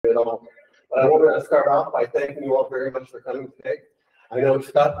at all. But I want to start off by thanking you all very much for coming today. I know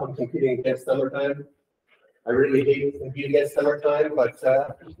it's tough. I'm competing against summertime. I really hate to compete against summertime, but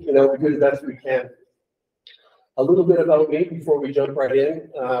you know, we do the best we can. A little bit about me before we jump right in.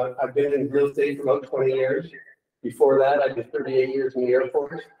 I've been in real estate for about 20 years. Before that, I did 38 years in the Air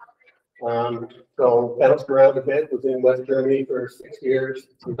Force. So bounced around a bit, was in West Germany for 6 years,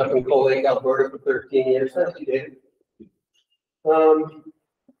 was up in Cold Lake, Alberta for 13 years.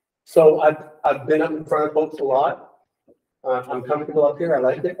 So I've been up in front of folks a lot. I'm comfortable up here. I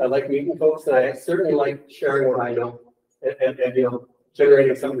like it. I like meeting folks, and I certainly like sharing what I know and you know,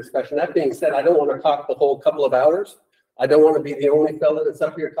 generating some discussion. That being said, I don't want to talk the whole couple of hours. I don't want to be the only fellow that's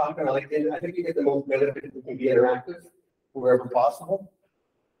up here talking. I think you get the most benefit if you can be interactive wherever possible.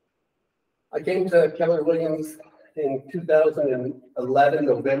 I came to Keller Williams in 2011,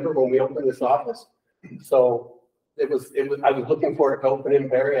 November, when we opened this office. So I was looking for it to open in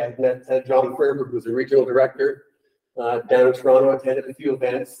Barrie. I had met John Ferber, who was the regional director down in Toronto, attended a few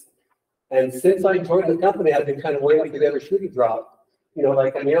events. And since I joined the company, I've been kind of waiting to get a shoe to drop. You know,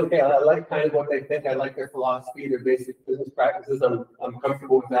 like, I mean, okay, I like kind of what they think. I like their philosophy, their basic business practices. I'm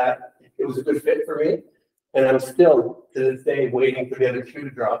comfortable with that. It was a good fit for me. And I'm still, to this day, waiting for the other shoe to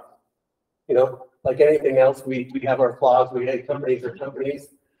drop. You know, like anything else, we have our flaws. We hate companies or companies.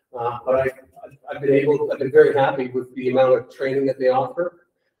 But I've been very happy with the amount of training that they offer.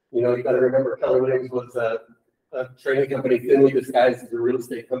 You know, you got to remember, Keller Williams was a training company thinly disguised as a real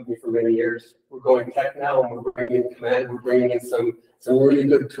estate company for many years. We're going tech now, and we're bringing in Command. We're bringing in some really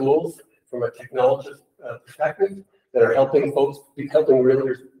good tools from a technologist perspective that are helping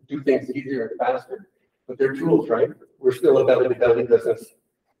realtors do things easier and faster. But they're tools, right? We're still a belly-to-belly business.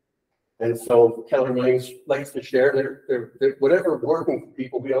 And so Keller Williams likes to share their whatever working for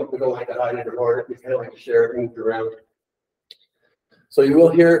people. We don't like to hide it or hoard it. We kind of like to share it and move it around. So you will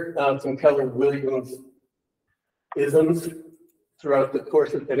hear some Keller Williams isms throughout the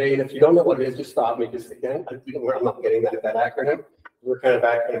course of today. And if you don't know what it is, just stop me just again. I'm not getting that acronym. We're kind of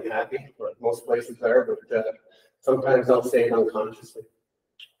acting happy, but most places are, but sometimes I'll say it unconsciously.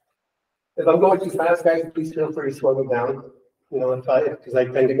 If I'm going too fast, guys, please feel free to slow me down. You know, because I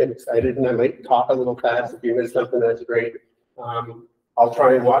tend to get excited and I might talk a little fast. If you miss something, that's great. I'll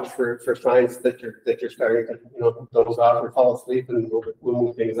try and watch for signs that you're starting to, you know, doze off or fall asleep, and we'll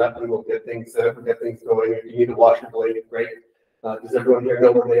move things up and we'll get things going. If you need to wash your blade, great. Does everyone here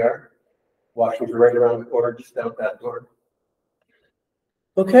know where they are? Washrooms are right around the corner, just out that door.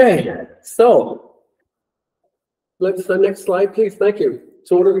 Okay, so let's next slide, please. Thank you.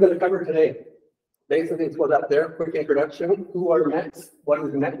 So what are we going to cover today? Basically, it's what's up there. Quick introduction. Who are Mets? What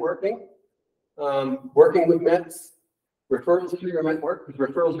is networking? Working with Mets. Referrals to your network, because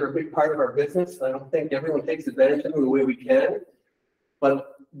referrals are a big part of our business. I don't think everyone takes advantage of them the way we can,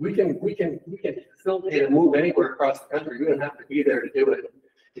 but we can facilitate a move anywhere across the country. We don't have to be there to do it.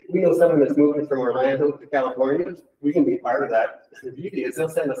 If we know someone that's moving from Orlando to California, we can be part of that. The beauty is they'll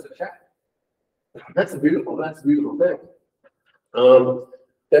send us a check. That's a beautiful thing.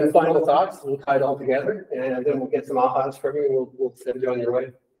 Then final thoughts, we'll tie it all together, and then we'll get some ahas from you, and we'll send you on your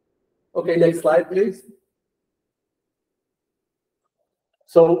way. Okay, next slide, please.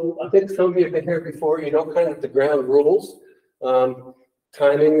 So I think some of you have been here before. You know kind of the ground rules.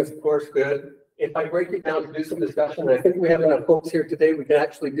 Timing is, of course, good. If I break it down to do some discussion, I think we have enough folks here today, we can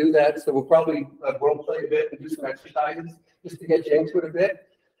actually do that. So we'll probably role play a bit and do some exercises just to get you into it a bit.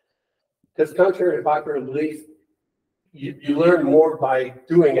 Because contrary to popular belief, you learn more by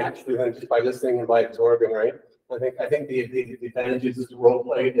doing actually than just by listening and by absorbing, right? I think the advantages is to role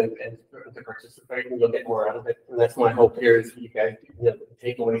play and to participate, and you'll get more out of it. And that's my hope here is you guys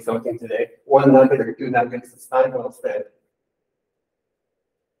take away something today. One nugget or two nuggets, it's time well spent.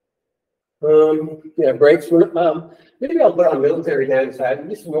 Yeah, breaks. Maybe I'll put on military down side.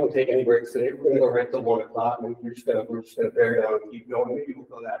 We won't take any breaks today. We're gonna go right till 1 o'clock, and we're just gonna bear down and keep going. Maybe we'll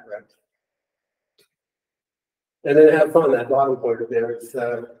go that route. And then have fun. That bottom part of there. It's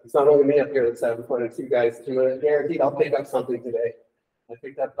not only me up here that's having fun. It's you guys too. And I guarantee I'll pick up something today. I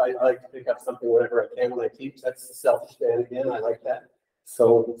like to pick up something whenever I can when I teach. That's the selfish stand again. I like that.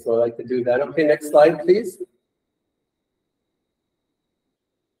 So I like to do that. Okay, next slide, please.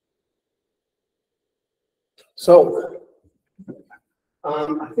 So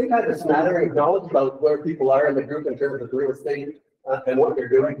I think I have a smattering of knowledge about where people are in the group in terms of real estate and what they're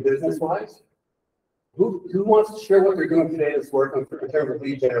doing business-wise. Who wants to share what they're doing today that's working in terms of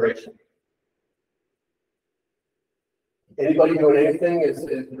lead generation? Anybody doing anything? Is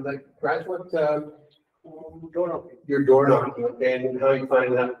like graduate door knocking? Your door knocking, okay, and how are you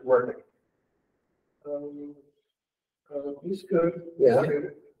finding that working? He's good. Yeah.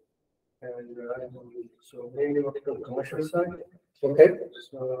 And so mainly working on the commercial side. Okay.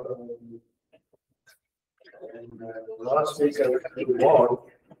 So, and last week I went to the mall.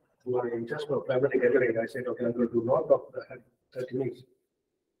 Just for family gathering, I said, okay, I'm going to do North Rock. I had 30 minutes.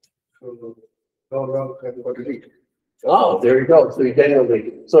 So North Rock, I've got to lead. Oh, there you go. So you're getting a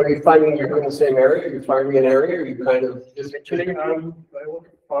lead. So are you finding you're doing the same area? Are you farming an area? Or you kind of just Actually, I want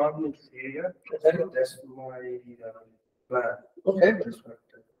to farm in this area. That's my plan. okay? That's what,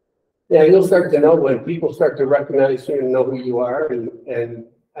 Yeah, you'll start to know when people start to recognize you and know who you are, and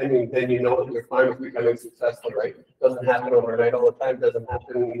I mean, then you know that your farm is becoming successful, right? It doesn't happen overnight all the time. It doesn't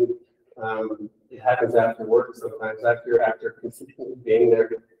happen. It happens after work sometimes. After consistently being there.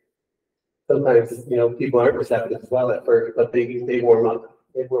 Sometimes people aren't receptive as well at first, but they warm up.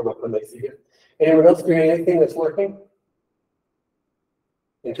 They warm up when they see it. Anyone else doing anything that's working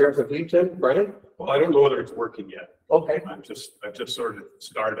in terms of lead gen, Brian? Well, I don't know whether it's working yet. Okay. I've just sort of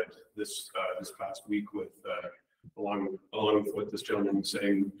started this past week with along with what this gentleman was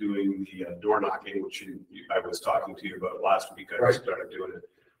saying, doing the door knocking, which I was talking to you about last week. I started doing it,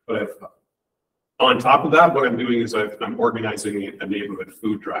 but on top of that, what I'm doing is I'm organizing a neighborhood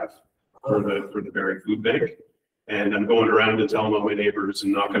food drive for the Barrie Food Bank, and I'm going around and telling all my neighbors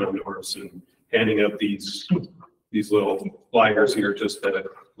and knocking on doors and handing out these little flyers here just to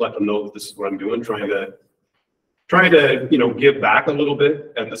let them know that this is what I'm doing, trying to give back a little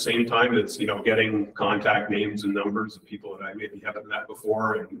bit at the same time as getting contact names and numbers of people that I maybe haven't met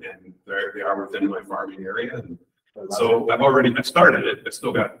before, and they are within my farming area. And so I've started it. I've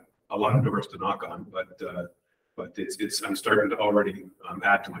still got a lot of doors to knock on, but I'm starting to already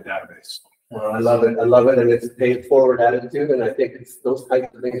add to my database. Well, I love it, and it's a pay forward attitude, and I think those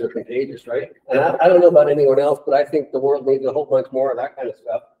types of things are contagious, right? And I don't know about anyone else, but I think the world needs a whole bunch more of that kind of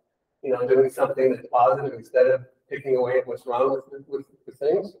stuff. Doing something that's positive instead of picking away at what's wrong with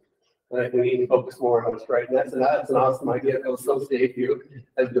things. And I think we need to focus more on what's right. And that's an awesome idea. I'll associate you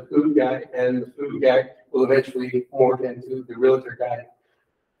as the food guy, and the food guy will eventually morph into the realtor guy.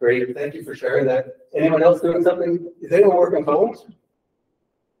 Great, thank you for sharing that. Anyone else doing something? Is anyone working phones?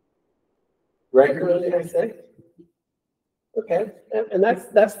 Regularly, I say. Okay, and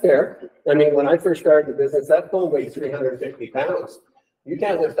that's fair. I mean, when I first started the business, that phone weighed 350 pounds. You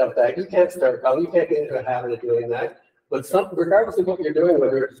can't lift up that. You can't start a call. You can't get into a habit of doing that. But regardless of what you're doing,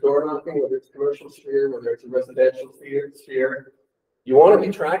 whether it's door knocking, whether it's commercial sphere, whether it's a residential sphere, you want to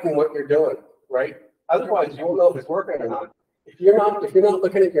be tracking what you're doing, right? Otherwise, you won't know if it's working or not. If you're not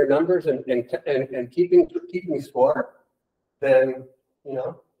looking at your numbers and keeping score, then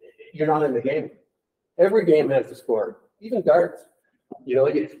you're not in the game. Every game has a score, even darts.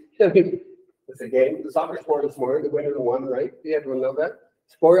 It's a game. The soccer score this morning, the winner won, right? Yeah, everyone know that.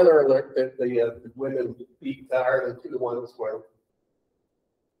 Spoiler alert: that the women beat Ireland 2-1 this morning.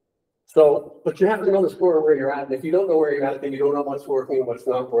 So, but you have to know the score where you're at. And if you don't know where you're at, then you don't know what's working and what's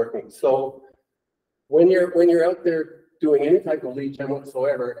not working. So, when you're out there doing any type of lead gen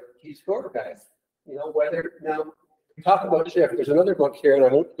whatsoever, keep score, guys. Whether now we talk about shift. There's another book here, and I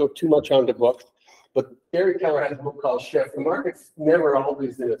won't go too much on the book. But Gary Keller has a book called Shift. The market's never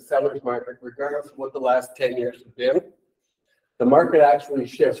always in a seller's market, regardless of what the last 10 years have been. The market actually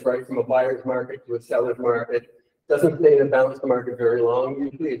shifts right from a buyer's market to a seller's market. Doesn't stay in a balanced market very long.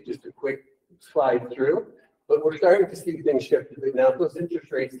 Usually it's just a quick slide through. But we're starting to see things shift a bit now. Those interest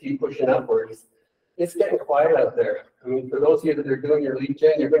rates keep pushing upwards. It's getting quiet out there. I mean, for those of you that are doing your lead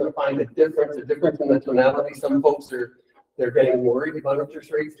gen, you're going to find a difference in the tonality. Some folks they're getting worried about interest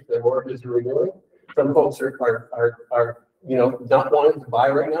rates if their mortgages are renewing. Some folks are not wanting to buy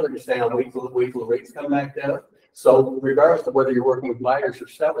right now. They're just saying, I'll wait till the rates come back down. So regardless of whether you're working with buyers or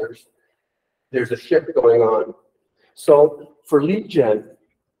sellers, there's a shift going on. So for lead gen,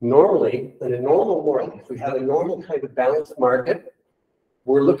 normally in a normal world, if we have a normal kind of balanced market,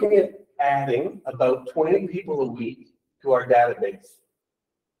 we're looking at adding about 20 people a week to our database.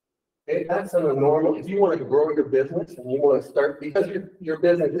 Okay, that's on a normal. If you want to grow your business and you want to start, because your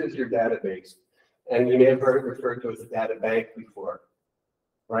business is your database. And you may have heard it referred to as a data bank before,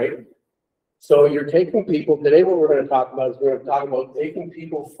 right? So you're taking people, today what we're going to talk about is we're going to talk about taking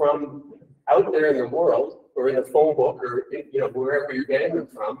people from out there in the world or in the phone book or wherever you're getting them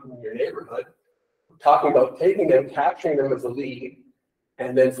from in your neighborhood, talking about taking them, capturing them as a lead,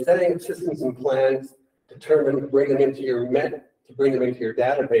 and then setting up systems and plans to bring them into your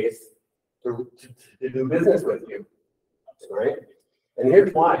database to do business with you, right? And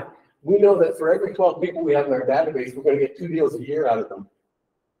here's why. We know that for every 12 people we have in our database, we're going to get 2 deals a year out of them.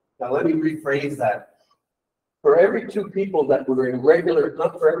 Now, let me rephrase that. For every 2 people that we're in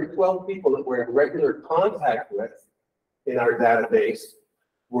for every 12 people that we're in regular contact with in our database,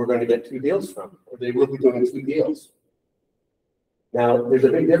 we're going to get 2 deals from, or they will be doing 2 deals. Now, there's a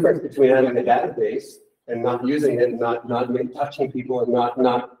big difference between having a database and not using it, not touching people, and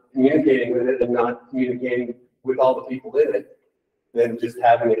not communicating with it, and not communicating with all the people in it, than just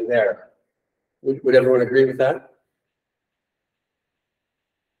having it there. Would everyone agree with that?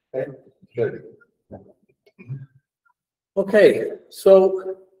 Okay, good. Okay,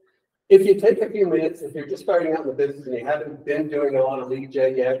 so if you take a few minutes, if you're just starting out in the business and you haven't been doing a lot of lead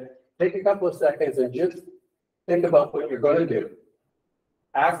gen yet, take a couple of seconds and just think about what you're going to do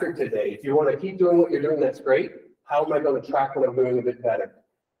after today. If you want to keep doing what you're doing, that's great. How am I going to track what I'm doing a bit better?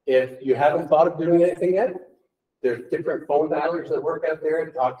 If you haven't thought of doing anything yet, there's different phone dialers that work out there.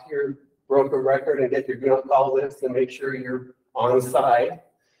 Talk to your broker record and get your do not call list and make sure you're on side.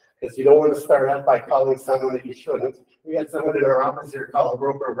 Because you don't want to start out by calling someone that you shouldn't. We had someone in our office here call a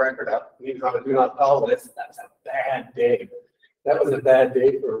broker record up. He was on a do not call list. That's a bad day. That was a bad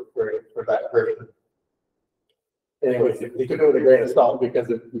day for that person. Anyways, he took it with a grain of salt because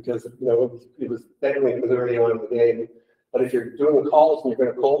it was technically it was early on in the day. But if you're doing calls and you're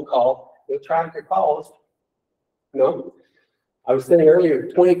going to cold call, you'll track your calls. No, I was saying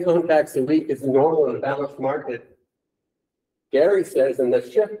earlier, 20 contacts a week is normal in a balanced market. Gary says, and the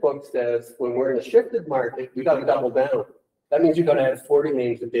shift book says, when we're in a shifted market, we got to double down. That means you got to add 40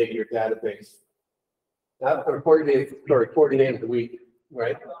 names a day to your database. Not or 40 names a week,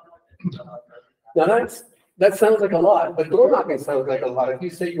 right? Now that sounds like a lot, but door knocking sounds like a lot. If you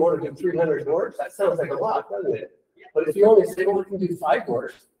say you want to do 300 doors, that sounds like a lot, doesn't it? But if you only say, well, we can do 5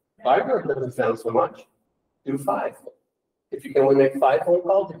 doors, 5 doors doesn't sound so much. Do 5. If you can only make 5 phone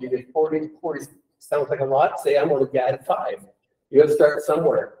calls, if you get 40 sounds like a lot, say I'm going to add 5. You have to start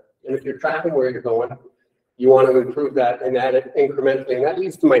somewhere. And if you're tracking where you're going, you want to improve that and add it incrementally. And that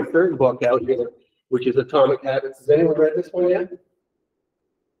leads to my 3rd book out here, which is Atomic Habits. Has anyone read this one yet?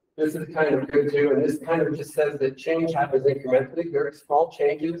 This is kind of good too. And this kind of just says that change happens incrementally. Very small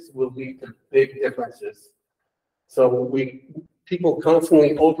changes will lead to big differences. So people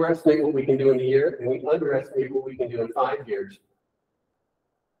constantly overestimate what we can do in a year, and we underestimate what we can do in 5 years.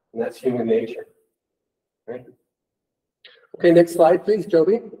 And that's human nature. Right? Okay, next slide, please,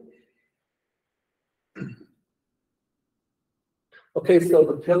 Joby. Okay, so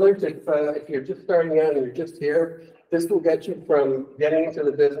the pillars, if you're just starting out and you're just here, this will get you from getting into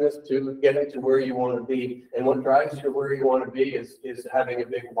the business to getting to where you want to be. And what drives you to where you want to be is having a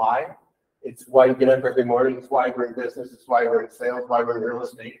big why. It's why you get up every morning. It's why we're in business. It's why we're in sales. Why we're in real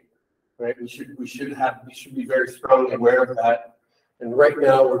estate. Right? We should be very strongly aware of that. And right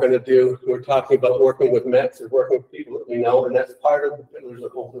now we're talking about working with Mets and working with people that we know, and that's part of the pillars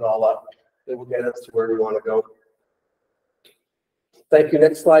that hold it all up. That will get us to where we want to go. Thank you.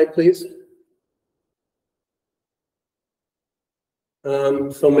 Next slide, please.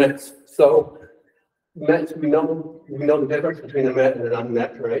 So Mets. So Mets, we know the difference between a Met and an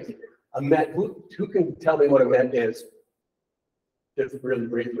unmet, right? A Met, who can tell me what a Met is? Just really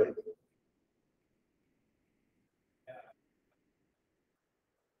briefly.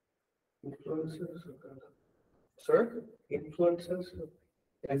 Influences. Sir? Influences.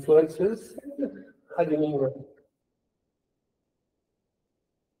 Influences? How do you mean?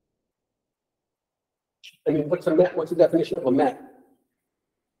 I mean, what's a Met? What's the definition of a Met?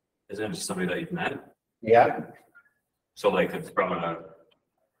 Isn't it just somebody that you've met? Yeah. So like it's from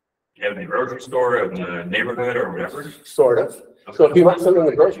in the grocery store, in the neighborhood or whatever? Sort of. So if you want something in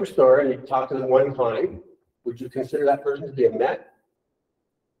the grocery store and you talk to them one time, would you consider that person to be a Met?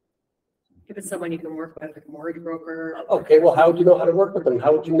 If it's someone you can work with, like a mortgage broker. Okay, well, how would you know how to work with them?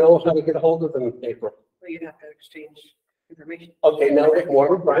 How would you know how to get a hold of them, April? Well, you'd have to exchange information. Okay, now Rick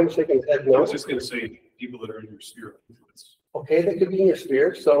Moore, Brian shaking his head I no. was just going to say, people that are in your sphere of influence. Okay, they could be in your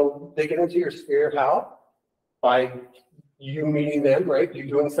sphere, so they get into your sphere how? By you meeting them, right? You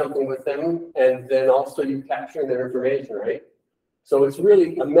doing something with them, and then also you capturing their information, right? So it's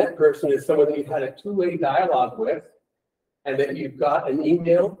really, a Met person is someone that you've had a two-way dialogue with, and that you've got an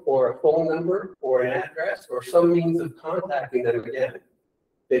email or a phone number or an address or some means of contacting them again.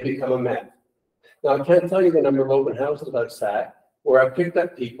 They become a Met. Now, I can't tell you the number of open houses I've sat where I've picked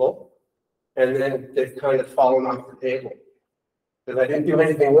up people and then they've kind of fallen off the table because I didn't do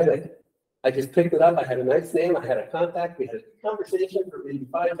anything with it. I just picked it up. I had a nice name. I had a contact. We had a conversation for maybe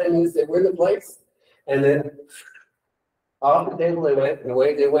 5-10 minutes. They were in the place, and then off the table they went, and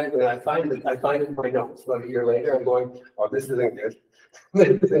away they went. And I find it in my notes about a year later. I'm going, oh, this isn't good.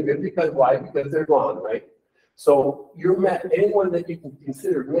 This isn't good because why? Because they're gone, right? So you're Met. Anyone that you can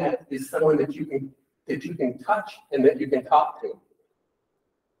consider Met is someone that you can touch and that you can talk to.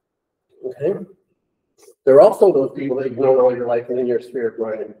 Okay. There are also those people that you've known all your life and in your spirit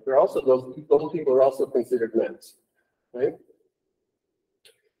running. There are also those people are also considered Mets, right?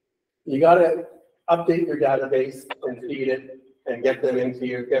 You gotta update your database and feed it and get them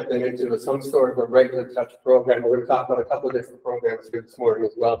into some sort of a regular touch program. We're gonna talk about a couple of different programs here this morning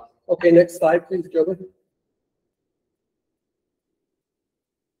as well. Okay, next slide, please, Joey.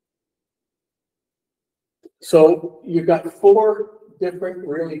 So you've got 4 different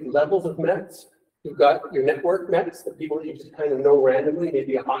really levels of Mets. You've got your network Mets, the people that you just kind of know randomly,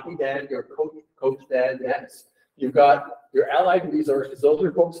 maybe a hockey dad, your coach dad Mets. You've got your allied resources. Those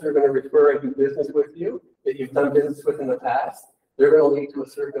are folks that are going to refer and do business with you that you've done business with in the past. They're going to lead to a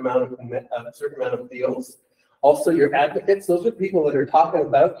certain amount of deals. Also, your advocates. Those are people that are talking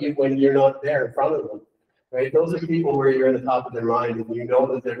about you when you're not there in front of them, right? Those are people where you're in the top of their mind, and you know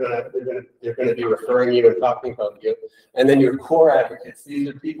that they're going to be referring you and talking about you. And then your core advocates. These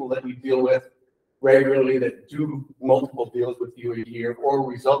are people that you deal with regularly that do multiple deals with you a year or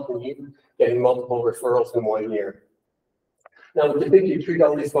result in you getting multiple referrals in 1 year. Now, do you think you treat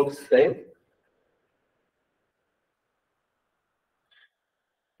all these folks the same?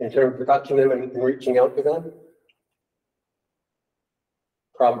 In terms of touching them and reaching out to them?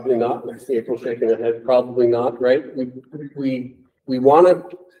 Probably not. I see April shaking her head. Probably not, right? We want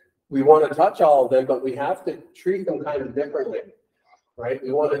to touch all of them, but we have to treat them kind of differently. Right?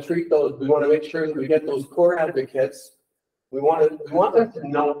 We want to treat those, we want to make sure that we get those core advocates. We want them to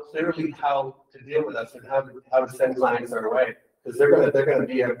know clearly how to deal with us and how to send clients our way. Because they're gonna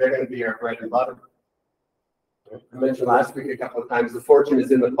be our bread and butter. I mentioned last week a couple of times, the fortune is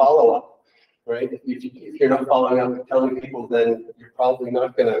in the follow-up, right? If you're not following up and telling people, then you're probably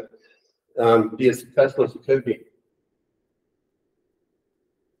not gonna be as successful as you could be.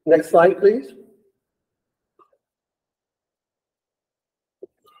 Next slide, please.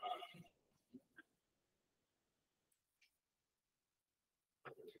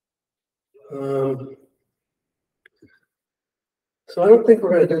 So I don't think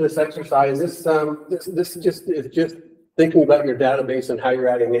we're going to do this exercise. This is just thinking about your database and how you're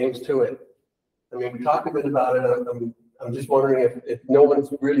adding names to it. I mean, we talked a bit about it. I'm just wondering if no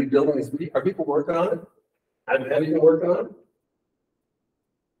one's really building this. Are people working on it? Have you been working on it?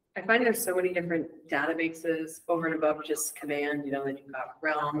 I find there's so many different databases over and above just command, you know, then you've got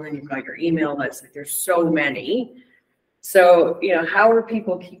Realm, then you've got your email list, like there's so many. So, you know, how are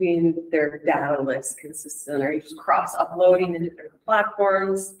people keeping their data list consistent? Are you just cross-uploading into different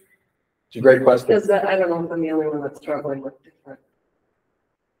platforms? It's a great question. Because I don't know if I'm the only one that's struggling with different.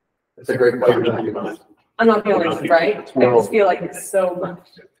 It's a great question. I'm not the only one, right? No. I just feel like it's so much.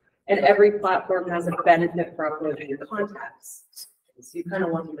 And every platform has a benefit for uploading your contacts. So you kind of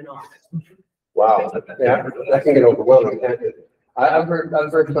want them in all. Wow. Yeah, that can get overwhelming, can't it? I've heard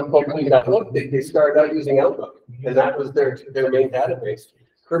some folks use Outlook. They started out using Outlook, and that was their main database.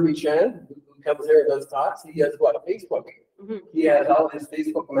 Kirby Chan, who comes here and does talks, he has what? Facebook. Mm-hmm. He has all his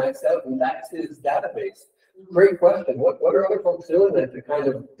Facebook maxed out, and that's his database. Great question. What are other folks doing that to kind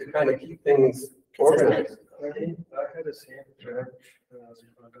of keep things organized? I had the same trend as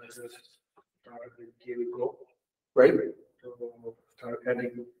started with KVGo. Right. So start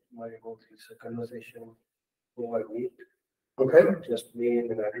adding my whole conversation who I meet. Okay. Just me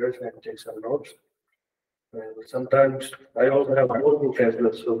and an address and take some notes. And sometimes I also have my own book as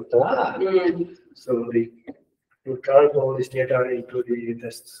well. So so to transfer all this data into the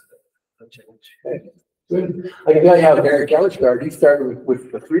tests change. Good. I can tell you how Barry Kellichgard, he started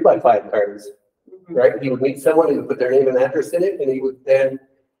with the 3x5 cards, right? He would meet someone, he would put their name and address in it, and he would then,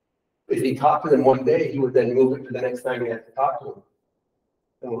 if he talked to them one day, he would then move it to the next time he had to talk to them.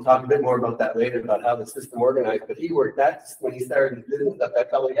 And we'll talk a bit more about that later, about how the system organized, but that's when he started his business up,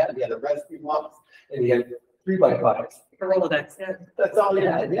 that's all he had. He had a recipe box and he had 3x5s. A Rolodex, yeah. That's all he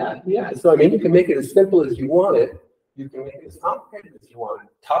had, yeah. So I mean, you can make it as simple as you want it. You can make it as complicated as you want it.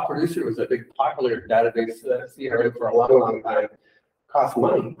 Top Producer was a big popular database CRM for a long time. Cost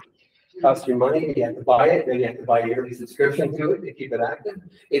money. Cost you money, you have to buy it, then you have to buy a yearly subscription to it to keep it active.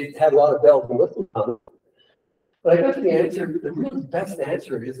 It had a lot of bells and whistles on it. But I guess the answer, the really best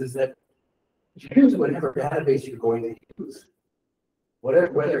answer is that use whatever database you're going to use.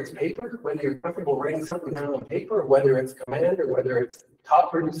 Whether it's paper, whether you're comfortable writing something down on paper, or whether it's Command, or whether it's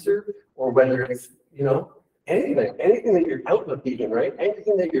Top Producer, or whether it's, you know, anything that you're Outlook even, right?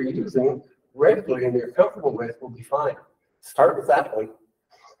 Anything that you're using regularly and you're comfortable with will be fine. Start with that one.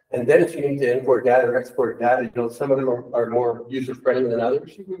 And then if you need to import data or export data, you know, some of them are more user-friendly than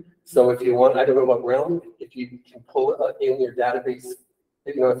others. So if you want, I don't know about Realm, if you can pull it in your database,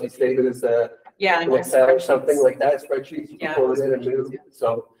 you know, if you save it as an Excel or something like that, spreadsheets, you can pull it in and move.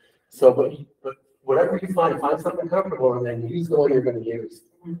 But whatever you find something comfortable and then use the one you're gonna use.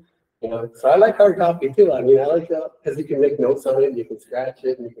 You know, so I like hard copy too. I mean, I like that because you can make notes on it, and you can scratch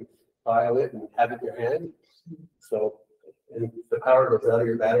it, and you can file it and have it in your hand. So, and if the power goes out of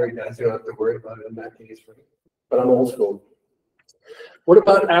your battery, guys, you don't have to worry about it in that case. But I'm old school. What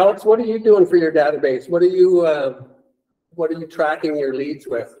about Alex? What are you doing for your database? What are you tracking your leads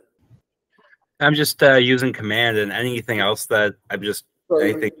with? I'm just using command, and anything else that I'm just,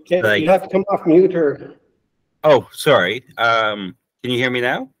 I think, You have to come off mute or. oh, sorry. Can you hear me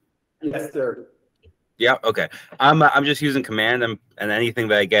now? Yes, sir. Yeah. Okay. I'm just using command, and anything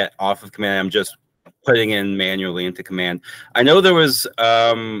that I get off of command, I'm just putting in manually into command. I know there was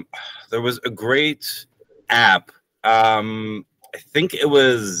a great app. I think it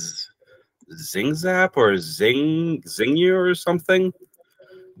was ZingZap or Zingu or something,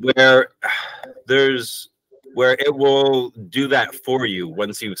 where it will do that for you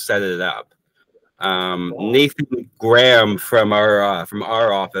once you've set it up. Nathan Graham from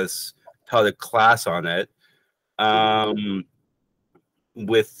our office taught a class on it.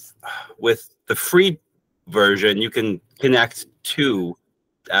 With the free version, you can connect two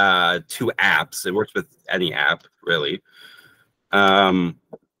apps. It works with any app, really. I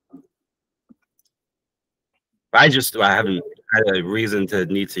haven't had a reason to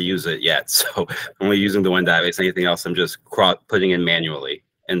need to use it yet, so I'm only using the one database. Anything else, I'm just putting in manually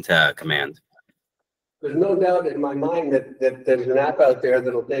into command. There's no doubt in my mind that there's an app out there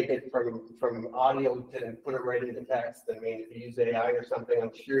that'll take it from audio and put it right into text. I mean, if you use AI or something,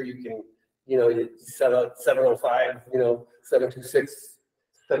 I'm sure you can, you set up 705, 726,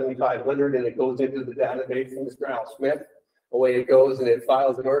 7500, and it goes into the database, and Mr. Al Smith, away it goes, and it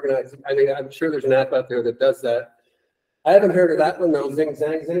files and organizes. I mean, I'm sure there's an app out there that does that. I haven't heard of that one though,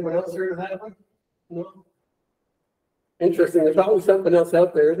 ZingZang. Has anyone else heard of that one? No? Interesting. There's always something else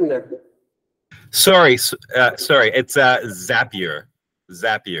out there, isn't there? Sorry. It's Zapier.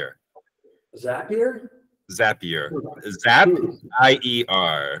 Zapier. Zapier? Zapier. Zap,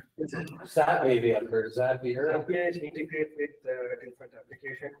 I-E-R. Zap, maybe I've heard of Zapier. APIs integrate with different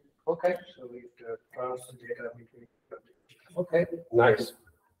application. Okay. So it transfers data between. Okay. Nice.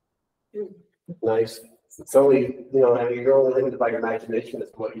 Nice. It's only, I mean, you're only limited by your imagination as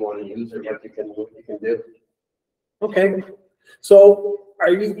to what you want to use or what you can do. Okay. So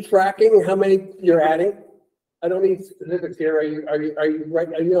are you tracking how many you're adding? I don't need specifics here. Are you right?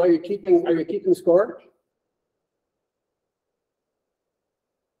 Are you keeping score?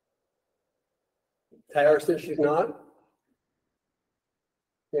 Tara says she's not.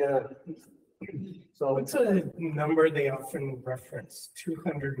 Yeah. So What's a number they often reference?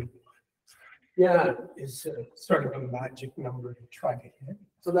 200 yeah. is sort of a magic number to try to hit.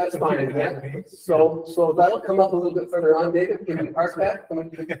 So that's fine. Yeah. So that'll come up a little bit further on, David. Can you park that?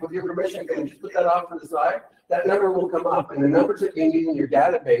 With your permission, can you just put that off to the side? That number will come up, and the numbers that you need in your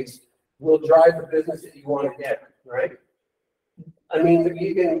database will drive the business that you want to get, right? I mean,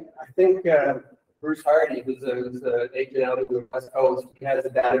 I think Bruce Hardy, who's an agent out of the West Coast, he has a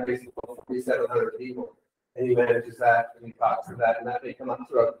database of about 4,700 people, and he manages that, and he talks to that, and that may come up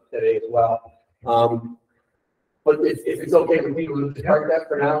throughout today as well. But if it's okay with me, we'll just park that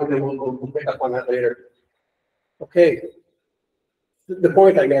for now, and then we'll pick up on that later. Okay. The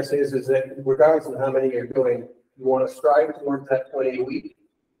point, I guess, is that regardless of how many you're doing, you want to strive towards that 20 a week.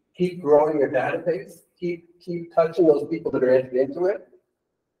 Keep growing your database. Keep touching those people that are entered into it,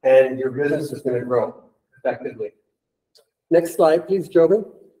 and your business is going to grow effectively. Next slide, please, Jobin.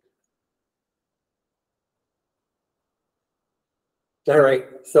 All right.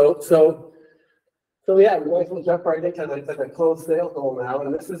 So yeah, we might as well jump right into the closed sale goal now.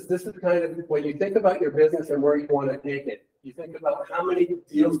 And this is kind of when you think about your business and where you want to take it. You think about how many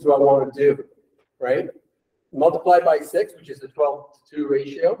deals do I want to do, right? Multiply by 6, which is a 12-to-2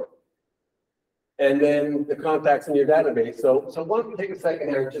 ratio, and then the contacts in your database. So why don't you take a second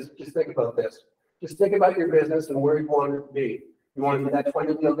here and just think about this. Just think about your business and where you want it to be. You want to be that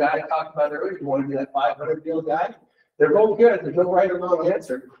 20 deal guy I talked about earlier. You want to be that 500 deal guy. They're both good. There's no right or wrong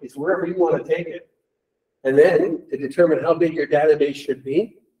answer. It's wherever you want to take it. And then to determine how big your database should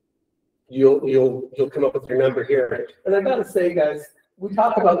be, you'll come up with your number here. And I gotta say, guys, we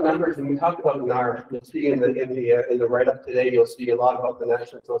talk about numbers and we talk about NAR. You'll see in the write-up today, you'll see a lot about the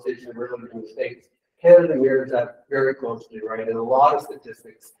National Association of Realtors in the States. Canada mirrors that very closely, right? And a lot of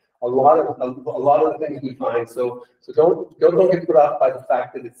statistics, a lot of the things we find. So don't get put off by the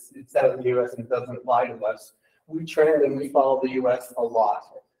fact that it's out in the US and it doesn't apply to us. We trend and we follow the US a lot.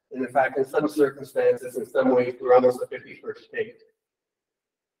 And in fact, in some circumstances, in some ways, we're almost a 51st state.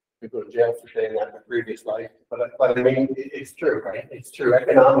 We go to jail for saying that in the previous life, but I mean, it's true, right? It's true.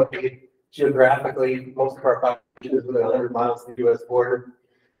 Economically, geographically, most of our population is within 100 miles of the US border.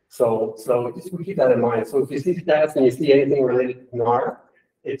 So just keep that in mind. So if you see stats and you see anything related to NAR,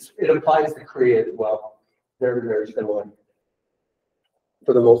 it applies to Korea as well. Very, very similar.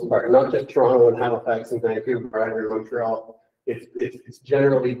 For the most part, not just Toronto and Halifax and Vancouver, and Montreal. It's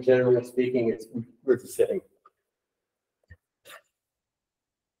generally speaking, we're the same.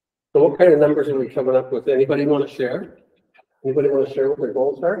 So what kind of numbers are we coming up with? Anybody want to share? Anybody want to share what their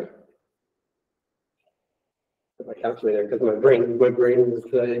goals are? My calculator, because my brain is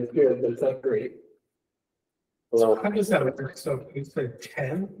good, but it's not great. Well, How does that work? So you said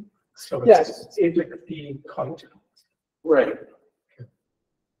 10? So yes, it's the content. right.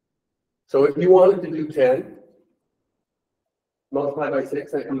 So if you wanted to do 10, multiply by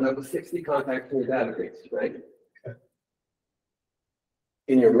 6, that comes out with 60 contacts in your database, right? Okay.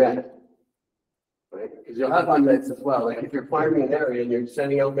 In your Met, right? Because you'll have unmets as well. Like if you're farming an area and you're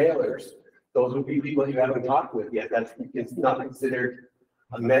sending out mailers, those would be people you haven't talked with yet. It's not considered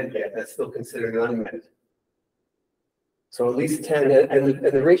a Met yet. That's still considered an unmet. So at least 10, and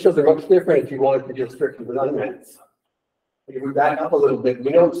the ratios are much different if you wanted to deal strictly with unmets. If we back up a little bit,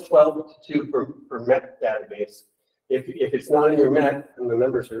 we know it's 12 to 2 per Met database. If it's not in your Met, and the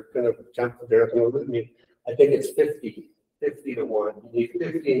numbers are going to jump there with me, I think it's 50 to 1. You need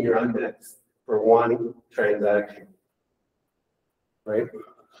 50 in your unmets for one transaction, right?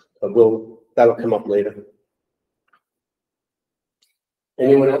 But that'll come up later.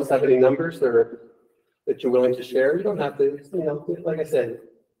 Anyone else have any numbers or that you're willing to share? You don't have to, like I said,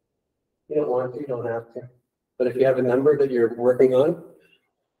 you don't want to, you don't have to. But if you have a number that you're working on,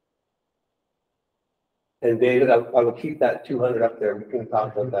 and David, I will keep that 200 up there. We can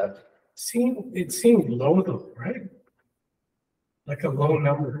talk about that. It seemed low though, right? Like a low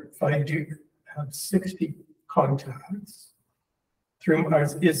number. If I do have 60 contacts through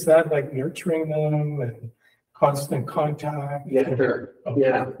ours, is that like nurturing them and constant contact? Yeah, sure. Okay.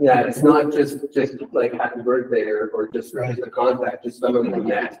 Yeah. It's not just like happy birthday or just Right. a contact, just someone you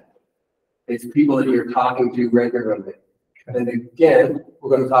met. It's people that you're talking to regularly. Okay. And again, we're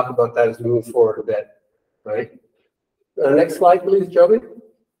going to talk about that as we move forward a bit, right? Next slide, please, Joey.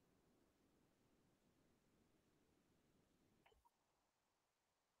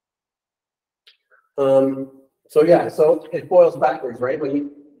 So it boils backwards, right? When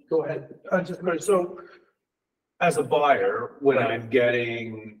you go ahead. So as a buyer, when I'm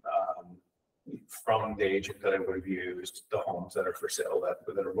getting from the agent that I would have used, the homes that are for sale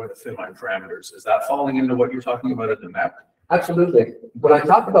that are within my parameters, is that falling into what you're talking about at the map? Absolutely. When I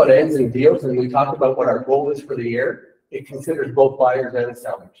talk about ends and deals and we talk about what our goal is for the year, it considers both buyers and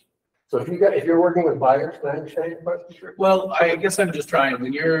sellers. So if you're working with buyers, can I understand your question? Sure. Well, I guess I'm just trying,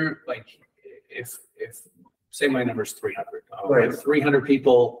 when you're like, if say my number's 300, Right. 300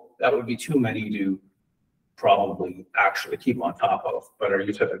 people, that would be too many to probably actually keep on top of. But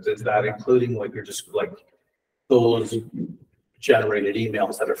is that including like you're just like those generated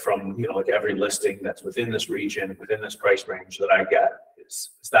emails that are from, like every listing that's within this region, within this price range that I get? Is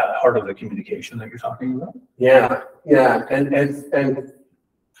that part of the communication that you're talking about? Yeah. And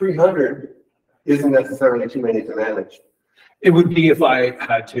 300 isn't necessarily too many to manage. It would be if I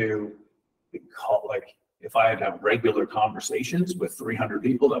had to if I had to have regular conversations with 300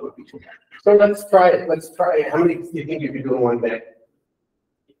 people, that would be too many. So let's try it. How many do you think you could do in one day?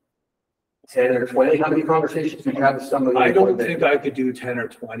 10 or 20? How many conversations would you have with someone? I don't think I could do 10 or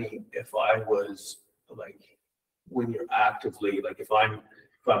 20 if I was like, when you're actively, like if I'm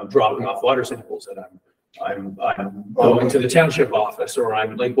dropping off water samples and I'm going to the township office, or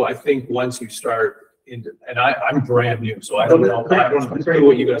I'm like, well, I think once you start and I'm brand new, so I don't know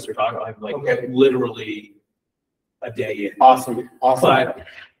what you guys are talking about. I'm like literally a day in. Awesome. But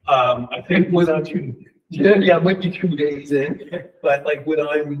I think without you, might be 2 days in. But like when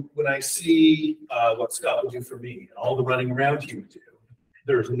I see what Scott would do for me and all the running around he would do,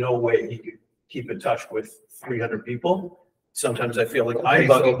 there's no way he could keep in touch with 300 people. Sometimes I feel like I'm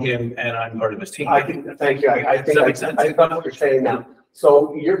bugging him and I'm part of his team. Thank you. I think I got what you're saying now.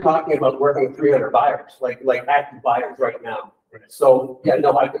 So you're talking about working with 300 buyers, like active buyers right now. Right. So yeah,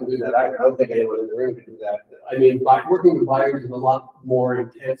 no, I can do that either. I don't think anyone in the room can do that. I mean, working with buyers is a lot more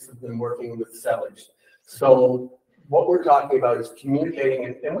intensive than working with sellers. So what we're talking about is communicating,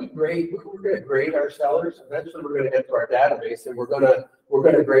 and we're going to grade our sellers. Eventually, we're going to enter our database, and we're going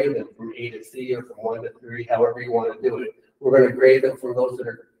to grade them from A to C or from 1 to 3, however you want to do it. We're going to grade them from those that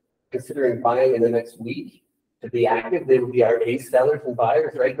are considering buying in the next week to be active. They would be our A sellers and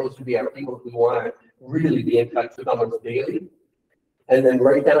buyers, right? Those would be our people who want to really be in touch with almost daily. And then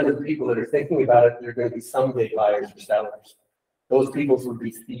right down to the people that are thinking about it, they're going to be someday buyers or sellers. those people's would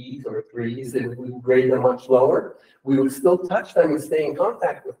be Cs or 3s, and we would grade them much lower. We would still touch them and stay in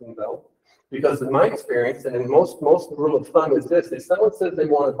contact with them though, because in my experience, and in most rule of thumb is this, if someone says they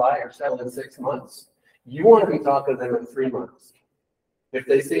want to buy or sell in 6 months, you want to be talking to them in 3 months. If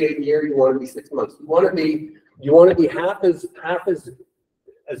they say a year, you want to be 6 months. You want to be half as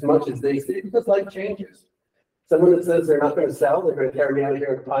much as they say, because life changes. Someone that says they're not going to sell, they're going to carry me out of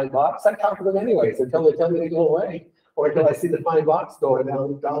here in a pine box, I talk to them anyways until they tell me to go away, or until I see the pine box going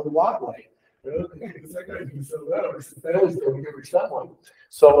down the walkway.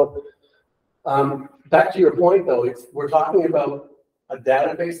 So, back to your point though, we're talking about a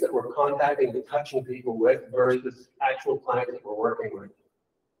database that we're contacting and touching people with versus actual clients that we're working with.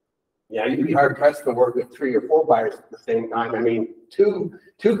 Yeah, you'd be hard pressed to work with 3 or 4 buyers at the same time. I mean, two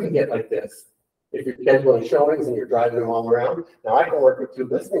can get like this. If you're scheduling showings and you're driving them all around. Now I can work with 2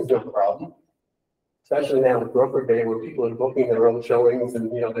 listings, no problem. Especially now with Broker Day, where people are booking their own showings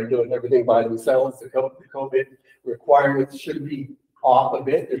and they're doing everything by themselves. The COVID requirements should be off a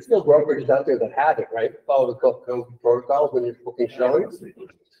bit. There's still brokerages out there that have it, right? Follow the COVID protocols when you're booking showings.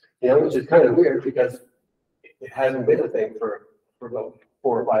 Which is kind of weird because it hasn't been a thing for about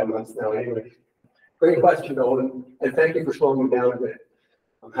 4 or 5 months now anyway. Great question, Owen, and thank you for slowing me down a bit.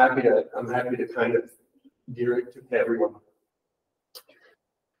 I'm happy to kind of gear it to everyone.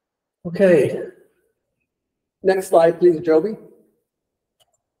 Okay. Next slide, please, Joby.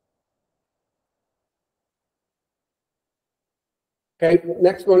 Okay,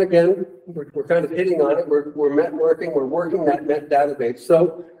 next one again, we're kind of hitting on it. We're working that Met database.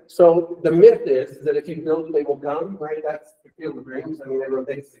 So the myth is that if you build, they will come, right? That's the Field of Dreams. I mean, everyone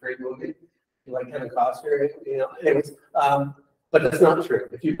thinks it's a great movie. You like Kevin Costner, anyways. But that's not true.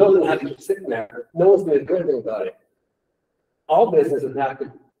 If you build it and have it sitting there, no one's going to do anything about it. All businesses have to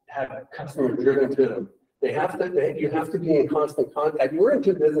have a customer driven to them. You have to be in constant contact. We're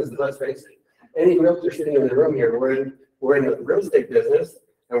into business, let's face it. Any realtor sitting in the room here, we're in the real estate business,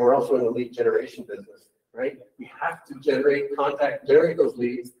 and we're also in the lead generation business, right? We have to generate those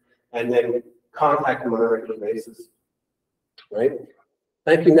leads, and then contact them on a regular basis, right?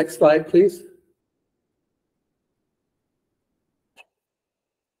 Thank you. Next slide, please.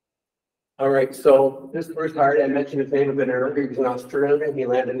 All right, so this first hire, I mentioned his name a bit earlier. He was an Australian. He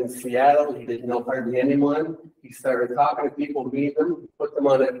landed in Seattle. He didn't know hardly anyone. He started talking to people, meet them, put them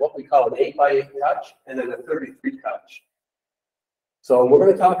on what we call an 8x8 touch, and then a 33 touch. So we're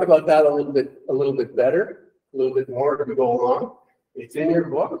going to talk about that a little bit better, a little bit more as we go along. It's in your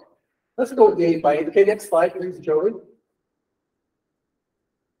book. Let's go with the 8x8. Okay, next slide, please, Joey.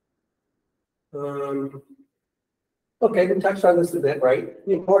 Okay, we touched on this a bit, right?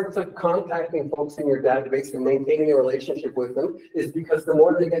 The importance of contacting folks in your database and maintaining a relationship with them is because the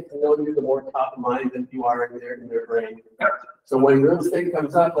more they get to know you, the more top of mind that you are in their brain. So when real estate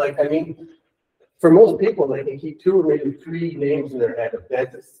comes up, for most people, they can keep 2 or maybe 3 names in their head of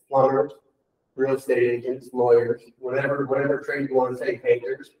dentists, plumbers, real estate agents, lawyers, whatever trade you want to say,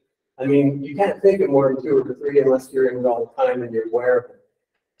 painters. I mean, you can't think of more than 2 or 3 unless you're in it all the time and you're aware of it.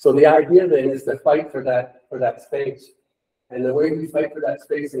 So the idea then is to fight for that space. And the way we fight for that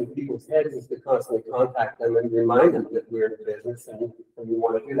space in people's heads is to constantly contact them and remind them that we're in the business and we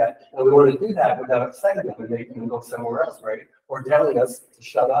want to do that. And we want to do that without upsetting them and making them go somewhere else, right? Or telling us to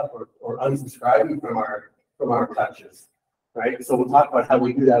shut up or unsubscribing from our touches, right? So we'll talk about how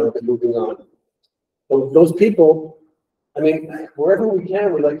we do that with moving on. So those people, I mean, wherever we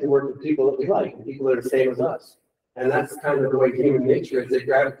can, we like to work with people that we like, people that are the same as us. And that's kind of the way human nature is. They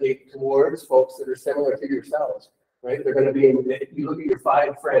gravitate towards folks that are similar to yourselves, right? They're going to be, if you look at your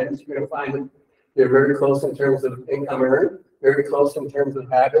 5 friends, you're going to find them, they're very close in terms of income earned, very close in terms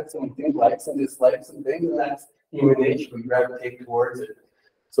of habits and things, likes and dislikes and things, and that's human nature. We gravitate towards it.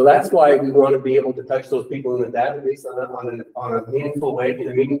 So that's why we want to be able to touch those people in the database on a meaningful way, in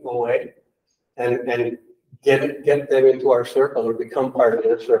a meaningful way, and get them into our circle or become part of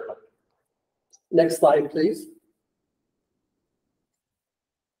their circle. Next slide, please.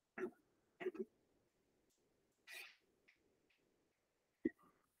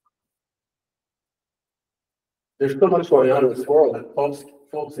 There's so much going on in this world that folks,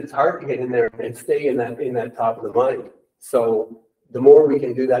 it's hard to get in there and stay in that top of the mind. So the more we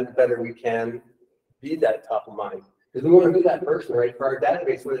can do that, the better we can be that top of mind. Because we want to be that person, right? For our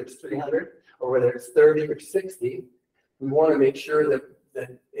database, whether it's 300 or whether it's 30 or 60, we want to make sure that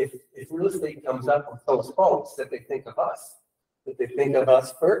if real estate comes up with those folks, that they think of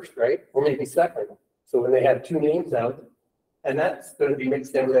us, first, right? Or maybe second. So when they have 2 names out, and that's going to be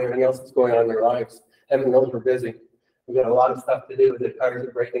mixed in with everything else that's going on in their lives. Heaven knows we're busy. We've got a lot of stuff to do. The cars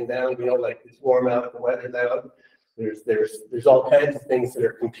are breaking down. Like it's warm out, the weather's out. There's all kinds of things that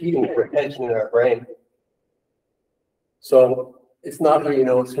are competing for attention in our brain. So it's not who you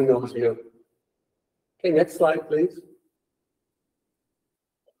know, it's who knows you. Okay, next slide, please.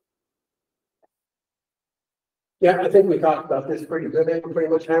 Yeah, I think we talked about this pretty good. We pretty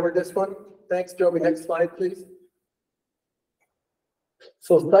much hammered this one. Thanks, Joby. Next slide, please.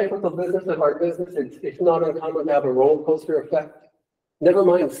 So cyclical business of our business, it's not uncommon to have a roller coaster effect. Never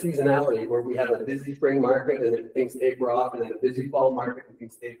mind seasonality, where we have a busy spring market and then things taper off, and then a busy fall market and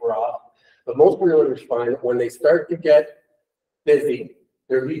things taper off. But most realtors find that when they start to get busy,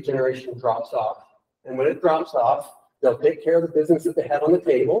 their lead generation drops off. And when it drops off, they'll take care of the business that they have on the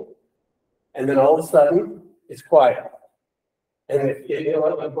table, and then all of a sudden, it's quiet. And if, you know,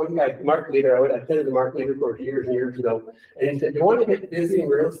 one guy, market leader, I attended the market leader for years and years ago, and he said, you want to get busy in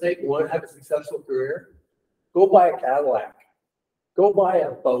real estate, you want to have a successful career, go buy a Cadillac, go buy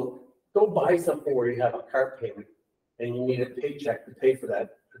a boat, go buy something where you have a car payment, and you need a paycheck to pay for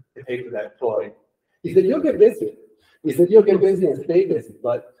that employee. He said, you'll get busy. He said, you'll get busy and stay busy,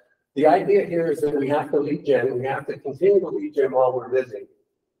 but the idea here is that we have to lead gen, we have to continue to lead gen while we're busy.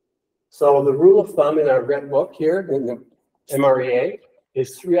 So the rule of thumb in our red book here, in the MREA,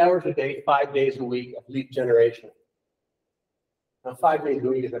 is 3 hours a day, 5 days a week of lead generation. Now, 5 days a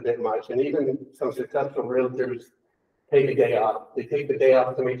week is a bit much, and even some successful realtors take a day off. They take the day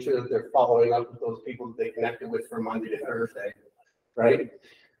off to make sure that they're following up with those people that they connected with from Monday to Thursday, right?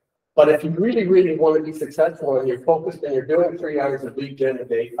 But if you really, really want to be successful and you're focused and you're doing 3 hours of lead gen a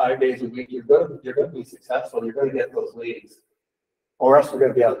day, 5 days a week, you're going to be successful. You're going to get those leads, or else you're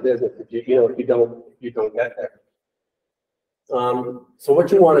going to be out of business if you don't get there. So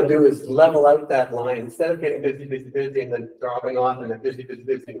what you want to do is level out that line. Instead of getting busy, busy, busy, and then dropping off, and then busy, busy,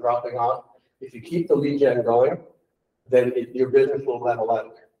 busy, and dropping off. If you keep the lead gen going, then your business will level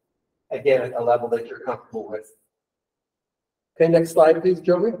out. Again, at a level that you're comfortable with. Okay, next slide, please,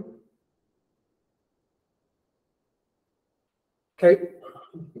 Joey. Okay.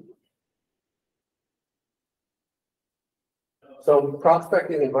 So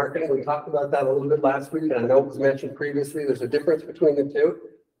prospecting and marketing, we talked about that a little bit last week, and I know it was mentioned previously. There's a difference between the two.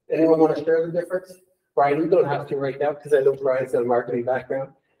 Anyone want to share the difference? Brian, you don't have to right now because I know Brian's got a marketing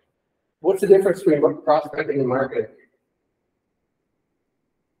background. What's the difference between prospecting and marketing?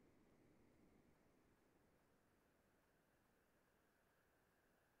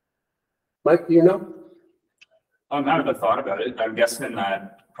 Mike, do you know? Now that I've thought about it, I'm guessing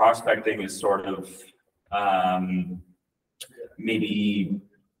that prospecting is sort of maybe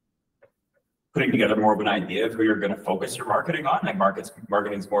putting together more of an idea of who you're going to focus your marketing on. Like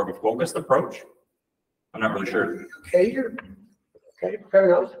marketing is more of a focused approach. I'm not really sure. Okay,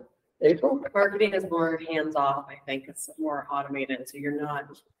 fair enough. April? Marketing is more hands-off, I think. It's more automated, so you're not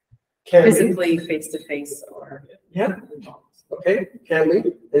Can we? physically face-to-face or. Yeah. Okay, can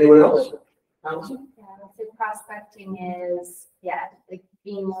we? Anyone else? Allison? Yeah, so prospecting is, like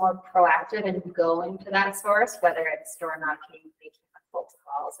being more proactive and going to that source, whether it's door knocking, making cold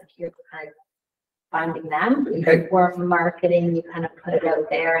calls, if you're kind of finding them. Okay. Or marketing, you kind of put it out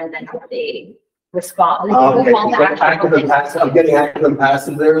there and then they respond. Okay, active and passive. I'm getting active and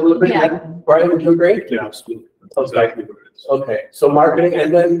passive there a little bit. Yeah. Brian, would you agree? Yeah, absolutely. That's Okay. exactly what it is. Okay, so marketing,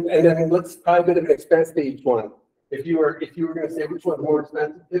 and then let's try a bit of an expense to each one. If you were going to say which one's more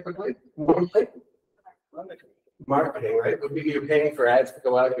expensive typically, normally? Marketing, right? Would be you're paying for ads to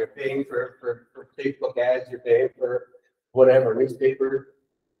go out, you're paying for Facebook ads, you're paying for whatever, newspaper.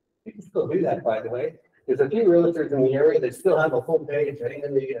 You can still do that, by the way. There's a few realtors in the area that still have a full page, I think,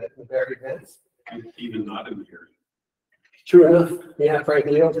 in the very events. Even not in the area. True enough. Yeah, Frank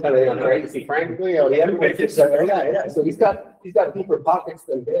Leo's kind of right. See, Frank Leo, yeah. So he's got deeper pockets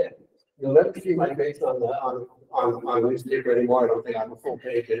than Ben. You'll never see my face on newspaper anymore. I don't think I have a full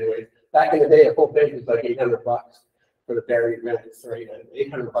page anyway. Back in the day, a full page was like $800 for the buried minutes, right?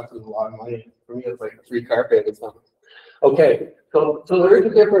 $800 was a lot of money. For me, it's like 3 car payments. Okay, so there is a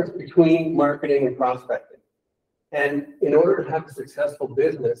difference between marketing and prospecting. And in order to have a successful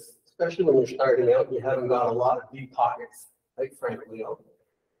business, especially when you're starting out, you haven't got a lot of deep pockets, like Frank Leo.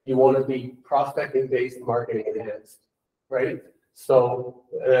 You want to be prospecting-based, marketing enhanced, right? So,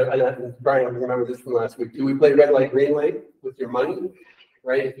 and Brian, remember this from last week. Do we play red light, green light with your money?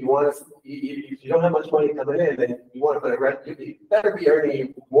 Right? If you want to, if you don't have much money coming in, then you want to put a red. You better be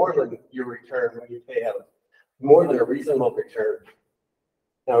earning more than your return when you pay out, more than a reasonable return.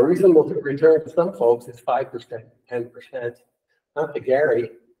 Now, a reasonable return to some folks is 5%, 10%. Not to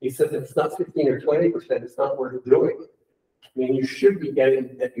Gary. He says if it's not 15 or 20%, it's not worth doing. I mean, you should be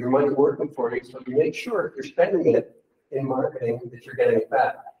getting your money working for you, so you make sure if you're spending it in marketing that you're getting it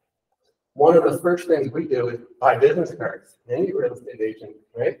back. one of the first things we do is buy business cards. Any real estate agent,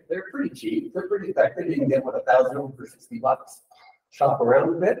 right? They're pretty cheap. They're pretty effective. You can get one 1,000 for $60. Shop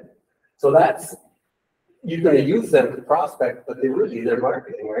around a bit. So that's, you're going to use them to prospect, but they're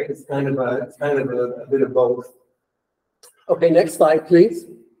marketing, right? It's kind of a bit of both. Okay, next slide, please.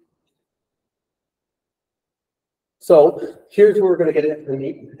 So here's where we're going to get into the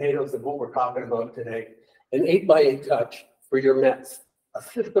meat and potatoes of what we're talking about today. An 8x8 touch for your Mets, a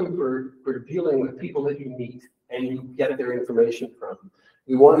system for dealing with people that you meet and you get their information from.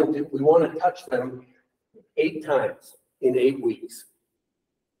 We want to touch them 8 times in 8 weeks.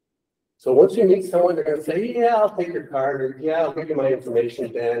 So once you meet someone, they're going to say, yeah, I'll take your card, or yeah, I'll give you my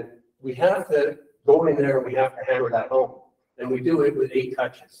information, Dan. We have to go in there and we have to hammer that home. And we do it with 8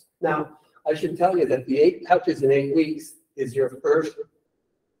 touches. Now, I should tell you that the 8 touches in 8 weeks is your first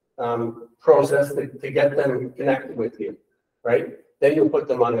process to get them connected with you, right? Then you'll put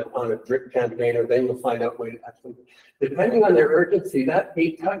them on a drip campaign, or then you'll find out where to touch them. Depending on their urgency, that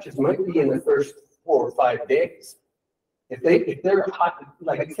 8 touches might be in the first 4 or 5 days. If they're hot,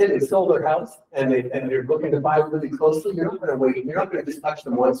 like I said, they sold their house and they're looking to buy really closely, you're not going to wait. You're not going to just touch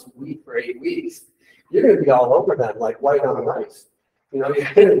them once a week for 8 weeks. You're going to be all over them like white on rice. You know,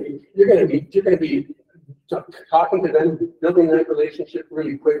 you're going to be talking to them, building that relationship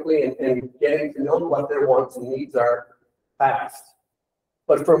really quickly, and getting to know what their wants and needs are fast.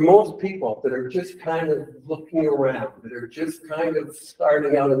 But for most people that are just kind of looking around, that are just kind of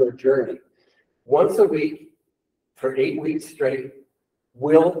starting out on their journey, once a week for 8 weeks straight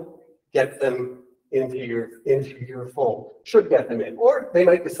will get them into your fold. Should get them in. Or they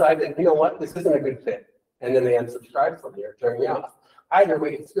might decide that, you know what, this isn't a good fit. And then they unsubscribe from you or turn me off. Either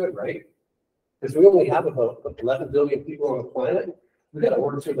way, it's good, right? Because we only have about 11 billion people on the planet. We got to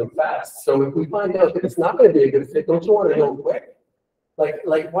work through them fast. So if we find out that it's not going to be a good fit, don't you want to know quick?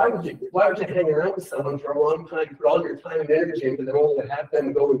 Like why would you hang around with someone for a long time, put all your time and energy into them, only to have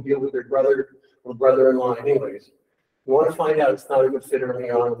them go and deal with their brother or brother-in-law anyways? You want to find out it's not a good fit early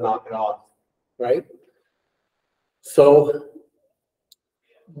on and knock it off, right? So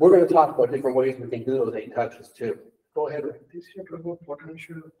we're going to talk about different ways we can do those 8 touches too. Go ahead. This is about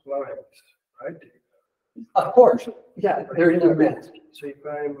potential clients, right? Of course, yeah, they're in their midst. So if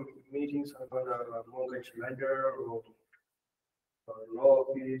I'm meeting someone, a mortgage lender or law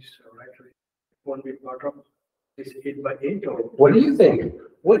office, or actually won't be part of this 8x8 or. What do you think?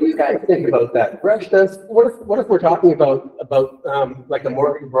 What do you guys think about that? What if we're talking about like a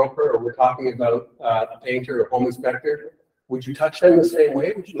mortgage broker, or we're talking about a painter or home inspector? Would you touch them the same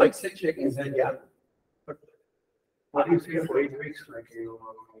way? Would you like say shaking his head, yeah? What do you say for 8 weeks, like, you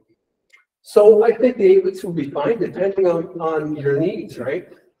know? So I think the 8 weeks will be fine, depending on your needs, right?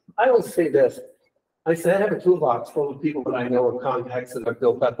 I will say this. I said I have a toolbox full of people that I know of, contacts that I've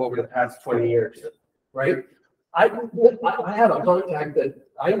built up over the past 20 years, right? I have a contact that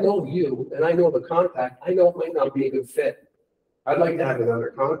I know you, and I know the contact. I know it might not be a good fit. I'd like to have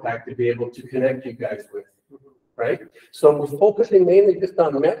another contact to be able to connect you guys with, right? So we're focusing mainly just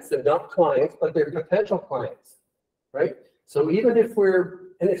on Mets and not clients, but they're potential clients, right? So even if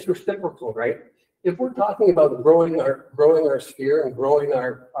and it's reciprocal, right? If we're talking about growing our sphere and growing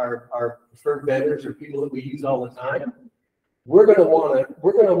our preferred vendors or people that we use all the time, we're going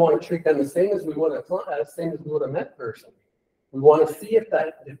to want to treat them the same as we would a Met person. We want to see if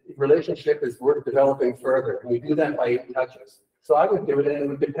that relationship is worth developing further, and we do that by 8 touches. So I would do it, and it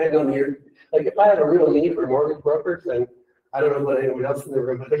would depend on like if I had a real need for mortgage brokers, then I don't know about anyone else in the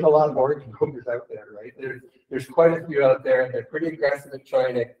room, but there's a lot of mortgage brokers out there, right? There's quite a few out there. They're pretty aggressive at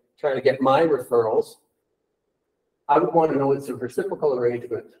trying to get my referrals. I would want to know it's a reciprocal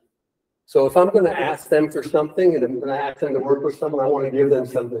arrangement. So if I'm going to ask them for something and I'm going to ask them to work with someone, I want to give them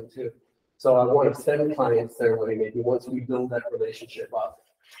something too. So I want to send clients their way maybe once we build that relationship up.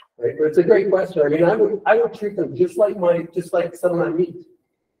 Right? But it's a great question. I mean, I would treat them just like someone I meet.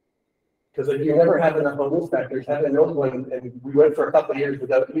 Because if you never have enough home inspectors, having those one, and we went for a couple of years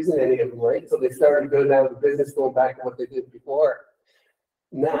without using any of them, right? So they started to go down the business, going back to what they did before.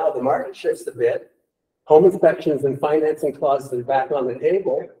 Now the market shifts a bit. Home inspections and financing clauses are back on the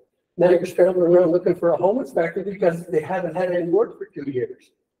table. Now you're scrambling around looking for a home inspector because they haven't had any work for 2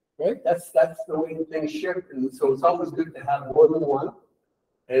 years, right? That's the way things shift. And so it's always good to have more than one.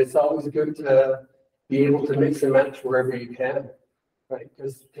 And it's always good to be able to mix and match wherever you can, right?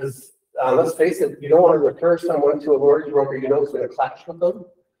 Because let's face it, you don't want to refer someone to a mortgage broker you know is going to clash with them.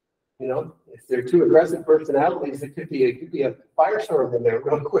 You know, if they're two aggressive personalities, it could be a firestorm in there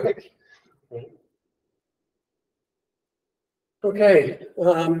real quick. Okay,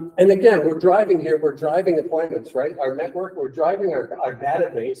 and again, we're driving appointments, right? Our network, we're driving our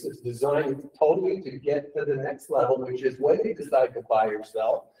database is designed totally to get to the next level, which is when they decide to buy or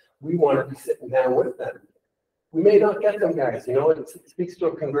sell, we want to be sitting down with them. We may not get them, guys, you know, it speaks to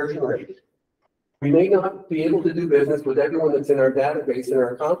a conversion rate. We may not be able to do business with everyone that's in our database, in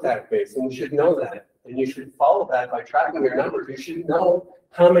our contact base, and you should know that. And you should follow that by tracking your numbers. You should know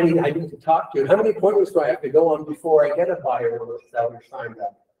how many I need to talk to, how many appointments do I have to go on before I get a buyer or a seller signed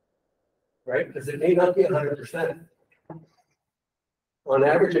up, right? Because it may not be 100%. On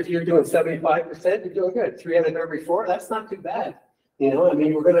average, if you're doing 75%, you're doing good. 3 out of every 4, that's not too bad. You know, I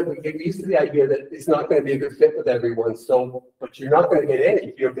mean, we're going to get used to the idea that it's not going to be a good fit with everyone. So, but you're not going to get any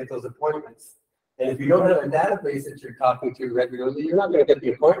if you don't get those appointments. And if you don't have a database that you're talking to regularly, you're not going to get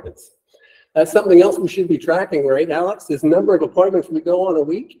the appointments. That's something else we should be tracking, right, Alex? Is number of appointments we go on a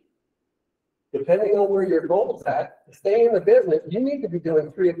week. Depending on where your goal is at, to stay in the business, you need to be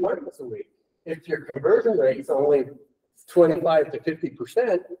doing 3 appointments a week. If your conversion rate is only 25 to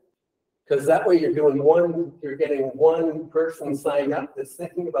 50%, because that way you're getting one person signed up that's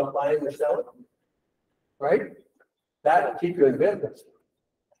thinking about buying or selling, right? That'll keep you in business.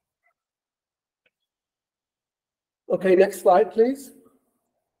 Okay, next slide, please.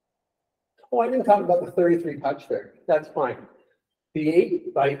 Oh, I didn't talk about the 33 touch there. That's fine. The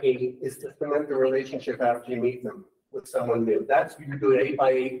 8x8 is to cement the relationship after you meet them with someone new. That's you do an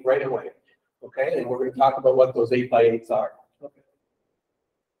 8x8 right away. Okay, and we're going to talk about what those 8x8s are. Okay.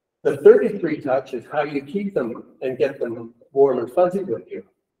 The 33 touch is how you keep them and get them warm and fuzzy with you,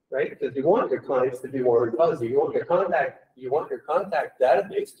 right? Because you want your clients to be warm and fuzzy. You want your contact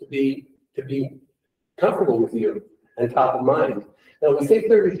database to be comfortable with you and top of mind. Now, when we say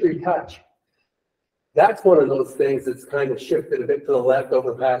 33 touch, that's one of those things that's kind of shifted a bit to the left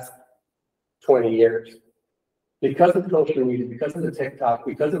over the past 20 years. Because of social media, because of the TikTok,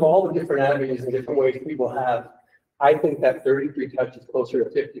 because of all the different avenues and different ways people have, I think that 33 touch is closer to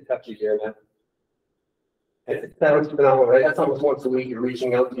 50 touch a year now. And it sounds phenomenal, right? That's almost once a week you're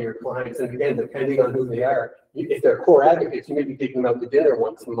reaching out to your clients. And again, depending on who they are, if they're core advocates, you may be taking them out to dinner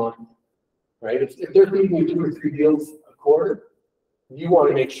once a month, right? If they're feeding you 2 or 3 deals a quarter, you want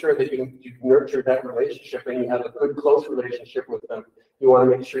to make sure that you nurture that relationship and you have a good, close relationship with them. You want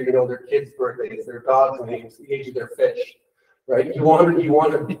to make sure you know their kids' birthdays, their dogs' names, the age of their fish, right? You want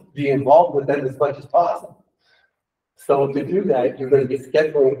to be involved with them as much as possible. So to do that, you're going to be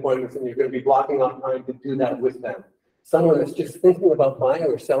scheduling appointments and you're going to be blocking off time to do that with them. Someone that's just thinking about buying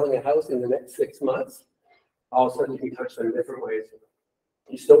or selling a house in the next 6 months, all of a sudden you can touch them in different ways.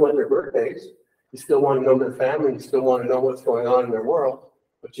 You still want their birthdays. You still want to know their family, you still want to know what's going on in their world,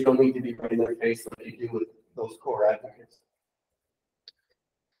 but you don't need to be right in their face like you do with those core advocates.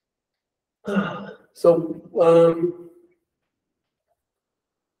 So,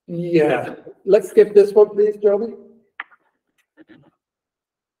 yeah, let's skip this one, please, Joby.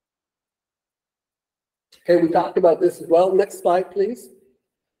 Okay, we talked about this as well. Next slide, please.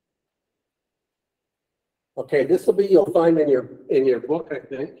 Okay, this will be, you'll find in your book, I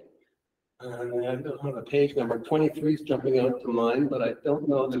think. And I don't have a page number. 23 is jumping out to mine, but I don't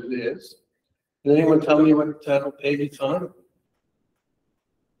know that it is. Can anyone tell me what page it's on?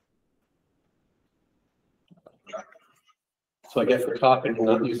 So I guess we're talking, we're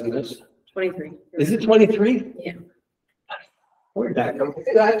not using this. 23. Is it 23? Yeah. Where'd that come from?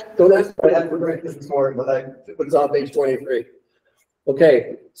 Don't ask me. I had to write this morning, but it's on page 23.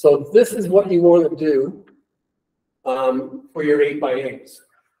 Okay, so this is what you want to do for your 8x8s.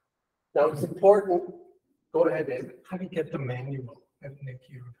 Now it's important. Go ahead, David. How do you get the manual?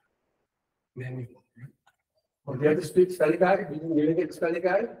 Manual. Oh, do you have to speak study guide? You didn't get the study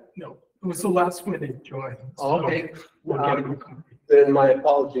guide? No, it was the last minute join. Oh, okay. We'll get it. Then my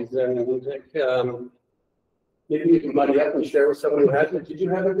apologies. Then maybe you can buddy up and share with someone who has it. Did you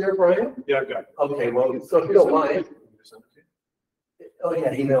have it there, Brian? Yeah, I've got it. Okay, well, so if you don't mind. Oh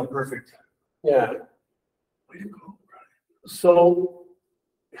yeah, email, perfect. Yeah. Way to go, Brian. So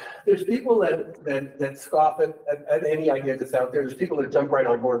there's people that scoff at any idea that's out there. There's people that jump right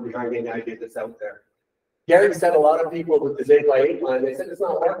on board behind any idea that's out there. Gary said a lot of people with this 8x8 line, they said it's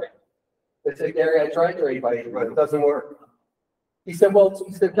not working. They said, Gary, I tried your 8x8 line, it doesn't work. He said,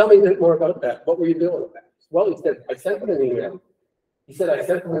 tell me a bit more about that. What were you doing with that? Well, he said, I sent them an email. He said, I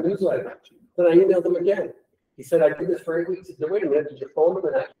sent them a newsletter. Then I emailed them again. He said, I did this for 8 weeks. He said, wait a minute, did you phone them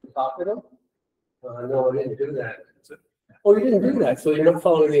and actually talk to them? No, I didn't do that. Oh, you didn't do that, so you're not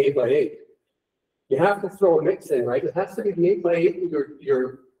following the 8x8. You have to throw a mix in, right? It has to be the 8x8.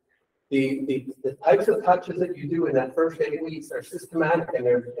 The types of touches that you do in that first 8 weeks are systematic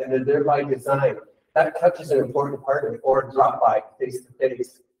and they're by design. That touch is an important part of it, or drop by face to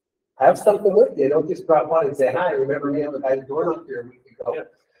face. Have something with you. Don't just drop by and say, hi, remember me? I'm the guy who door knocked here a week ago.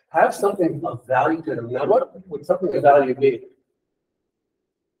 Have something of value to them. Now, what would something of value be?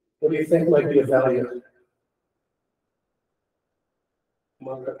 What do you think might be of value?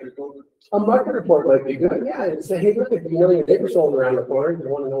 A market report might be good. Yeah, and say, hey, look, if you know your neighbor's sold around the corner, you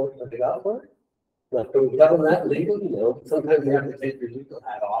want to know what they got for it? Now, can we tell them that legally? No. Sometimes you have to take your legal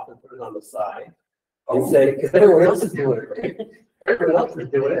hat off and put it on the side and say, because everyone else is doing it, right? Everyone else is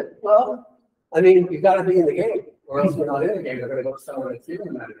doing it. Well, I mean, you got to be in the game, or else you're not in the game. They're going to go to someone that's giving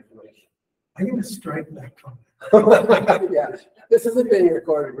them that information. I'm going to strike that comment. Yeah, this isn't being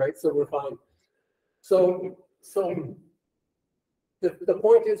recorded, right? So we're fine. So the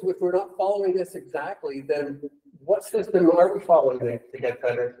point is, if we're not following this exactly, then what system are we following to get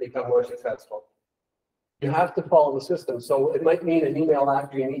better, to become more successful? You have to follow the system. So it might mean an email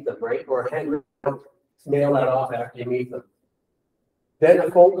after you meet them, right? Or a handwritten note, mail that off after you meet them. Then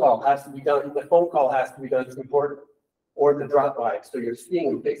a phone call has to be done. The phone call has to be done. It's important. Or the drop by. So you're seeing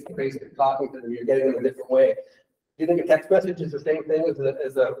them face to face, you're talking to them, you're getting them a different way. Do you think a text message is the same thing as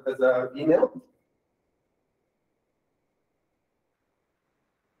a email?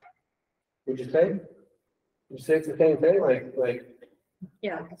 Would you say? Would you say it's the same thing? Like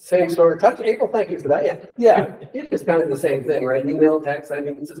Yeah. same sort of touch? April, thank you for that. Yeah, it is kind of the same thing, right? Email, text, I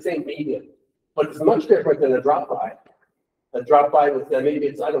mean, it's the same medium, but it's much different than a drop by. A drop by with maybe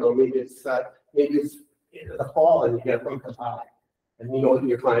it's, I don't know, maybe it's in the fall and you get a pumpkin pie. And you know what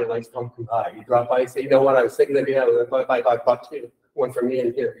your client likes pumpkin pie. You drop by and say, you know what, I was thinking of you, I was going to buy $5 too. One for me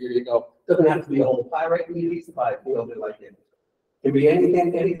and here you go. Doesn't have to be a whole pie, right? You need to buy, you know, they like it. It can be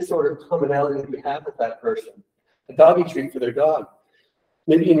anything, any sort of commonality that you have with that person. A doggy treat for their dog.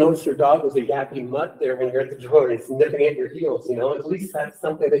 Maybe you notice your dog was a yappy mutt there when you're at the door and it's nipping at your heels, you know, at least that's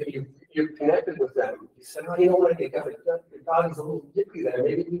something that you connected with them. You said, oh, you know what, your dog is a little yippy there,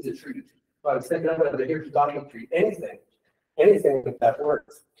 maybe it needs a treat. But I'm thinking of it, here's a doggy treat, anything that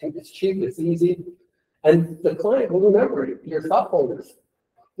works. It's cheap, it's easy, and the client will remember your thoughtfulness.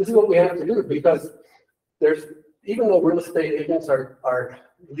 This is what we have to do, because even though real estate agents are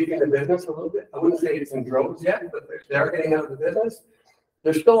leaving the business a little bit, I wouldn't say it's in droves yet, but they're getting out of the business.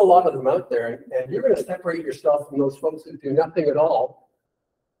 There's still a lot of them out there, and you're going to separate yourself from those folks who do nothing at all.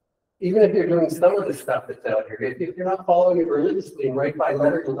 Even if you're doing some of the stuff that's out here, if you're not following it religiously and right by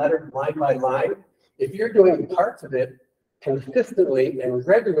letter to letter, line by line, if you're doing parts of it consistently and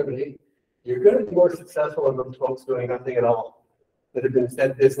regularly, you're going to be more successful than those folks doing nothing at all that have been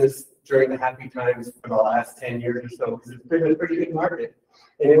in business during the happy times for the last 10 years or so, because it's been a pretty good market.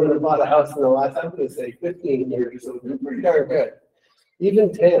 Anyone that bought a house in the last, I'm going to say 15 years or so, it's been pretty darn good.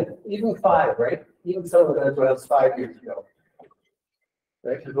 Even 10, even 5, right? Even some of that was 5 years ago.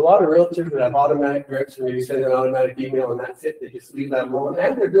 Right? There's a lot of realtors that have automatic drips and maybe send an automatic email and that's it. They just leave that alone,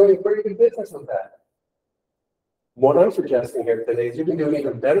 and they're doing pretty good business with that. What I'm suggesting here today is you can do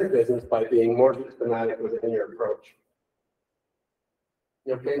even better business by being more systematic within your approach.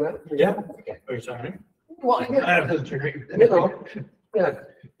 You okay, Matt? Yeah. Okay. Are you sorry? Well, I have a drink. you know, yeah.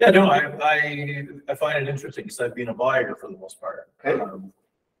 Yeah, no, I find it interesting because I've been a buyer for the most part. Okay.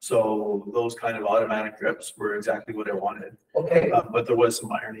 So those kind of automatic drips were exactly what I wanted. Okay. But there was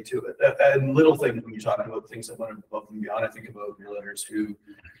some irony to it. And little things when you're talking about things that went above and beyond, I think about realtors who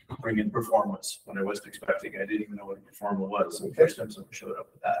bring in performance when I wasn't expecting. I didn't even know what a performer was. And first time someone showed up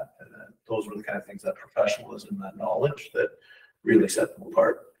with that. And then those were the kind of things, that professionalism, that knowledge that really set them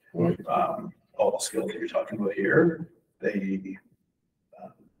apart. All the skills that you're talking about here, they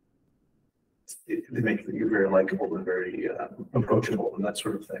make you very likable and very approachable and that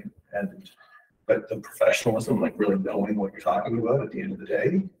sort of thing. But the professionalism, like really knowing what you're talking about at the end of the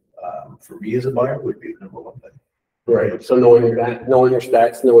day, for me as a buyer would be the number one thing. Right. So knowing your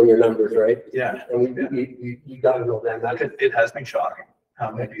stats, knowing your numbers, right? Yeah. And you got to know them. It has been shocking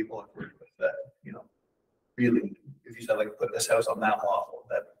how many people I've worked with that, you know, really, if you said like put this house on that lot, what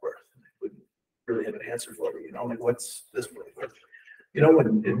that worth, wouldn't really have an answer for you. You know, like what's this worth? You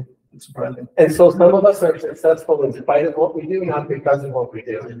know, it's surprising. And so some of us are successful in spite of what we do, not because of what we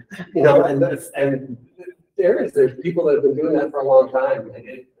do. You know, and there's people that have been doing that for a long time,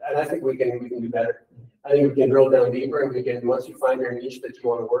 and I think we can do better. I think we can drill down deeper, and we can, once you find your niche that you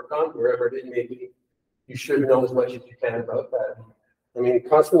want to work on, wherever it may be, you should know as much as you can about that. I mean,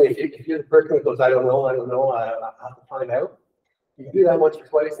 constantly, if you're the person that goes, I don't know, I have to find out. You can do that once or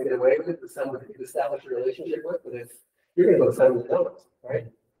twice and get away with it with someone that you establish a relationship with, but if you're going to go to someone that knows, right?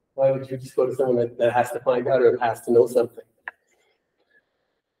 Why would you just go to someone that has to find out or has to know something?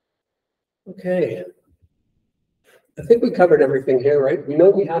 Okay. I think we covered everything here, right? We know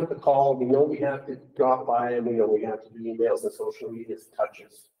we have to call, we know we have to drop by, and we know we have to do emails and social media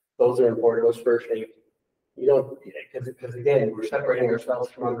touches. Those are important, those first eight. You don't, because again, we're separating ourselves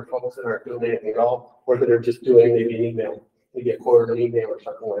from other folks that aren't doing anything at all, or that are just doing maybe an email, maybe a quarterly email or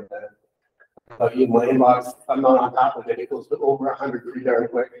something like that. In my inbox, I'm not on top of it. It goes to over 100 pretty darn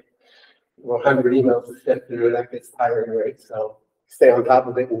quick. Well, 100 emails to step through, that gets tiring, right? So stay on top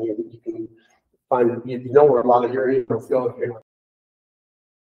of it, and you can find, you know where a lot of your emails go if you're not.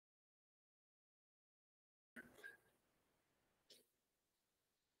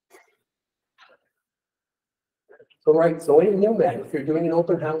 So, right, so any new man, if you're doing an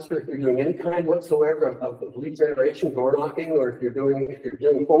open house, or if you're doing any kind whatsoever of lead generation, door knocking, or if you're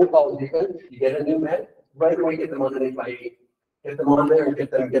doing phone calls, even you get a new man, right away get them on an 8x8, get them on there and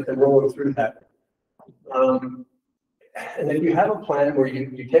get them rolling through that. And if you have a plan where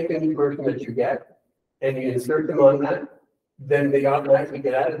you take a new person that you get and you insert them on that, then they automatically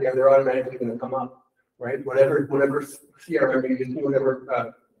get out of there. They're automatically going to come up, right? Whatever CRM you're using,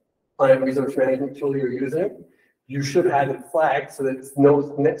 whatever client resource management tool you're using, you should have it flagged so that it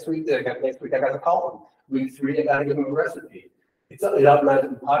knows next week I got to call them. Week 3, I got to give them a recipe. It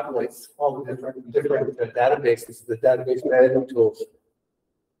automatically populates all the different databases, the database management tools.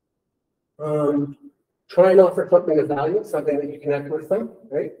 Try and offer something of value, something that you connect with them,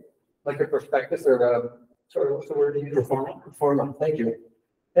 right? Like a prospectus or a sort of, what's the word you use? Performa. Thank you.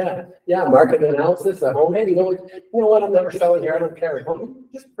 Yeah, market analysis. Hey, you know what? I'm never selling here. I don't care.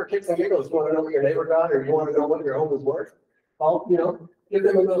 Just for kicks and giggles, you want to know what your neighbor got, or you want to know what your home is worth. Well, give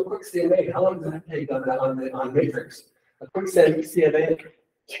them a little quick CMA. How long does that take on Matrix? A quick CMA,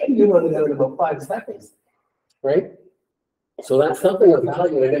 you want to do in about 5 seconds, right? So that's something of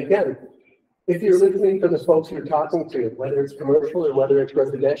value. And again, if you're listening to the folks you're talking to, whether it's commercial or whether it's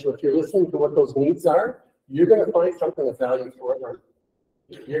residential, if you're listening to what those needs are, you're going to find something of value for them.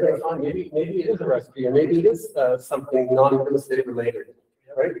 You're going to find maybe it is a recipe, or maybe it is something non-real estate related,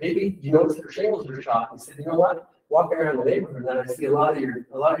 right? Maybe you notice their shingles are shot and said, you know what? Walking around the neighborhood, and I see a lot of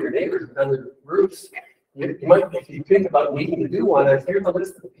your neighbors with under roofs. You might, if you think about needing to do one, here's a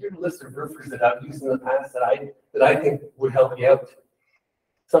list of roofers that I've used in the past that I think would help you out.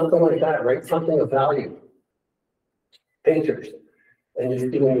 Something like that, right? Something of value. Painters. And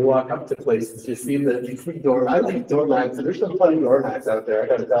when you walk up to places, you see I like doormats. There's some funny doormats out there, I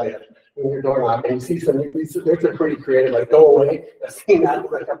gotta tell you. When you're door knocking, you see they're pretty creative, like go away. I've seen that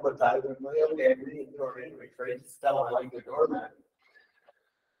a couple of times. I'm like, okay, I'm reading the door anyway, right? Just tell them I like the doormat.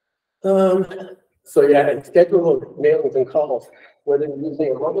 So yeah, and schedule mailings and calls, whether you're using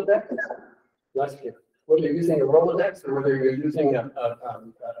a Rolodex, whether you're using a Rolodex or whether you're using a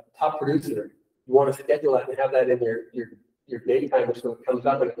top producer, you want to schedule that and have that in your daytime so it comes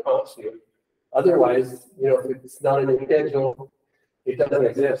up and it prompts you. Otherwise, if it's not in your schedule, it doesn't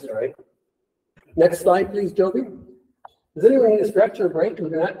exist, right? Next slide, please, Joby. Does anyone need a stretch or a break? We're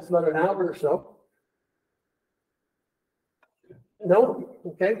not, it's about an hour or so. No?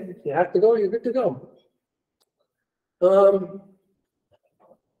 Okay. If you have to go, you're good to go.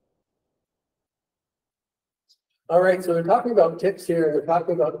 All right, so they're talking about tips here, and they're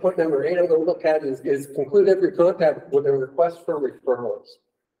talking about point number 8 I'm going to look at is conclude every contact with a request for referrals.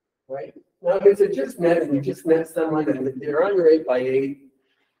 Right? Now, if it's just met, you just met someone and they're on your 8x8,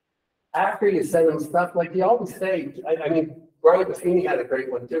 after you send them stuff, like you always say, I mean, Brian Buffini had a great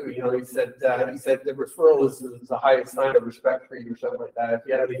one too. He said the referral is the highest sign of respect for you or something like that. If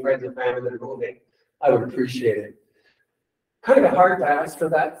you have any friends and family that are moving, I would appreciate it. Kind of hard to ask for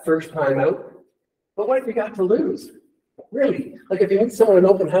that first time out, but what have you got to lose? Really? Like if you meet someone in an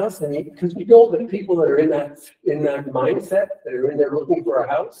open house, because you know that people that are in that mindset, that are in there looking for a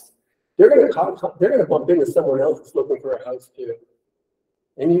house, they're going to bump into someone else that's looking for a house too.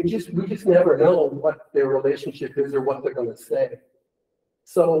 And we just never know what their relationship is or what they're going to say.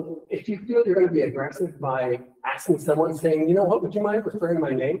 So if you feel you're going to be aggressive by asking someone, saying, you know what, would you mind referring my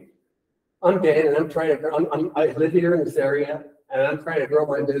name? I'm Dan, and I live here in this area, and I'm trying to grow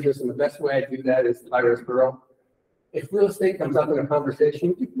my business, and the best way I do that is by referral. If real estate comes up in a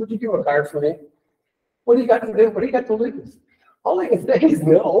conversation, would you do a card for me? What do you got to do? What do you got to lose? All I can say is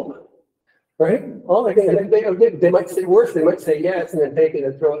no. Right? They might say worse. They might say yes, and then take it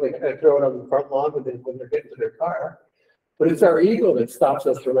and throw it on the front lawn when they're getting to their car. But it's our ego that stops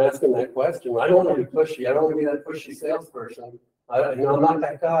us from asking that question. I don't want to be pushy. I don't want to be that pushy salesperson. I'm not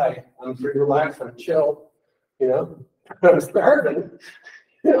that guy. I'm pretty relaxed. I'm chill. I'm starving.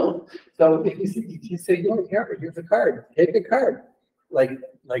 So if you say, you don't care, here's a card. Take a card. I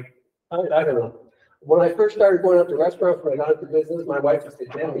don't know. When I first started going out to restaurants, when I got into business, my wife would say,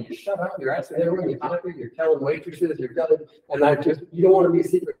 "Dan, will you shut up? You're asking everyone, you're talking, you're telling waitresses, you're telling," and you don't want to be a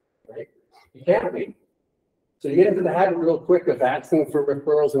secret, right? You can't be. So you get into the habit real quick of asking for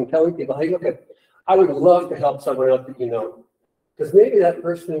referrals and telling people, "Hey, look, I would love to help someone else that you know." Because maybe that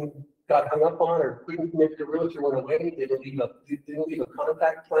person got hung up on or couldn't, maybe the realtor went away, they didn't leave a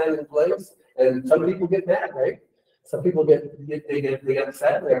contact plan in place. And some people get mad, right? Some people get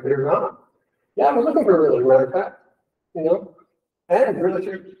upset, they're gone. Yeah, we're looking for a realtor, matter of fact, you know, and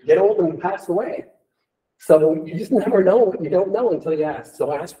realtors get old and pass away. So you just never know what you don't know until you ask.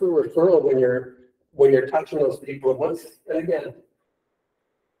 So ask for a referral when you're touching those people. And again,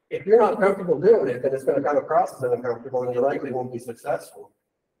 if you're not comfortable doing it, then it's going to come across as uncomfortable and you likely won't be successful.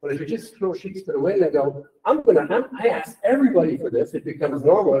 But if you just throw sheets to the wind and go, I ask everybody for this, it becomes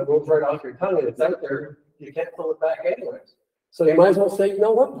normal, it goes right off your tongue and it's out there, you can't pull it back anyways. So you might as well say, you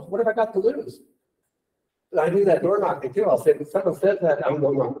know what have I got to lose? And I do that door knocking too. I'll say, if someone says that, I'm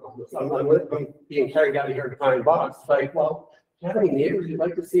being carried out of here to Pine Box. It's like, well, do you have any neighbors you'd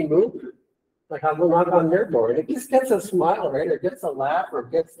like to see move? Like, I will knock on their door. And it just gets a smile, right? Or gets a laugh, or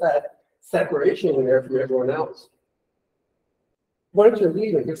gets that separation in there from everyone else. Why don't you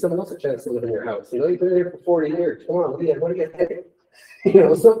leave and give someone else a chance to live in your house? You know, you've been there for 40 years. Come on, leave. What do you think? You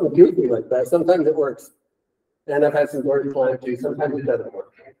know, something goofy like that. Sometimes it works. And I've had some doors slammed too. Sometimes it doesn't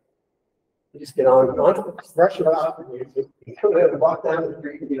work. You just get on, brush it off, and you come in and walk down the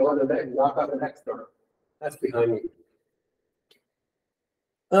street and you on the next, knock on the next door. That's behind you.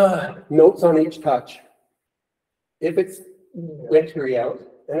 Notes on each touch. If it's wintry out,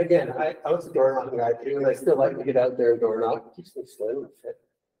 and again, I was a door knocking guy too, and I still like to get out there and door knock. It keeps me slim and fit.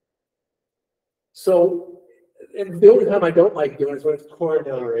 So the only time I don't like doing is when it's pouring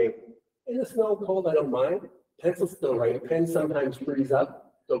down rain. In the snow cold, I don't mind. Pencil's still right. Pen sometimes freeze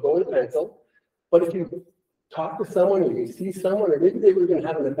up, so go with a pencil. But if you talk to someone or you see someone, or maybe they were even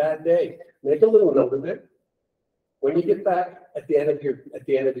having a bad day, make a little note of it. When you get back at the end of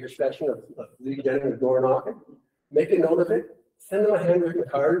your session of getting the door knocking, make a note of it. Send them a handwritten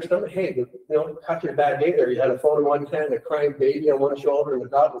card or something. Hey, you know, got your bad day there. You had a phone in one hand, a crying baby on one shoulder, and the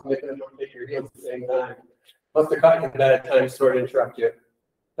dog was making a note to your heels at the same time. Must have caught you at a bad time, sorry to interrupt you.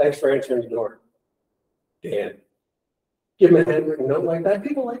 Thanks for answering the door. Dan. Give them a handwritten note like that.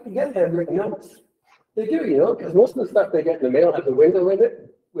 People like to get handwritten notes. They do, you know, because most of the stuff they get in the mail has a window in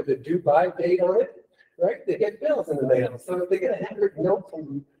it with a due by date on it, right? They get bills in the mail. So if they get a handwritten note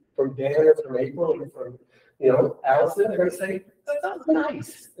from Dan or from April or from, you know, Allison, they're going to say, "That's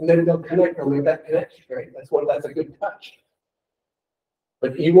nice," and then they'll make that connection, right? That's a good touch.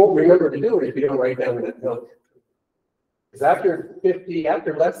 But you won't remember to do it if you don't write down that note. Because after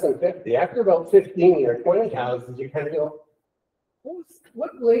less than 50, after about 15 or 20 houses, you kind of go,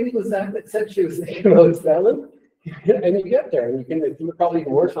 what lady was that said she was thinking about selling? And you get there, and you can do probably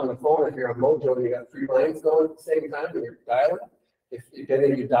even worse on the phone if you're a mojo and you got 3 lines going at the same time and you're dialing. If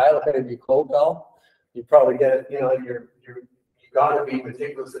you dial, if you cold call, you probably get, you know, you gotta be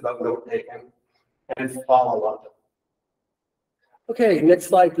meticulous about note taking and follow up. Okay, next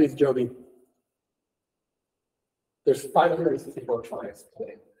slide, please, Joby. There's 564 clients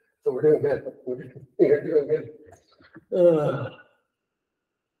today, so we're doing good. We're doing good.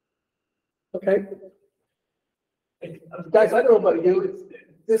 Okay. Guys, I don't know about you.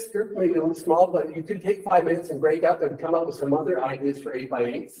 This group may be a little small, but you could take 5 minutes and break up and come up with some other ideas for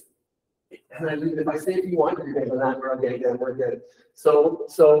 8x8s. And if I say if you want to do that, we're okay, then we're good. So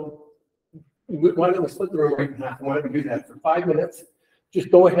why don't we split the room right in half? Why don't we do that for 5 minutes? Just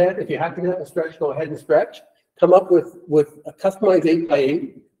go ahead. If you have to get up and stretch, go ahead and stretch. Come up with a customized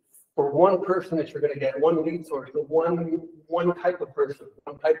 8x8 for one person that you're going to get, one lead source, one type of person,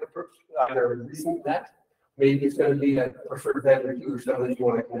 either recent that. Maybe it's going to be a preferred vendor or someone that you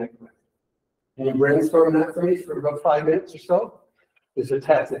want to connect with. Can you brainstorm that for me for about 5 minutes or so? There's a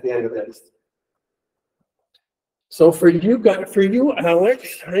test at the end of this. So for you,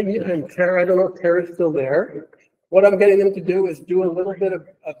 Alex, and Tara, I don't know if Tara's still there. What I'm getting them to do is do a little bit of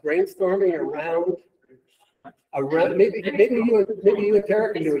brainstorming around maybe you and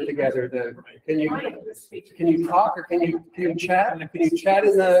Tara can do it together. Then can you talk or can you chat? Can you chat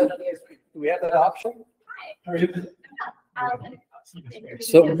in the? Do we have that option?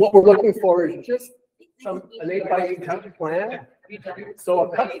 So what we're looking for is just an 8x8 touch plan.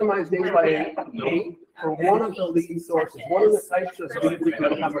 So a customized 8x8 for one of the lead sources, one of the types of leads we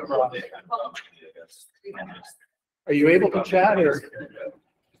can come across. Are you able to chat or?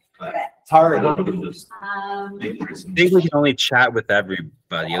 It's hard. I think we can only chat with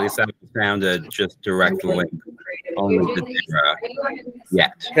everybody. At least I found a just direct link only to Tara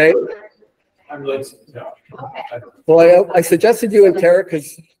yet. Okay. I'm Liz. No. Okay. Well, I suggested you and Tara,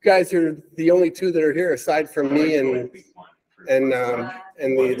 because you guys are the only two that are here aside from me and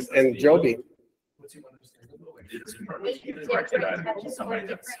Joby. Somebody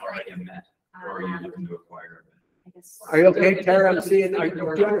that's already met, or are you looking to acquire? Are you okay, Tara? I'm seeing, do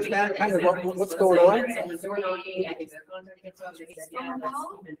you understand kind of what's going on?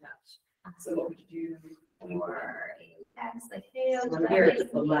 So what would you do? Or text like, hey, I was Here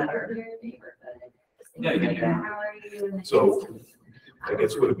it's the letter. Yeah, you can do. How are you? And So I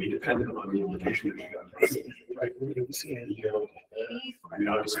guess it would be dependent on the invitation that you got. Right? We didn't see any, I mean,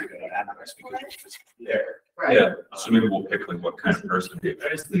 obviously, the address because it's just there. Right. Yeah, so maybe we'll pick like what kind of person. I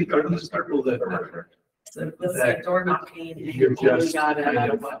just think of those people that are. So let's say door knocking. You're just got it. kind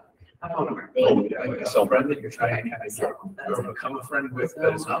of I don't know. Oh, yeah, like a friend that you're trying to kind of get, or become a friend with,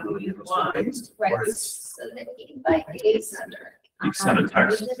 but it's not really your close. Right, Or it's so that invite is under. You sent a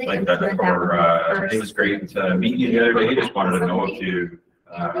text like that, or, it was great to meet you the other day, just wanted to know if you,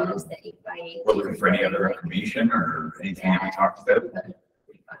 were looking for any other information or anything that we talked about.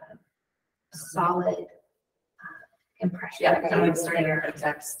 Solid impression. Yeah, I would start a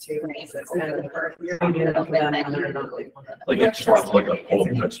text too. It's kind of the first. You're gonna get up with them and they're not like- Like, it's just like a whole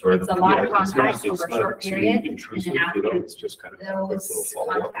text or. It's a lot of Yeah, it's not- contacts over it's a not short too period, intrusive, and then you know, after it's just kind of. a little those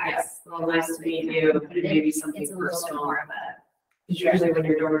follow-up. contacts. Well, nice to meet you, maybe something It's a little bit personal. more of a. Usually when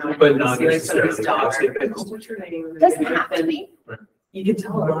you're door knocking. But not you see, like, somebody's necessarily daughter, gossip. "Oh, what's your name?" Doesn't have to Then be. You can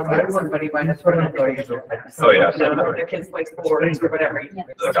tell a lot about somebody by the front of their. Oh, yeah. Their kids play sports or whatever. Yeah.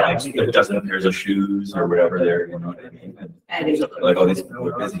 Like a dozen pairs of shoes or whatever there, you know what I mean? And it's- Like, all these people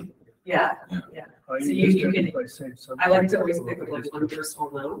are busy. Yeah, I So you can- I say something. I like to always pick up like one personal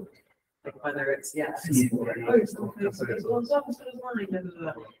note, like whether it's, yeah. Oh, you're so nice. So does mine, da,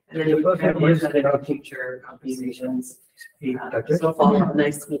 da, da. And then you can use that in future conversations. So follow up,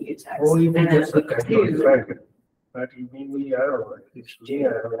 nice to meet you text. Or even And then just look at two, your friend. But you mean we are, it's Jay, I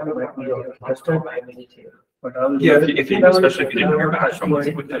don't know, like, we don't understand, but I will. Yeah, if you, especially if you didn't hear back from us,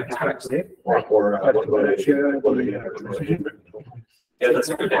 what to expect. Or, Yeah, that's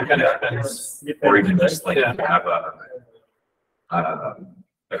a good idea. Or even just like have a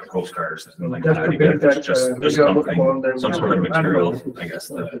postcard or something like Just that. to Even get if it's that, just, there's job something, on them. some sort of material, I guess,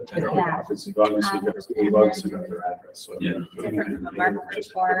 that. Yeah. Office, you've obviously got their address, so. Yeah. Different from our Just,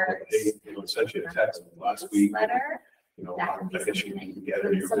 reports. hey, you know, sent you a text last week, Newsletter, you know, that can be I guess something you that can you get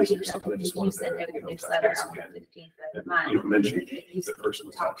can, it, you're somebody busy or something, I just you wanted send to, a you know, newsletter touch base on the again. 15th of the And, month. you know, mentioned If you the person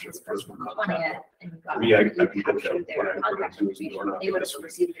was talk to actually this the first person one on the contact. 20th and you got. Me, I you captured captured what I their put contact into is information, door they would knocking have this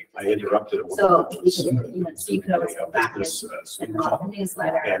received it. I interrupted it. So we can, you know, so you could always go back This, and call the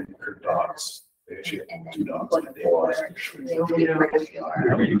newsletter. and her dogs, they actually And had then 2 dogs. look and they for, lost. they will be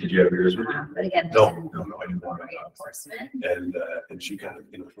Did you have yours? But again. No, this is no, I didn't want great to. enforcement. And she kind of,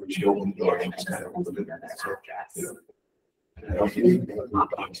 you know, when she opened the door, she just kind of opened it. So, you know. I don't think you know, the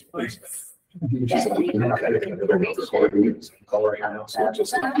dogs, please. She's like, you know, kind of recording it, coloring now, so it's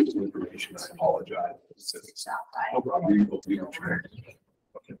just like, gives me information, I apologize. It's Stop by. no problem, we'll try.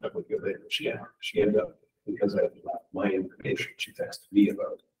 Okay, that would be good later. She ended up, because I left my information, she texted me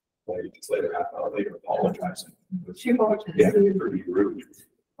about 20 minutes later, half an hour later, apologizing. She apologized. Yeah, pretty rude.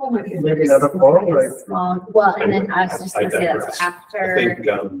 Oh my goodness. Maybe another call, like. Well, and then I was just I gonna say digress. that's I after, think,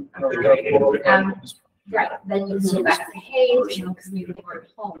 right, then you can go back and say, hey, you know, because we were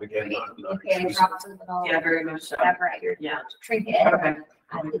home, Again, right? not Okay, I intrusive. dropped a little, Yeah, very much so. whatever at your Yeah. trinket Okay.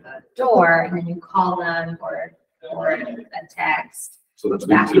 at the door, and then you call them or a text So that's.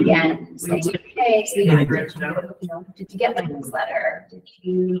 back again, saying, hey, so Yeah. you know, did you get my newsletter? Did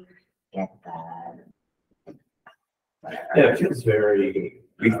you get the? whatever? Yeah, it feels very.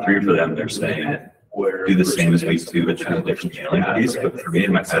 Week 3 for them, they're saying, Where. do the same as week 2, but kind of different mailing piece, but for me,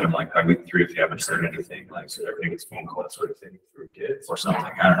 in my head, I'm like, by week 3, if you haven't started anything, like, so everything is phone call sort of thing through kids or something,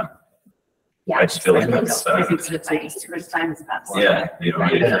 I don't know. Yeah. I just feel like And then that's, Maybe it's just like too much time has passed. yeah, you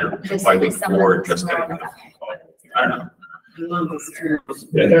know, Just by maybe week some of 4, them just know getting, about I don't know. You want this to-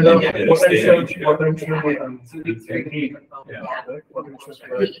 I don't know, Yeah, potential, stage, yeah. potential, 2 weeks, 3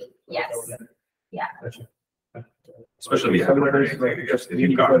 weeks. Yes, yeah. Especially if you haven't heard anything, I guess, if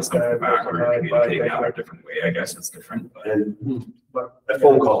you've gotten something back or you're communicating out a different way, I guess it's different, but. And a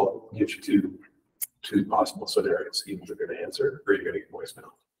phone call gives you two possible scenarios, either you're gonna answer or you're gonna get voicemail.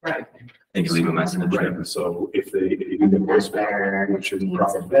 Right. They can leave a message. Right, so if you get voicemail, which is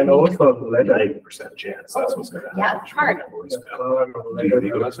probably And also, like, 90% chance, that's what's gonna happen. Yeah, it's hard. Voicemail. Do you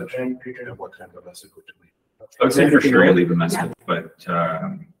leave a message? And what kind of a message would you leave? I would say for sure you leave a message, but,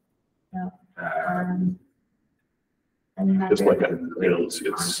 And Just like,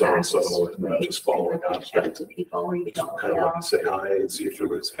 it's so-and-so, and just following up. People where you don't Kind of like to say hi and see if there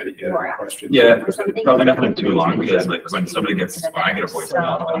was any questions. Yeah, probably nothing too long because like when somebody gets, when I get a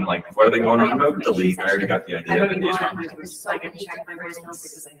voicemail, I'm like, what are they going on about? Delete. I already got the I idea. don't of even it. want to, so I can check my voicemails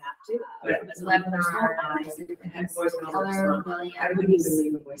because I have to. But it's Webinar, I wouldn't even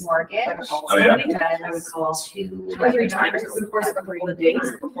leave a voicemail. Mortgage. Oh, yeah. I would call To. 2 or 3 times over the course of a couple of days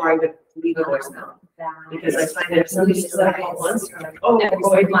before I would leave a voicemail. Because I find that if somebody says I call once, they're like, oh,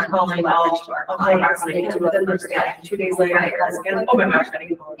 boy, I'm calling, I'll call back when I get to it. Then there's 2 days later, I call again, oh my gosh, I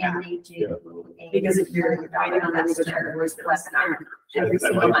didn't call And back. they do. Because if you're writing on that webinar every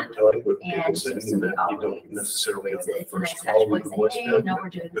single month. And so we You always, don't necessarily on the it's a nice first touch call point, with the saying, hey, voicemail. no, we're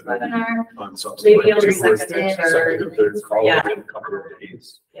doing this but then webinar. On Maybe on the subsequent second second or third call Yeah. in a couple of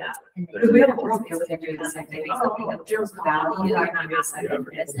days. Yeah. And Because they we do have a whole this deal with every every second. second. So There's value, I'm not gonna say.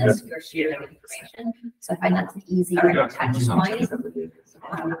 business, you're sharing information. So I find that's an easy touch point.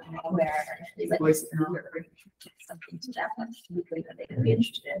 Where it's like something to that much deeply that they could be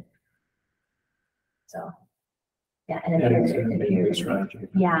interested in. So, yeah, and if you're,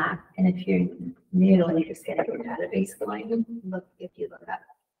 yeah, and if you're new and you're just getting your database going, look, if you look up.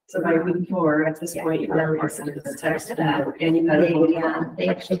 So by week 4, at this point, you've never sent it the text to that, and you've had They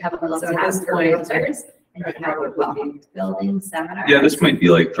actually have a little So at tab this for point, users. And they have a welcome to building seminar. Yeah, this might be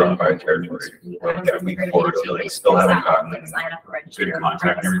like drawn by territory. Like a week forward, so like still haven't gotten good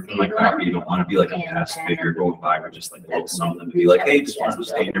contact and everything like that, but you don't want to be like a test figure going by or just like a little something to be like, hey, just want to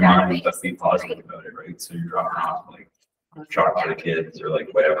stay in your mind, but be positive about it, right? So you're dropping off like chocolate for the kids or like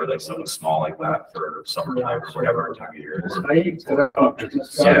whatever, like something small like that for summertime or whatever time of year it is.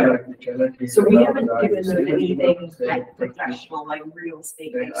 So we haven't given them anything like professional, like real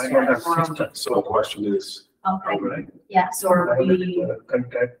estate. based I don't have from- system. So the question is, Okay, yeah, So are we,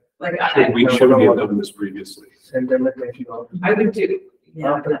 Contact, like, should we have done this previously? send them a message. I would do,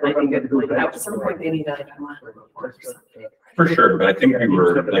 yeah, After I think they do that. at some point they need to come on. For sure, but I think we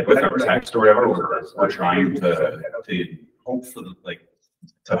were like with our text or whatever, we're trying to hopefully like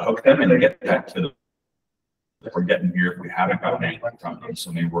to hook them and get that to the. If we're getting here, if we haven't gotten anything from them,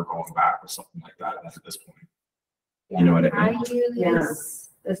 so maybe we're going back with something like that at this point. You know what I mean? use,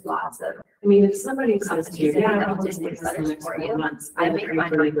 there's lots of. I mean, if somebody says to you, Companies yeah, that I'll don't just do take this in the next for 4 you. months. I make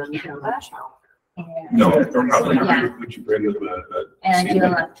mine on Canva. And- No, they're probably not. Yeah. Would you bring them And I do a?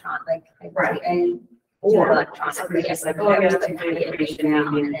 electronic, like, Right. I do Or electronic. somebody just like, I oh, yeah, just that's like great create information now,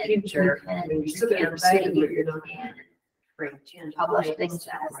 in and the then future. you can When you use still understand Canva, what you're not. and publish things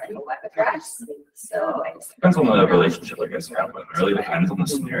as like a web address. So I just. Depends on the relationship, I guess, you have, but it really depends on the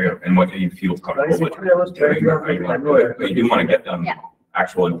scenario and what you feel comfortable with doing. But you do want to get them Yeah.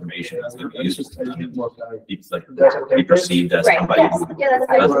 actual information that's going to be useful to them. It's like be perceived as Right, somebody yes, who yeah,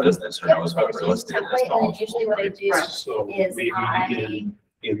 that's does right. business or Yep, knows how it's real just estate template, is. and then usually what I do So is maybe I in.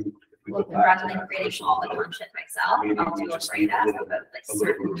 we will, go back rather to than that creating first all the one, content myself, maybe I'll we do a just great need a ask little- about like A little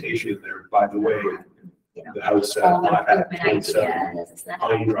certain, notation there, by the way, you know, the house at home at improvement 27 ideas, it's not.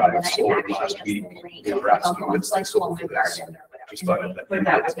 Pine And Drive then sold I actually last just week. link They were like asking almost what's they like sold home for and this. garden or whatever. Just thought that. But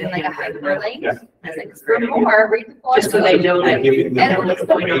that was And like a hyperlink, Yeah. I think for more, read the form. Just so they know that Give it- And what's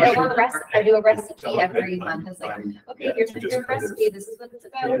going on. I do a recipe every month, it's like, okay, here's your recipe, this is what it's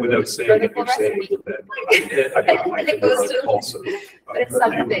about. Without saying it, you're saying Recipe. that. I got my And it goes to- also. But it's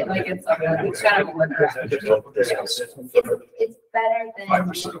something, like, it's kind of a workaround. It's better than,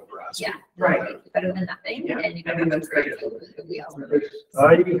 5% over asking. yeah, Right. it's better than nothing, Yeah, and you I don't think have that's to great. go through the wheels.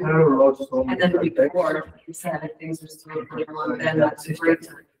 I have lots of. And then before, you said that things are still going on, then that's a great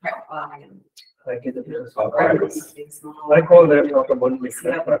time. I get the business. Right. I call them after 1 week,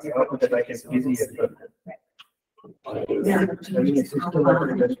 after that I get busy. Yeah. I mean, it's system of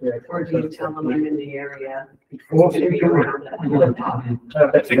the best way I can- Or do you tell them I'm in the area? Mostly Maybe do it. around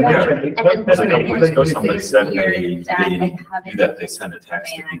that. I think, yeah. And then It's like, sometimes so somebody said your they dad, do like, having that, they send a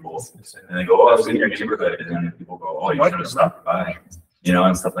text to people and they go, oh, I was in your neighborhood, and then people go, oh, you should have stopped by, you know,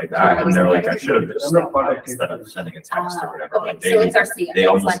 and stuff like that, and they're like, I should have just stopped by instead of sending a text or whatever, Okay, like so they, it's our CFO. they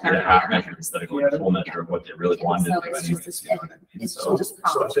almost like get a our half manager. measure instead of going a full measure of what they really wanted So to do it's anyways, just, you know what I mean? it's So, just.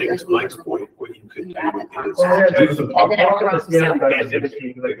 So I think it's Mike's point, what you could do Yeah, the is. contact. do the And then it pop-up. grows. Yeah, like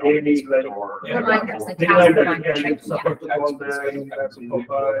everything, like daily, like. Yeah. Reminders, like They tasks like that that on you your can check, use support yeah. to all the, that's a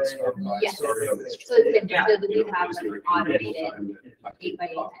Popeye. Yes. So it's good, so we have an automated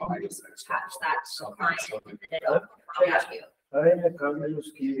 8x8, and just attach that to the client, and then it'll prompt you. I come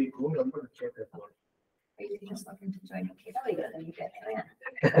use Kiwi, go number, check that one. Or you can just look into join KW, and you get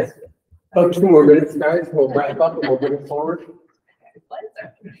in. About 2 more minutes, guys, we'll wrap up and we'll bring it forward.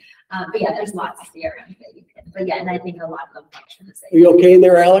 But yeah, there's lots of CRM that you can, but yeah, and I think a lot of them function the Are you same. okay in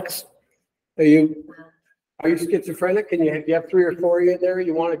there, Alex? Are you, Are you schizophrenic? Do you have 3 or 4 in there?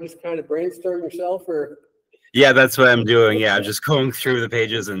 You want to just kind of brainstorm yourself or? Yeah, that's what I'm doing. Yeah, I'm just going through the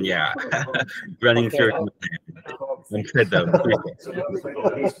pages and yeah, running through it. I'm good though.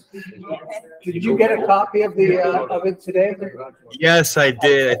 Did you get a copy of it today? Yes, I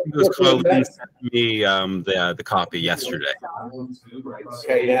did. I think it was Colleen sent me the copy yesterday.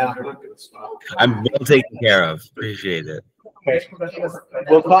 Okay, yeah. I'm well taken care of. Appreciate it. Okay.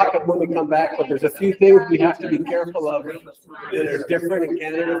 We'll talk when we come back, but there's a few things we have to be careful of that are different in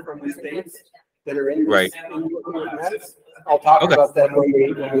Canada from the States that are in. Right. I'll talk Okay. about that when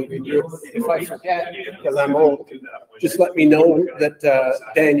we do. If I forget, because I'm old, just let me know that,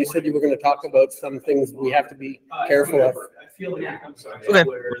 Dan, you said you were going to talk about some things we have to be careful of. Okay.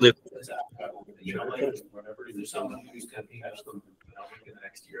 Will do. You know, like, whenever there's someone who's gonna catch them, in the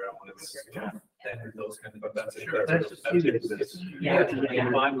next year, I want to. Then those kind of, but that's sure. Yeah,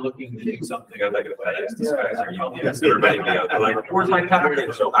 if I'm looking to do something, I'd like to FedEx these guys are, you know, everybody be out there like, where's my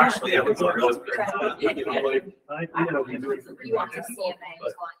package? So actually, I was real. You know, like, You want to see it,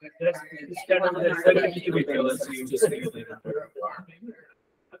 let's see, just see you later.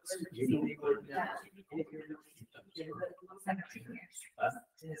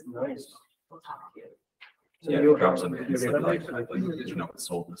 Nice. Yeah, it drops them in, so like, you know, it's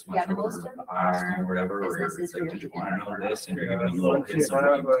sold this much Yeah, or most of whatever, or businesses it's like, are did you want to know usually this? And you're giving them little kids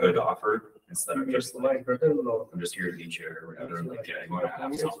something you could offer instead of just like, Well, I'm just here to teach you or whatever, like, yeah, you want to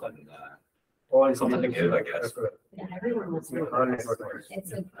have something, it's something to give, I guess. Yeah, everyone wants to.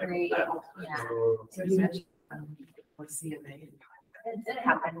 It's a great, yeah. It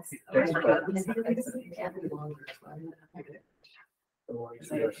happens. But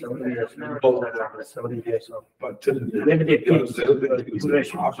to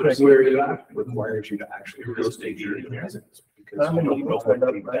where you at requires you to actually real estate your business. Because you don't know what they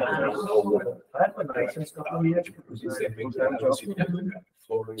know what. I had my license a couple of years.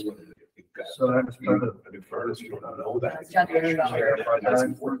 So I was trying to. A new furnace, you don't know that. That's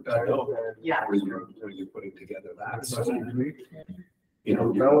important to know. Yeah. When you're putting together that. So, You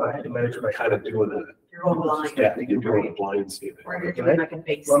know, now I had to manage my. kind of doing a. You're all blind. Yeah, you're doing a blind statement. Or you're doing like a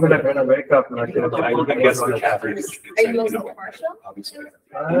base. Well, I'm gonna wake up and I can. I guess the cap rate is. Are you mostly commercial? Obviously.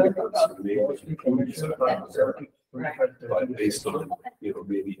 But But based on, you know,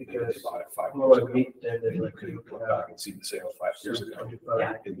 maybe they bought it 5 Well, years I ago. meet then, You could look back and see the sale 5 years ago.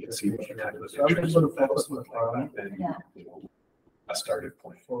 Yeah. And you can see what kind of. So I'm just gonna focus on the farm. And, Yeah. you know, a started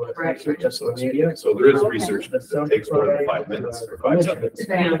point. For Right. social media. So there is research that takes more than 5 minutes or 5 seconds.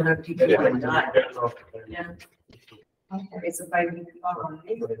 Depending on how people Yeah. want to die. Yeah. It's a 5-week farm.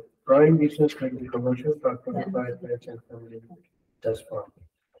 Prime business can be commercial, but 25 minutes and family. That's farm.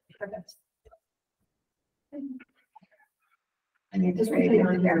 Perfect. And you're just ready to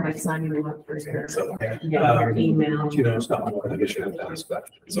go there, my son, you want for your. So, Yeah, your email. you know, it's not more, I guess you have to ask that.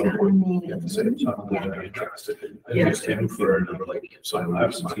 At some point, you have to say, it's not going to be interested in. I Yeah. used him for another, like, so I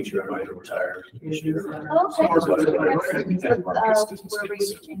have some teacher, I might retire. this year. Okay. So it's like- Where were you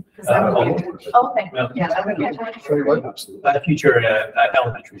teaching? 'Cause okay, yeah, okay. Sorry, what? Absolutely. A teacher,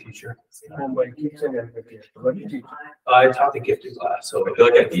 elementary teacher. Home by kitchen and the kids. What do you teach? I taught the gifted class, so. I feel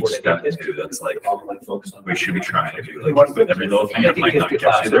like at each step too, that's like, we should be trying to do like, every little thing that might not get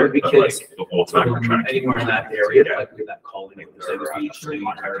you there, but like, the whole time we're trying to. Anywhere in that area, like with that calling, it was like beach, So you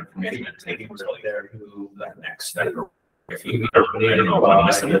entire hire information and taking was really there who. that next step. If you, I don't know, I'm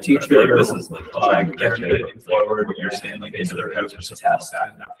missing the teacher, like, this is like, oh, I can get you forward, but you're saying like into their house or something like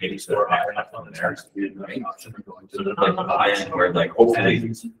that, and pay for it on there. So there's like a buy-in where like,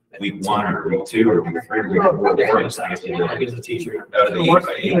 hopefully, week 1 or week 2 or week 3, or week 4, they're just like, you know, As a teacher. out of the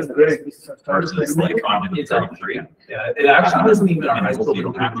 8x8 It's great. versus like on the 3. Yeah, it actually doesn't even, our high school, we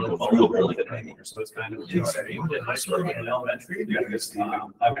don't have to go really good anymore, so it's kind of. In high school and elementary,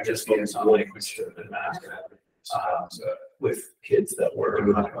 I would just focus on language and math. With kids that were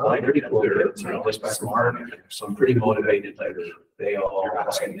blind or people, they're, you know, like smart, some pretty motivated, like they all are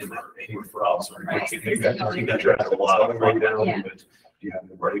asking them for us. Or they got track a lot of right now, Yeah. but you have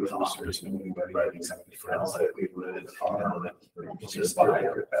to worry with officers and anybody, right, exactly, friends that we would, just buy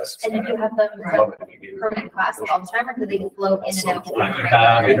our best. And did you have them permanent class all the time, or do they float in and out? I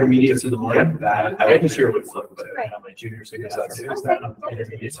have intermediates in the morning, that, I wasn't sure it would flip, but I have my juniors, I guess that's it, is that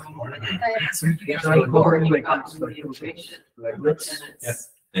intermediates in the morning. Or you got the information. Like, let's. And it's-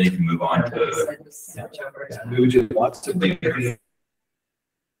 Then you can move on to, Switch over to- We would just watch it. Maybe-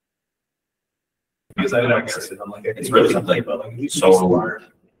 Because I don't access it, I'm like. It's really like you so- smart.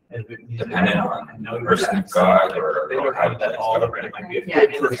 And Depending on the person you've got or. They don't have that all already. It might be a Yeah,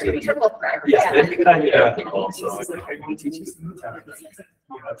 good person. It's triple forever. Yeah, then you kind of, Yeah. also, like, I want to teach you some time.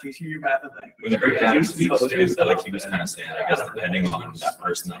 I'll teach you your math and thing. When the breakdown speaks to, that, like he was kind of saying, I guess depending on that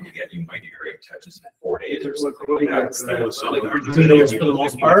person that we get, you might get great touches in 4 days or something. That's like our videos for the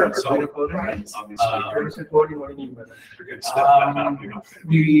most part. Obviously, What do you mean by that? you're gonna step that up, you know.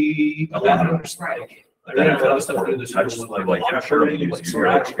 We, a lot of like, I mean, a lot of stuff in the touch, like, yeah, sure, we use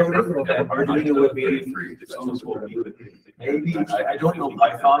Scratch. Our video would be, maybe, I don't know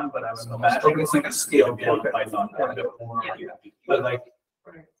Python, but I was imagining it's like a scale down Python. But like,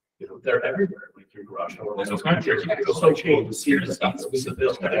 you know, they're everywhere, like your garage door. So it's kind of tricky. It's so change, here's the stuff with the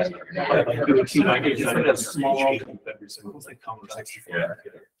bill. Like, you would see, like, it's like a small, it's like Commodore 64. Yeah.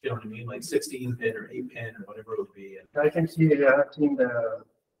 You know what I mean, like 16 pin or 8 pin or whatever it would be. And I can see, I've seen the.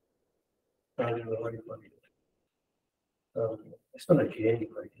 I don't know what you call it. It's not a game,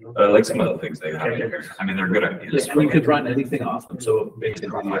 like, you know. I like some of the things they have in here. I mean, they're good ideas. We could run anything off them, so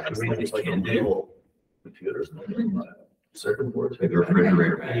basically, it's like a little computers, circuit boards. Like the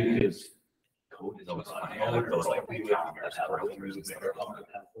refrigerator, man. And you could just code It's always funny. all I of like those, those, like, we would have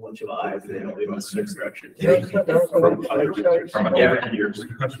a bunch of eyes, they don't live in six directions. From a Yeah, years.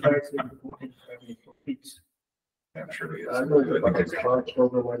 I'm sure we. I know the Like buckets it's are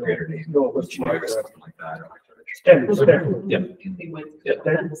over when greater than no, it was or something like that. Yep.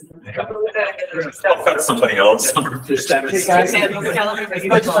 That's somebody else. There's seven.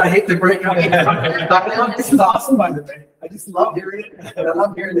 I hate to break up. This is awesome, by the way. I just love hearing it. And I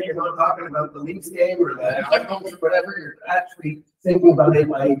love hearing that you're not talking about the Leafs game or the iPhones or whatever. You're actually thinking about it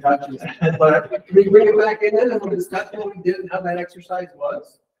by touches. But can we bring it back in then and we'll discuss what we did and how that exercise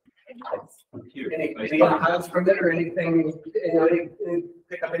was? Any comments from it or anything, you know, any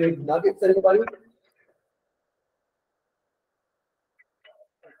pick up any nuggets, anybody?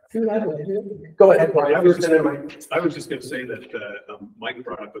 Go ahead, Brian. I was just gonna say that, Mike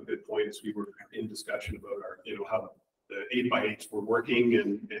brought up a good point as we were in discussion about our, you know, how the 8x8s were working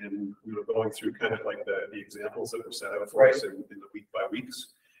and we were going through kind of like the examples that were set out for us in the week by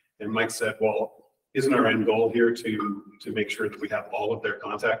weeks. And Mike said, well, isn't our end goal here to make sure that we have all of their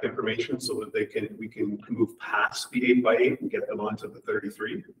contact information so that we can move past the 8x8 and get them onto the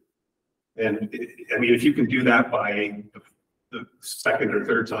 33? And I mean, if you can do that by the second or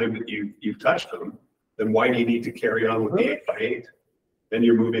third time that you've touched them, then why do you need to carry on with the 8x8? Then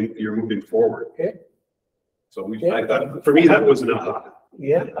you're moving forward. Okay. So I thought, for me, that was enough.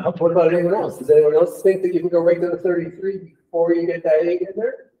 Yeah, what about anyone else? Does anyone else think that you can go right to the 33 before you get that 8 in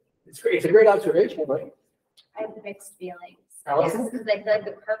there? It's great. It's a great observation, Mike. I have mixed feelings. Allison? Because I feel like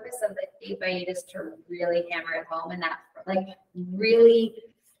the purpose of the 8x8 is to really hammer it home and that, like, really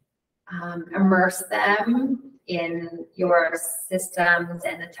immerse them in your systems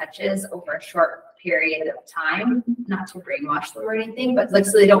and the touches over a short period of time, not to brainwash them or anything, but like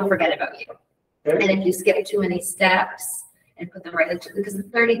so they don't forget about you. Okay. And if you skip too many steps and put them right, because the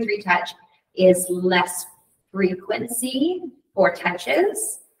 33 touch is less frequency for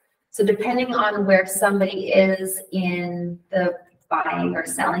touches. So depending on where somebody is in the buying or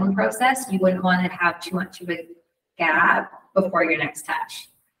selling process, you wouldn't want to have too much of a gap before your next touch.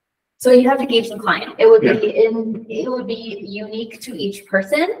 So you have to gauge the client. It would be unique to each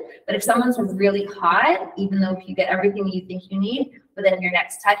person, but if someone's really hot, even though if you get everything you think you need, but then your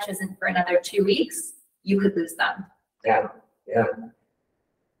next touch isn't for another 2 weeks, you could lose them. Yeah, yeah.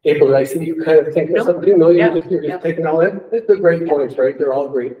 April, I see you kind of think of something. No, you're just taking all in. They're great points, right? They're all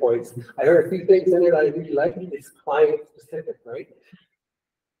great points. I heard a few things in it I really like. It's client specific, right?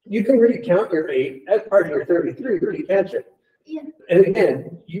 You can really count your 8 as part of your 33, really, can't you? Yeah. And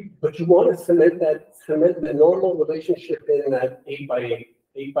again, you want to cement the normal relationship in that 8x8.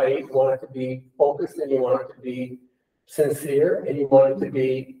 8x8, you want it to be focused and you want it to be sincere and you want it to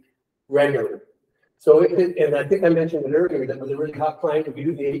be regular. So and I think I mentioned it earlier that with a really hot client, if you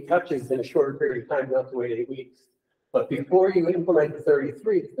do the 8 touches in a shorter period of time, you don't have to wait 8 weeks. But before you implement the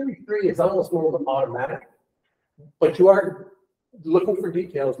 33 is almost more of an automatic. But you are looking for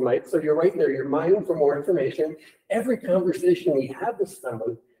details, Mike. So you're right there. You're mining for more information. Every conversation we have with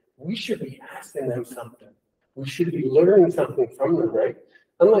someone, we should be asking them something. We should be learning something from them, right?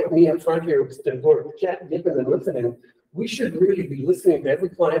 Unlike me up front here, who's been chatting, dipping, and listening, we should really be listening to every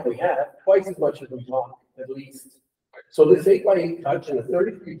client we have twice as much as we talk, at least. So this 8x8 touch and the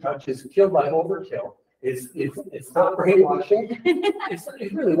 33 touch is killed by overkill. It's not brainwashing. It's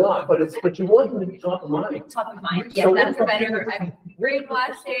really not, but you want them to be top of mind. Top of mind, yeah, So that's better. I'm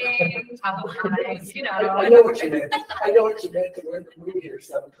brainwashing, top of mind, you know. I know what you meant. I know what you meant to learn the movie or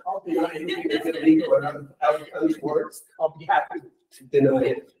something. I'll be on anything that's illegal or out of words. I'll be happy deny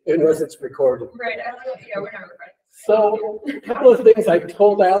it unless it's recorded. Right, yeah, we're not recording. So a couple of things I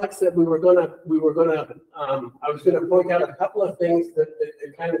told Alex that I was gonna point out a couple of things that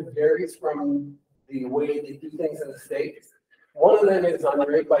kind of varies from the way they do things in the States. One of them is on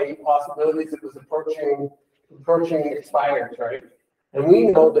their 8x8 possibilities, it was approaching expires, right? And we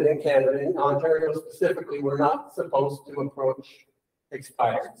know that in Canada, in Ontario specifically, we're not supposed to approach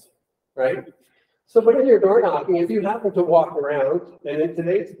expires, right? So when you're door knocking, if you happen to walk around, and in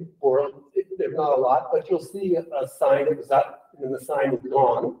today's world, there's not a lot, but you'll see a sign that was up and the sign is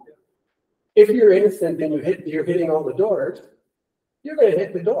gone. If you're innocent and you're hitting all the doors, you're going to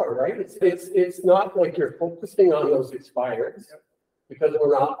hit the door, right? It's not like you're focusing on those expires because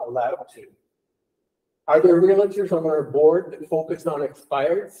we're not allowed to. Are there realtors on our board that focus on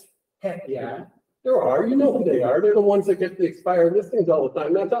expires? Heck yeah. There are, you know who they are. They're the ones that get the expired listings all the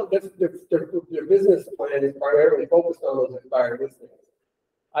time. That's their business plan is primarily focused on those expired listings.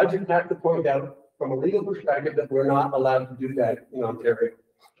 I just have to point out from a legal perspective that we're not allowed to do that in Ontario,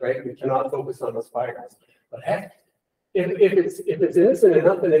 right? We cannot focus on expires. But heck, if it's innocent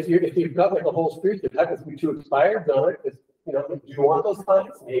enough, and if you've got like a whole street that happens to be 2 expireds on it, you know, do you want those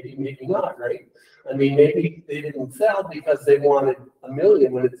clients? Maybe, maybe not, right? I mean, maybe they didn't sell because they wanted $1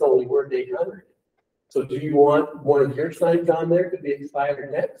 million when it's only worth 800. So do you want one of your signs on there to be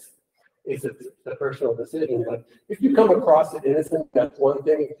expired next? It's a personal decision, but if you come across it innocent, that's one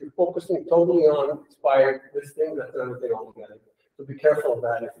thing. If you're focusing totally on expired listings, that's another thing altogether. So be careful of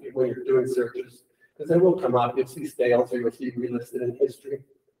that when you're doing searches, because they will come up. You'll see stales or you'll see relisted in history.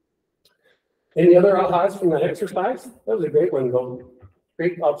 Any other ahas from that exercise? That was a great one, though.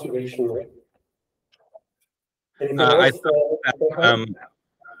 Great observation, right?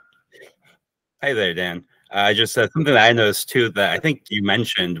 Hi there, Dan. I just said something that I noticed too that I think you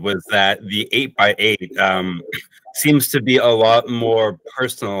mentioned was that the 8x8 seems to be a lot more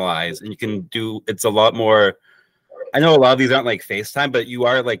personalized, and you can do it's a lot more. I know a lot of these aren't like FaceTime, but you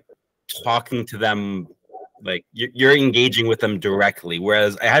are like talking to them, like you're engaging with them directly.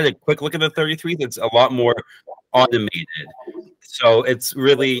 Whereas I had a quick look at the 33; it's a lot more automated. So it's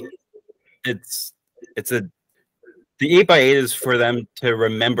really the 8x8 is for them to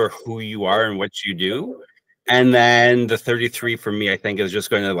remember who you are and what you do. And then the 33 for me, I think, is just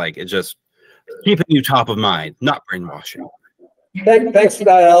going to like, it's just keeping you top of mind, not brainwashing. Thanks for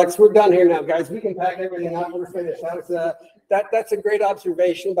that, Alex. We're done here now, guys. We can pack everything up. We're finished. That's a great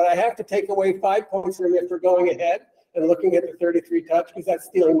observation, but I have to take away 5 points from you for going ahead and looking at the 33 touch because that's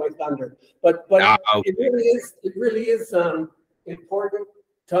stealing my thunder. But okay. it really is important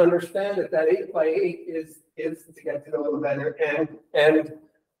to understand that 8x8 is to get to know them better and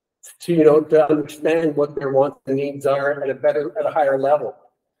to to understand what their wants and needs are at a higher level,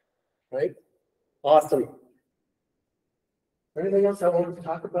 right? Awesome. Anything else I wanted to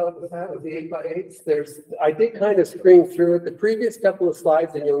talk about with that with the 8x8s? I did kind of screen through it. The previous couple of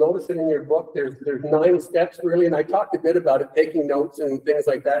slides, and you'll notice it in your book. There's 9 steps really, and I talked a bit about it, taking notes and things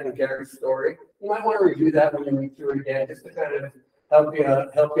like that in Gary's story. You might want to review that when you read through it again, just to kind of help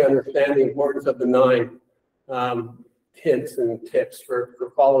you understand the importance of the 9 hints and tips for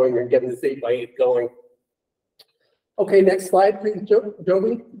following and getting this 8x8 going. Okay, next slide, please,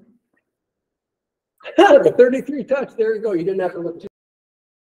 Joby. The 33 touch, there you go. You didn't have to look too.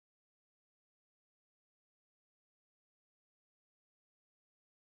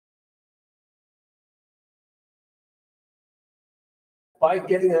 By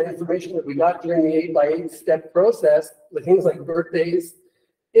getting that information that we got during the 8x8 step process, with things like birthdays,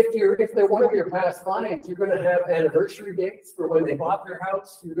 if they're one of your past clients, you're going to have anniversary dates for when they bought their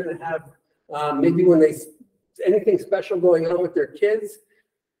house. You're going to have maybe when anything special going on with their kids.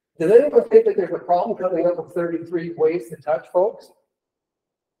 Does anyone think that there's a problem coming up with 33 ways to touch folks?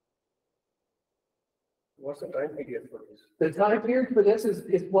 What's the time period for this? The time period for this is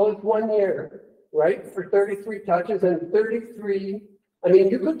it's 1 year, right? For 33 touches and 33. I mean,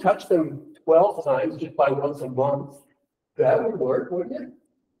 you could touch them 12 times just by once a month. That would work, wouldn't it?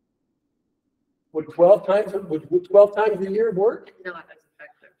 Would 12 times a year work? Not as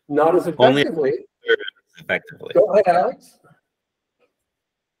effective. Not as effectively. Effectively. Go ahead, Alex.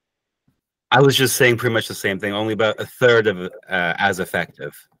 I was just saying pretty much the same thing, only about a third of as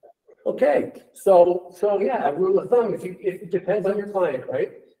effective. Okay, so yeah, rule of thumb, it depends on your client,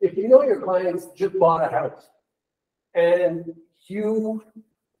 right? If you know your clients just bought a house and you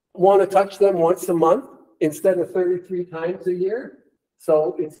want to touch them once a month instead of 33 times a year,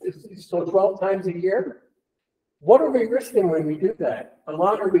 so it's 12 times a year, what are we risking when we do that? The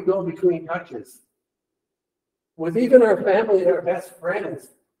longer we go between touches. With even our family and our best friends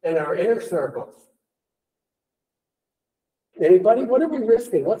and our inner circles, Anybody? What are we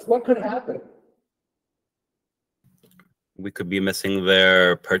risking? What could happen? We could be missing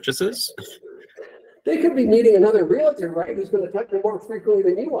their purchases. They could be meeting another realtor, right, who's gonna touch them more frequently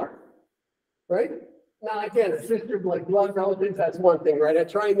than you are, right? Now, again, a sister, like blood relatives, that's one thing, right? I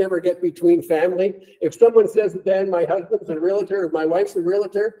try and never get between family. If someone says, Dan, my husband's a realtor, or my wife's a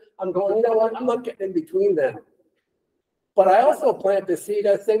realtor, I'm going, you know what, I'm not getting in between them. But I also plant the seed,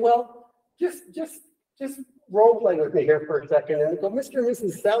 I say, well, just role play with me here for a second, and go, Mr. and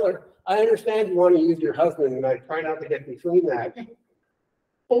Mrs. Seller, I understand you want to use your husband, and I try not to get between that.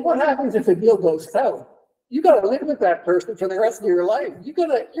 But what happens if a deal goes south? You gotta live with that person for the rest of your life. You're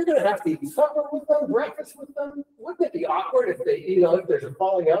gonna have to eat supper with them, breakfast with them. Wouldn't it be awkward if they, if there's a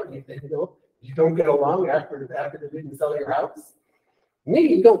falling out, and you don't get along after they didn't sell your house? Me,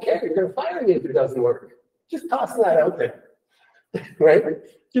 you don't care. You're gonna fire me if it doesn't work. Just tossing that out there, right?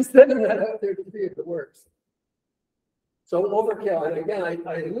 Just sending that out there to see if it works. So overkill, and again,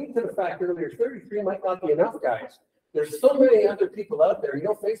 I alluded to the fact earlier, 33 might not be enough, guys. There's so many other people out there.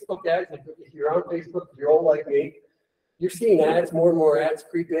 Facebook ads, if you're on Facebook, if you're old like me, you're seeing ads, more and more ads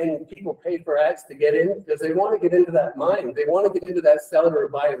creep in. People pay for ads to get in because they want to get into that mind. They want to get into that seller or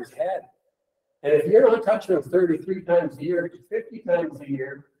buyer's head. And if you're not touching them 33 times a year, 50 times a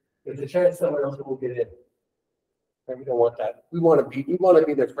year, there's a chance someone else will get in. And we don't want that. We want to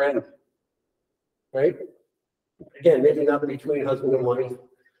be their friend, right? Again, maybe not between husband and wife.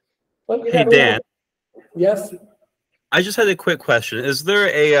 But Hey, Dan. Yes. I just had a quick question. Is there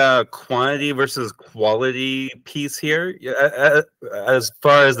a quantity versus quality piece here? As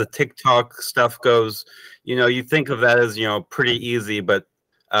far as the TikTok stuff goes, you think of that as, pretty easy, but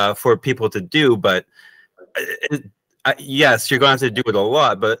for people to do. But yes, you're going to have to do it a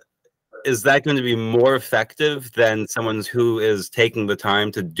lot. But is that going to be more effective than someone who is taking the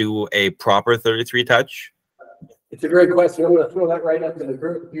time to do a proper 33 touch? It's a great question. I'm going to throw that right up to the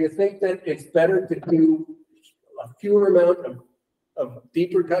group. Do you think that it's better to do a fewer amount of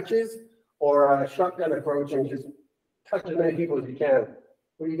deeper touches or a shotgun approach and just touch as many people as you can?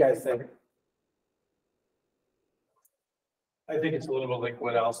 What do you guys think? I think it's a little bit like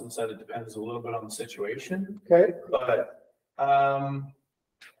what Allison said. It depends a little bit on the situation, Okay. but I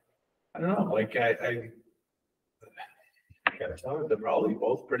don't know. Like I gotta tell you, they're probably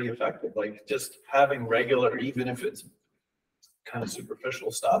both pretty effective. Like just having regular, even if it's kind of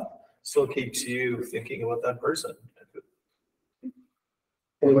superficial stuff, still keeps you thinking about that person.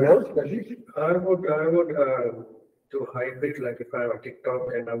 Anyone else? I would do hybrid, like if I have a TikTok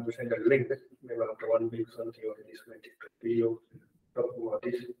and I'm to send a link, maybe after 1 week something or this kind of video talking about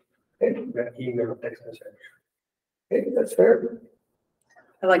this, that email or text message. Hey, that's fair.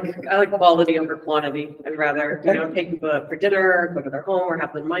 I like quality over quantity. I'd rather, take people out for dinner, go to their home, or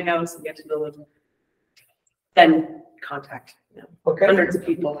have them in my house and get to know them than contact, Okay. hundreds of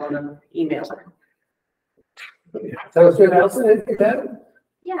people on an email. Sounds good, Allison. Anything to add?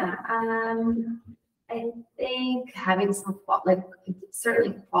 Yeah, I think having some,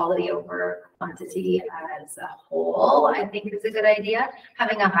 certainly quality over quantity as a whole, I think is a good idea.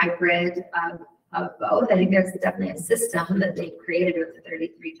 Having a hybrid of both. I think there's definitely a system that they've created with the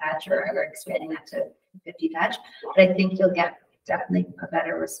 33 touch or expanding that to 50 touch. But I think you'll get definitely a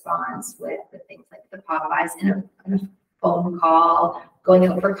better response with the things like the Popeyes in a phone call, going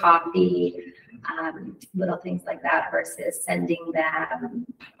out for coffee, little things like that versus sending them,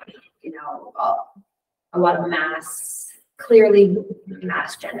 a lot of clearly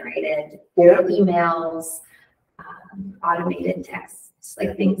mass generated emails, automated texts,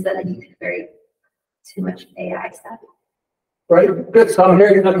 like things that you can very too much AI stuff. Right, good. So I'm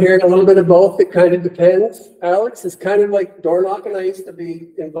hearing a little bit of both. It kind of depends. Alex, it's kind of like door knocking. I used to be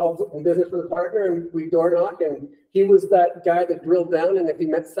involved in business with a partner, and we door knock, and he was that guy that drilled down, and if he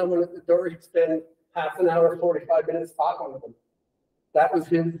met someone at the door, he'd spend half an hour, 45 minutes talking with them. That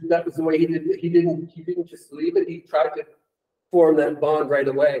was the way he did it. He didn't just leave it. He tried to form that bond right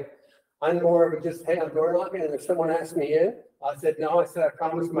away. I'm more of just, hey, I'm door knocking, and if someone asks me in, I said, no, I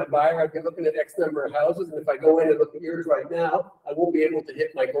promised my buyer I'd be looking at X number of houses, and if I go in and look at yours right now, I won't be able to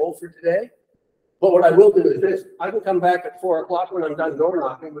hit my goal for today. But what I will do is this, I can come back at 4 o'clock when I'm done door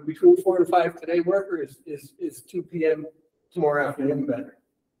knocking, but between 4 and 5 today, worker is 2 p.m. tomorrow afternoon better.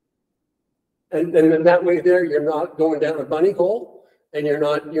 And then that way there, you're not going down a bunny hole, and you're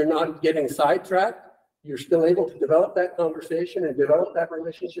not getting sidetracked. You're still able to develop that conversation and develop that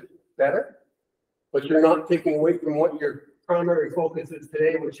relationship better, but you're not taking away from what your primary focus is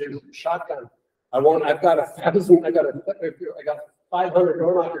today, which is shotgun. I've got 500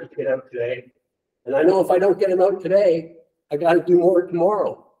 door knockers to get out today. And I know if I don't get them out today, I got to do more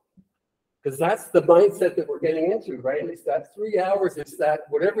tomorrow. Because that's the mindset that we're getting into, right? It's that 3 hours, it's that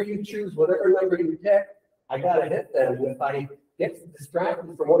whatever you choose, whatever number you pick, I gotta hit them. And if I get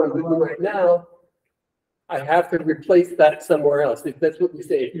distracted from what I'm doing right now, I have to replace that somewhere else. That's what we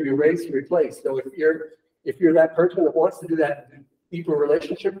say, if you erase, you replace. So if you're that person that wants to do that deeper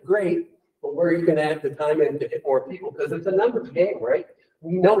relationship, great. But where you can add the time in to hit more people, because it's a numbers game, right?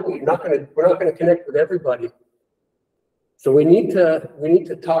 We know we're not gonna connect with everybody. So we need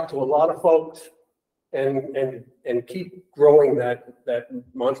to talk to a lot of folks and keep growing that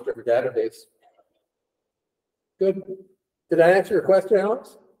monster database. Good. Did I answer your question,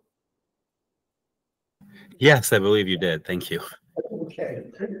 Alex? Yes, I believe you did. Thank you. Okay.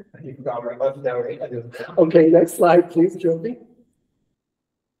 You forgot where I was now, right? I do. Okay, next slide, please, Joby.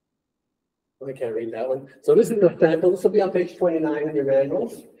 I can't read that one. So this is a sample. This will be on page 29 in your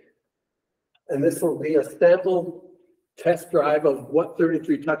manuals. And this will be a sample test drive of what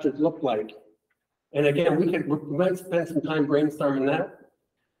 33 touches look like. And again, we might spend some time brainstorming that.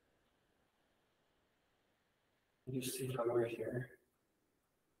 You see how we're here.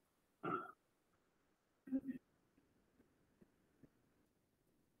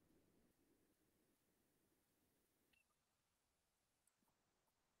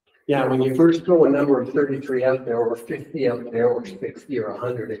 Yeah, when you first throw a number of 33 out there, or 50 out there, or 60 or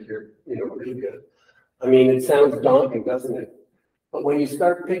 100, if you're, really good. I mean, it sounds daunting, doesn't it? But when you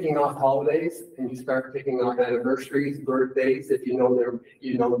start picking off holidays and you start picking off anniversaries, birthdays, if you know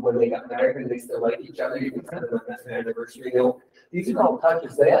when they got married and they still like each other, you can send them an anniversary. These are all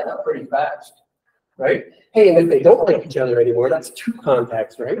touches. They add up pretty fast, right? Hey, and if they don't like each other anymore, that's 2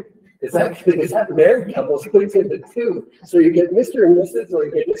 contacts, right? Is that married couples splits into 2? So you get Mr. and Mrs. or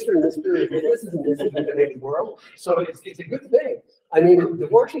you get Mr. and Mr. You get Mrs. and Mrs. in today's world. So it's a good thing. I mean,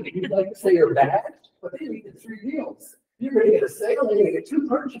 divorces, you'd like to say are bad, but then you get 3 deals. You're going to get a sale, you're going to get 2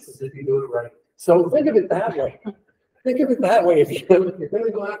 purchases if you do it right. So think of it that way. Think of it that way. If you're going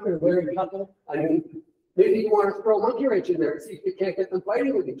to go after a married couple, I mean, maybe you want to throw a monkey wrench in there and see if you can't get them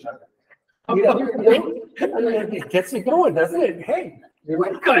fighting with each other. I mean, it gets you going, doesn't it? Hey, you're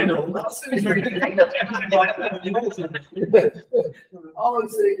like, I know. All I'm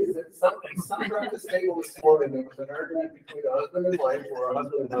saying is that some at this table this morning, there was an argument between a husband and wife, or a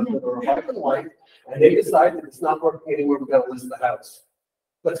husband and husband, or a wife and wife, and they decided it's not working anymore, we're gonna list the house.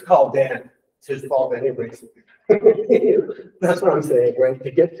 Let's call Dan. It's his fault anyways. That's what I'm saying, right?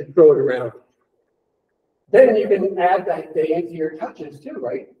 To get to throw it around. Then you can add that day into your touches too,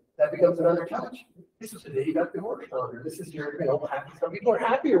 right? That becomes another touch. This is the day you got divorced on, or this is your, happy. Some people are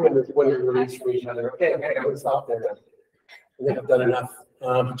happier when they're released from each other. Okay, I'm gonna stop there now. I think I've done enough.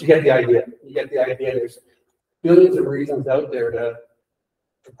 But you get the idea. You get the idea. There's billions of reasons out there to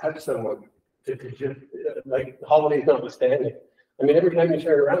touch someone. To just, like holidays notwithstanding. I mean, every time you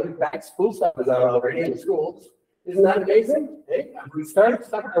turn around, back school stuff is out already in schools. Isn't that amazing? Hey, have we started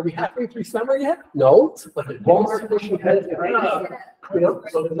summer? Are we halfway through summer yet? No, but Walmart pushing pens around.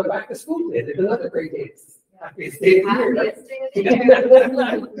 So the back to school day is another great day. Happiest day of the year.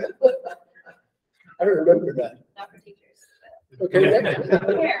 I remember that. Not for teachers.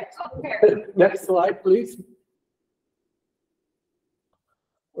 Okay, next slide, please.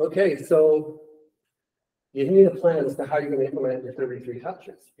 Okay, so you need a plan as to how you're going to implement your 33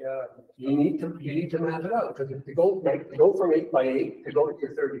 touches. Yeah, you need to map it out, because if you go from 8 by 8 to go to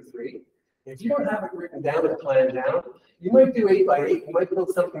your 33, if you don't have it written down and planned down, you might do 8 by 8. You might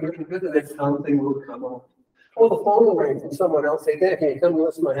build something really good, and then something will come up. Or the phone will ring from someone else. Say, "Dad, can you come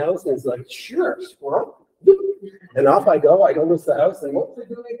list my house?" And it's like, "Sure, squirrel." And off I go. I go list the house, and what's it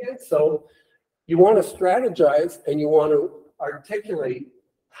doing again? So you want to strategize, and you want to articulate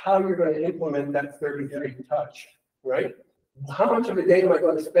how you're going to implement that 33 touch, right? How much of a day am I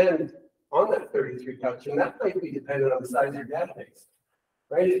going to spend on that 33 touch? And that might be dependent on the size of your database,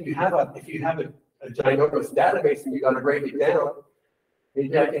 right? If you have a ginormous database and you got to break it down,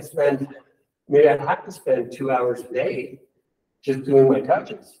 maybe I have to spend 2 hours a day just doing my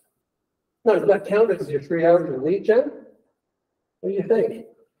touches. Now, does that count as your 3 hours of lead gen? What do you think?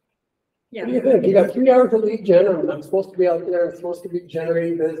 Yeah. What do you think? You got 3 hours of lead gen, and I'm supposed to be out there, I'm supposed to be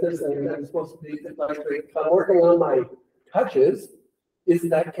generating business, and I'm supposed to be, if I'm working on my touches, is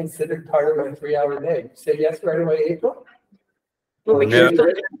that considered part of my 3 hour day? Say yes right away, April? Well, we No. can still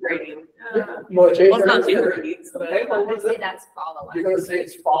do grading. You want to change Well, it's not that? super needs, but Okay, well, I what is say it? that's follow-up. You're gonna say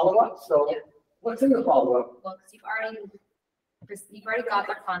it's follow-up, so Yeah. what's in the follow-up? Well, because you've already got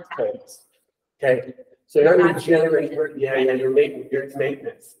their contact. Okay, so you're not generating, you're making, it's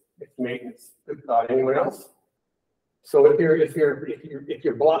maintenance. It's maintenance. Good thought. Anyone else? So if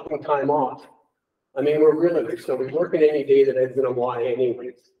you're blocking time off, I mean, we're realtors, so we work in any day that ends in a Y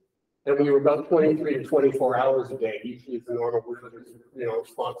anyways. And we were about 23 to 24 hours a day, usually the normal,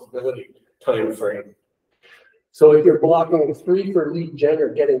 responsibility time frame. So if you're blocking 3 for lead gen or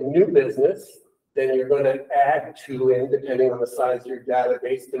getting new business, then you're going to add 2 in, depending on the size of your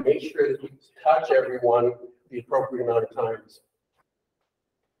database, to make sure that you touch everyone the appropriate amount of times.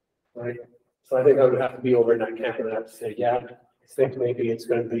 Right? So I think I would have to be over in that camp and have to say, yeah, I think maybe it's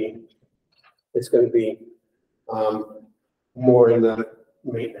going to be more in the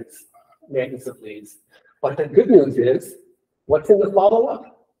maintenance of leads. But the good news is, what's in the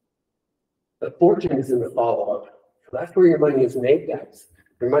follow-up? The fortune is in the follow-up. So that's where your money is made, guys.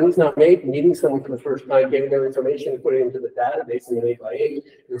 Your money's not made meeting someone for the first time, getting their information and putting it into the database in an 8x8.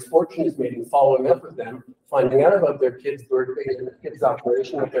 Your fortune is made in following up with them, finding out about their kids' birthday and the kids'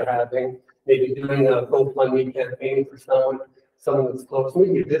 operation that they're having, maybe doing a GoFundMe campaign for someone that's close,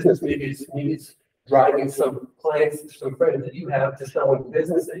 maybe a business, maybe it's driving some clients, some friends that you have to someone's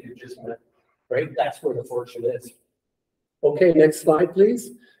business that you just met, right? That's where the fortune is. Okay, next slide,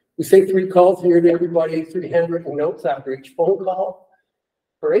 please. We say 3 calls here to everybody, 3 handwritten notes after each phone call.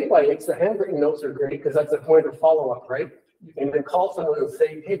 For 8x8s, the handwritten notes are great because that's a point of follow-up, right? You can then call someone and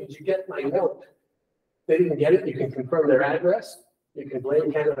say, hey, did you get my note? If they didn't get it, you can confirm their address. You can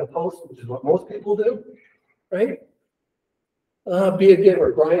blame Canada Post, which is what most people do, right? Be a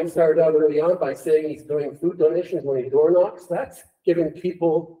giver. Brian started out early on by saying he's doing food donations when he door knocks. That's giving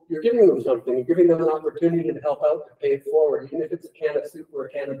people, you're giving them something. You're giving them an opportunity to help out, to pay it forward, even if it's a can of soup or a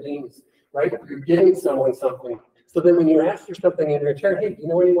can of beans, right? You're giving someone something. So then when you ask for something in return, hey, do you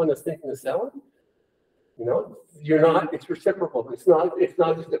know anyone that's thinking of selling? You're not, it's reciprocal. It's not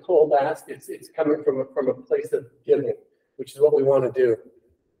just a cold ask. It's coming from a place of giving, which is what we want to do.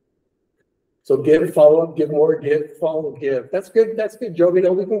 So give, follow up, give more, give, follow, give. That's good. That's good, Joby.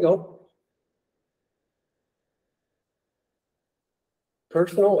 Now we can go.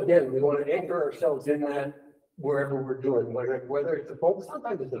 Personal, again, we want to anchor ourselves in that wherever we're doing, whether it's a phone,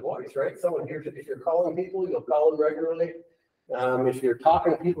 sometimes it's a voice, right? Someone hears it. If you're calling people, you'll call them regularly. If you're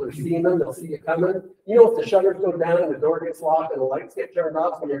talking to people or seeing them, they'll see you coming. If the shutters go down and the door gets locked and the lights get turned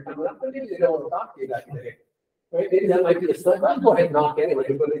off when you're coming up, maybe they don't want to talk to you that day. Right? Maybe that might be the sign. I'll go ahead and knock anyway.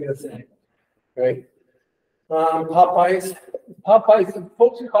 What are they going to say? Right? Popeyes,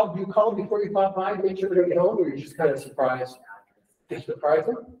 folks who called, you called before you pop by to make sure they're going to get home, or you're just kind of surprised? Just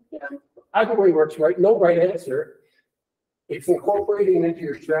surprising? Yeah. Either way works, right? No right answer. It's incorporating it into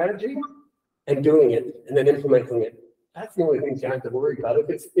your strategy and doing it and then implementing it. That's the only thing you have to worry about.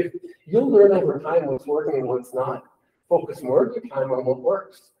 If you'll learn over time what's working and what's not, focus more of your time on what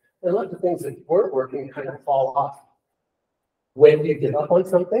works. And let the things that weren't working kind of fall off. When do you give up on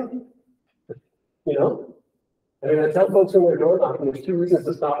something? I tell folks when they're door knocking, there's 2 reasons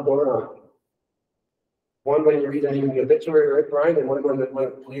to stop door knocking. One, when you read any obituary, right, Brian, and one when the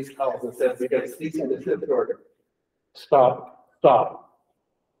police calls and says they got a cease and desist order. Stop.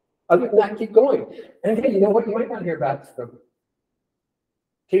 Other than that, keep going. And hey, you know what? You might not hear back from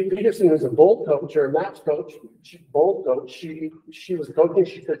Kate Peterson, who's a bowl coach or a maps coach, bowl coach. She was coaching.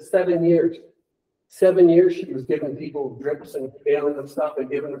 She said 7 years. 7 years she was giving people drips and failing them stuff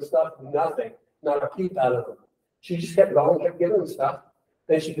and giving them stuff. Nothing. Not a peep out of them. She just kept going, kept giving them stuff.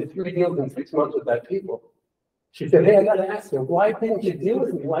 Then she did 3 deals in 6 months with that people. She said, hey, I got to ask you, why didn't you deal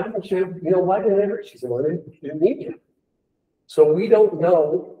with me? Why didn't you, why didn't I ever? She said, well, I didn't need you. So we don't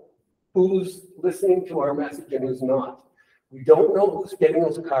know who's listening to our message and who's not. We don't know who's getting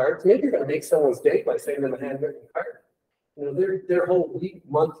those cards. Maybe you're going to make someone's day by sending them a handwritten card. Their whole week,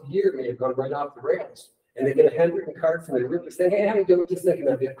 month, year may have gone right off the rails. And they get a handwritten card from the group saying, hey, how you doing? Just thinking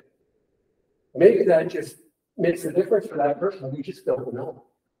of you. Maybe that just makes a difference for that person. We just don't know,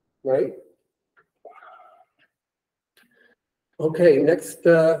 right? Okay, next,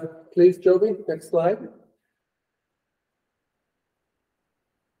 please, Joby, next slide.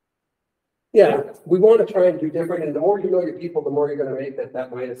 Yeah, we want to try and do different, and the more you know your people, the more you're going to make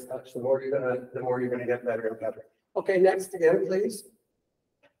that Midas touch. The more you're going to get better and better. Okay, next again, please.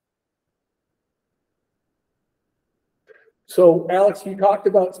 So, Alex, you talked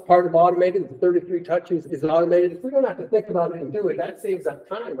about it's part of automated. The 33 touches is automated. If we don't have to think about it and do it, that saves up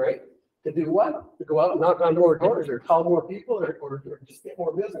time, right? To do what? To go out and knock on more doors or call more people or just get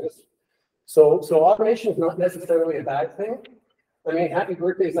more business. So automation is not necessarily a bad thing. I mean, happy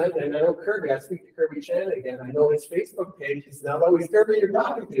birthday, and I know Kirby, I speak to Kirby Shannon again. I know his Facebook page is not always Kirby you're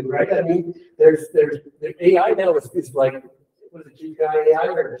talking to, right? I mean, there's the AI now is like, what is it, AI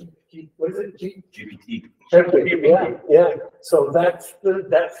or what is it? GPT. Yeah. So that's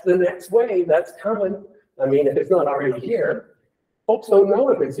the next wave. That's coming. I mean, if it's not already here, folks don't know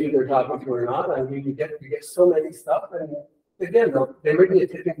if it's either talking to or not. I mean, you get so many stuff, and again, though, there may be a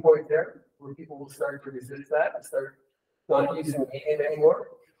tipping point there where people will start to resist that and start not using the medium anymore.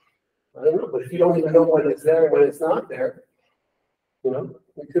 I don't know, but if you don't even know when it's there and when it's not there, you know,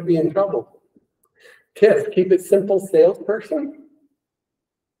 we could be in trouble. TIF, keep it simple, salesperson.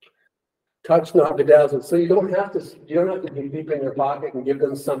 Touch, not bedazzle. So you don't have to be deep in your pocket and give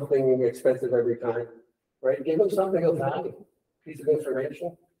them something expensive every time, right? Give them something of value, piece of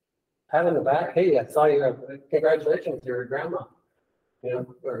information. Pat on the back, hey, I saw you, congratulations, you're a grandma, you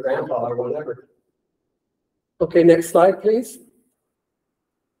know, or grandpa or whatever. Okay, next slide, please.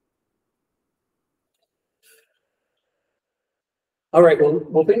 All right, well,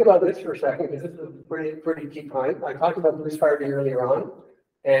 we'll think about this for a second because this is a pretty key point. I talked about Bruce Hardy earlier on,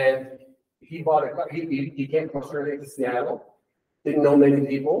 and he bought a car. He came from Australia to Seattle, didn't know many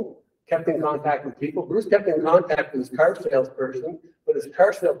people, kept in contact with people. Bruce kept in contact with his car salesperson, but his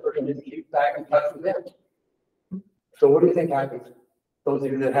car salesperson didn't keep back in touch with him. So what do you think happened? Those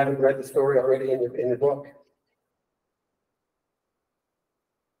of you that haven't read the story already in the book.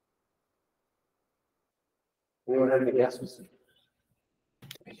 Anyone have any guesses?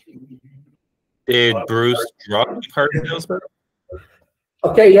 Did Bruce drop the car salesman?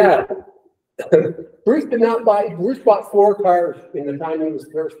 Okay, yeah. Bruce did not buy, Bruce bought 4 cars in the time he was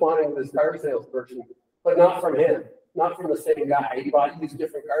corresponding with his car salesperson, but not from him, not from the same guy. He used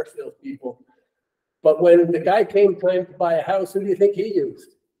different car salespeople. But when the guy came time to buy a house, who do you think he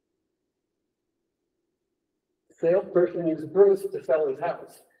used? The salesperson used Bruce to sell his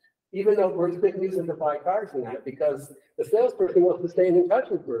house, even though Bruce didn't use him to buy cars in that, because the salesperson wasn't staying in touch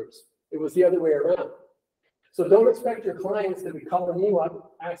with Bruce. It was the other way around. So don't expect your clients to be calling you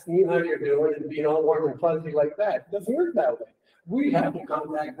up, asking you how you're doing and being all warm and fuzzy like that. It doesn't work that way. We have to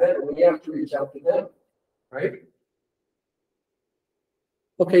contact them and we have to reach out to them, right?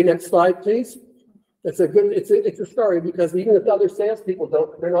 Okay, next slide, please. It's a story because even if other salespeople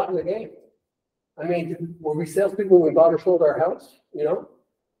don't, they're not in the game. I mean, were we salespeople when we bought or sold our house? You know,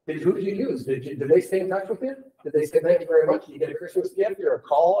 who did you use? Did they stay in touch with you? Did they say thank you very much? Did you get a Christmas gift or a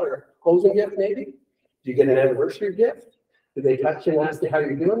call or a closing gift maybe? Did you get an anniversary gift? Did they touch you and ask you how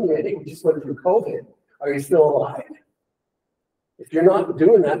you're doing? Maybe we just went through COVID. Are you still alive? If you're not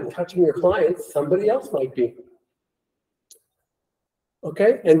doing that and touching your clients, somebody else might be.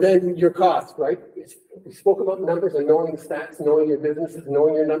 Okay, and then your cost, right? We spoke about numbers and knowing stats, knowing your businesses,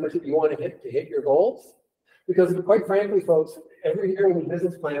 knowing your numbers that you want to hit your goals. Because quite frankly, folks, every year in the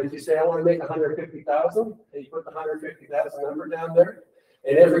business plan, you say, I want to make 150,000, and you put the 150,000 number down there.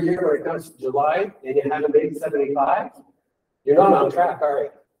 And every year when it comes to July and you haven't made 75, you're not on track,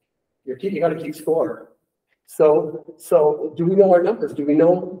 are you? You got to keep score. So do we know our numbers? Do we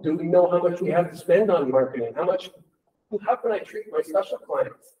know how much we have to spend on marketing? How can I treat my special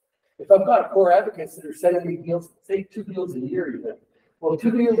clients? If I've got core advocates that are sending me deals, say 2 deals a year even. Well, 2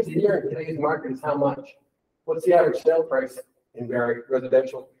 deals a year in today's market is how much? What's the average sale price in Barrie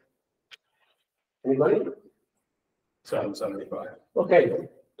residential? Anybody? 775. Okay,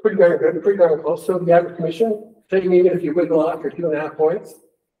 pretty darn good, pretty darn close. So the average commission, taking even if you wiggle off your 2.5 points,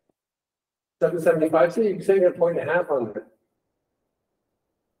 775. So you can save a 1.5 points on that.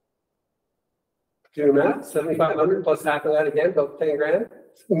 Do your math, 7,500 plus half of that again, about 10 grand.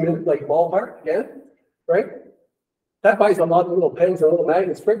 Like ballpark again, right? That buys a lot of little pens and little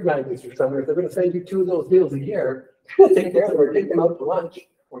magnets, fridge magnets or something. If they're going to send you 2 of those deals a year, take care of them or take them out to lunch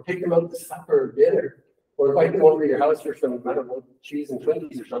or take them out to supper or dinner. Or invite them over to your house for some, I don't know, cheese and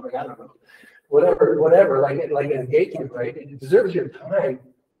Twinkies or something, I don't know. Whatever, like an engagement, right? It deserves your time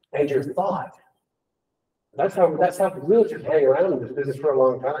and your thought. That's how realtors hang around in this business for a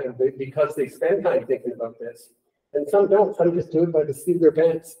long time because they spend time thinking about this. And some don't, some just do it by the seat of their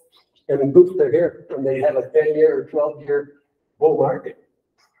pants and boost their hair when they have a 10-year or 12-year bull market,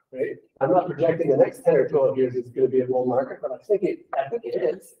 right? I'm not projecting the next 10 or 12 years it's going to be a bull market, but I think it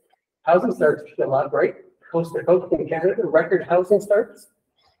is. Housing starts a lot, right? Coast to coast in Canada, record housing starts.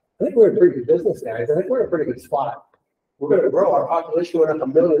 I think we're in pretty good business, guys. I think we're in a pretty good spot. We're going to grow. Our population went up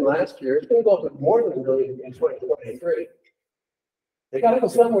 1 million last year. It's going to go up to more than 1 million in 2023. They got to go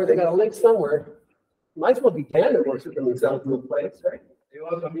somewhere. They got to link somewhere. Might as well be Canada or something themselves in the place, right? They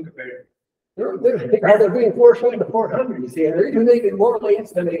all coming to Barrie. They're being forced into 400, you see, and they're even making more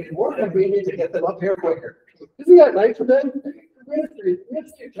lanes to make it more convenient to get them up here quicker. Isn't that nice for them? The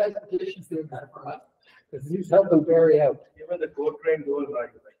Ministry of Transportation is doing that for us. Because he's helping Barrie out. Even the GO train goes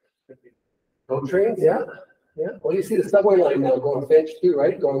like. GO trains, yeah. Yeah. Well, you see the subway line now going Finch too,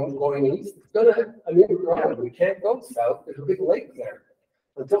 right? Going east. It's gonna have, I mean, we can't go south. There's a big lake there.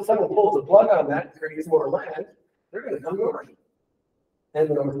 Until someone pulls the plug on that and creates more land, they're gonna come north and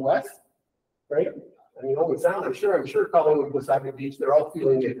northwest, right? I mean, Owen Sound, I'm sure Collingwood, Wasaga Beach, they're all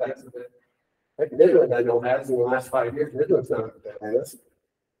feeling the effects of it. Like Midland, I know has in the last 5 years, Midland's not bad, has.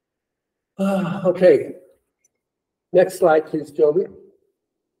 Okay. Next slide, please, Joby.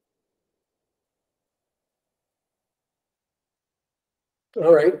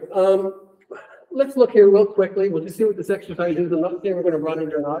 All right. Let's look here real quickly. We'll just see what this exercise is. I'm not saying we're going to run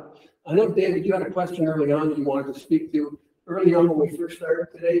it or not. I know, David, you had a question early on that you wanted to speak to. Early on when we first started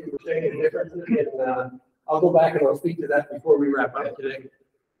today, we were saying a difference, and I'll go back and I'll speak to that before we wrap up today.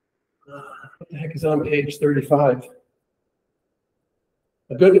 What the heck is on page 35?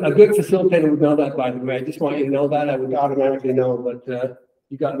 A good facilitator would know that, by the way. I just want you to know that. I would automatically know, but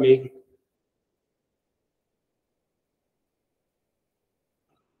you got me.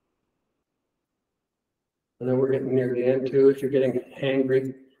 And then we're getting near the end too. If you're getting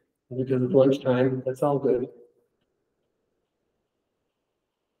hangry because it's lunchtime, that's all good.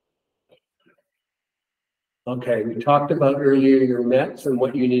 Okay, we talked about earlier your METs and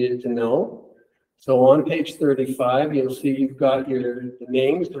what you needed to know. So on page 35, you'll see you've got the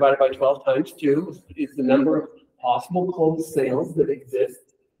names divided by 12 times 2 is the number of possible closed sales that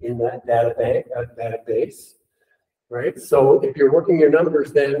exist in that database, right? So if you're working your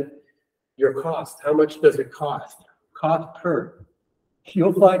numbers, then your cost, how much does it cost? Cost per.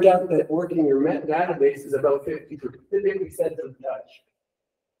 You'll find out that working your MET database is about 50 cents a touch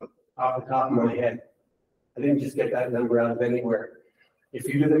off the top of my head. I didn't just get that number out of anywhere. If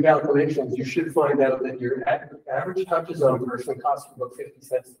you do the calculations, you should find out that your average touches on a person costs you about 50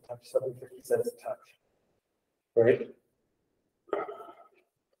 cents a touch, 50 cents a touch, right?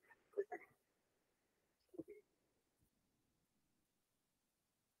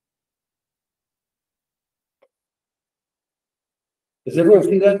 Does everyone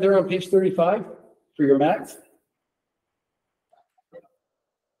see that there on page 35 for your max?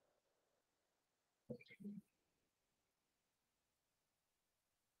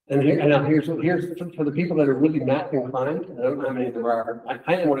 And here's for the people that are really math inclined. I don't know how many there are. I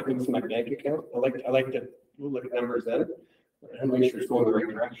kind of want to do some my bank account. I like to look at numbers then and make sure it's going the right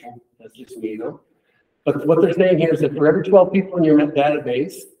direction. That's just me, though. But what they're saying here is that for every 12 people in your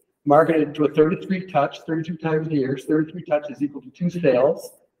database, marketed to a 33 touch, 32 times a year, 33 touches equal to 2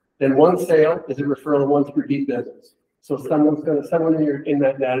 sales. Then 1 sale is a referral and 1's repeat business. So someone in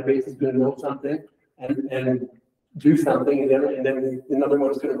that database is going to know something and do something, and then another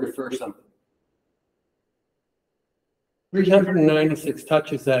one's going to refer something. 396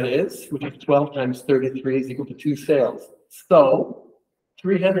 touches, that is, which is 12 times 33 is equal to 2 sales. So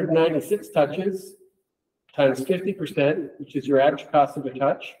 396 touches times 50%, which is your average cost of a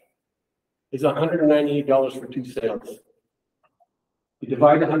touch, is $198 for 2 sales. You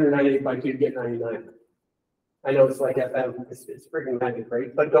divide 198 by 2 to get 99. I know it's like FM, it's freaking magic,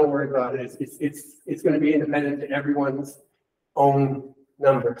 right? But don't worry about it. It's going to be independent to everyone's own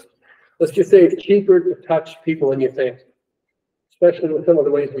numbers. Let's just say it's cheaper to touch people than you think, especially with some of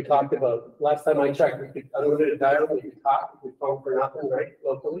the ways we talked about. Last time I checked, we could unlimited dial, we could talk, we could phone for nothing, right?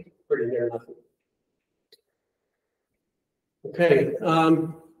 Locally, pretty near nothing. Okay,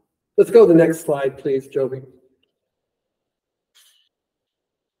 let's go to the next slide, please, Joby.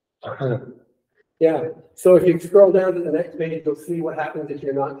 Yeah, so if you scroll down to the next page, you'll see what happens if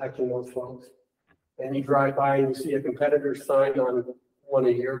you're not touching those folks. And you drive by and you see a competitor sign on one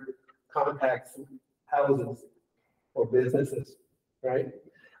of your contacts, houses or businesses, right?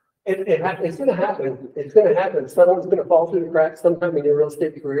 It's going to happen. It's going to happen. Someone's going to fall through the cracks sometime in your real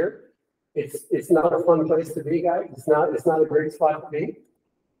estate career. It's not a fun place to be, guys. It's not a great spot to be.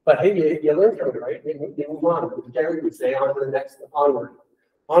 But hey, you learn from it, right? You move on. Gary would say, on to the next, onward,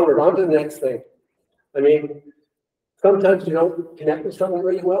 on to the next thing. I mean, sometimes you don't connect with someone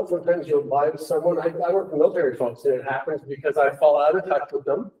really well. Sometimes you'll buy with someone. I work with military folks, and it happens because I fall out of touch with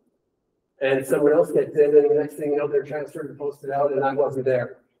them, and someone else gets in, and the next thing you know, they're transferred and posted out, and I wasn't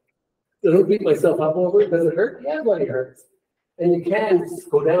there. So I don't beat myself up over it. Does it hurt? Yeah, but it hurts. And you can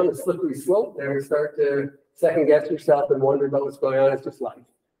go down a slippery slope there and start to second guess yourself and wonder about what's going on. It's just life.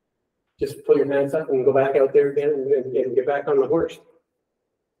 Just put your hands up and go back out there again and get back on the horse.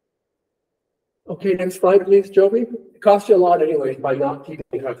 Okay, next slide, please, Joby. It costs you a lot anyways by not keeping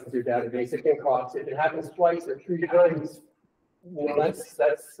in touch with your database. It can cost. If it happens twice or 3 times, you know, that's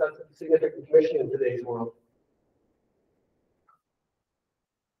a significant commission in today's world.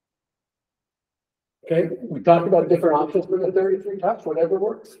 Okay, we talked about different options for the 33 touch, whatever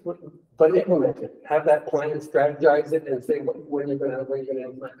works, but implement it. Have that plan, strategize it, and say when you're going to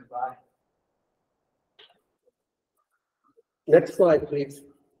implement it by. Next slide, please.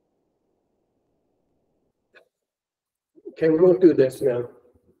 Okay, we won't do this now.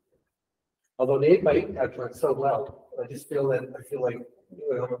 Although the 8x8 touch went so well, I feel like,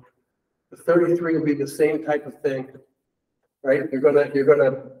 you know, the 33 will be the same type of thing, right? You're gonna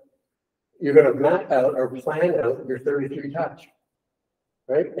map out or plan out your 33 touch,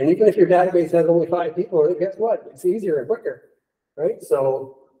 right? And even if your database has only 5 people, guess what? It's easier and quicker, right?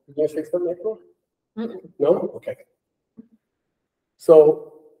 So, did you say something, April? No? Okay.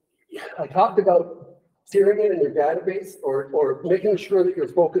 So, I talked about steering it in your database or making sure that you're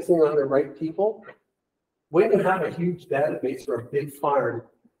focusing on the right people. When you have a huge database or a big farm,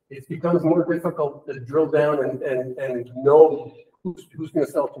 it becomes more difficult to drill down and know who's going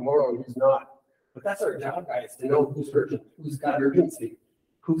to sell tomorrow and who's not. But that's our job, guys, to know who's urgent, who's got urgency,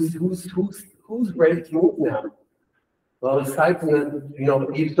 who's ready to move now. Well, aside from that, you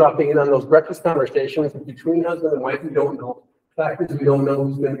know, eavesdropping in on those breakfast conversations between husband and wife, we don't know. The fact is, we don't know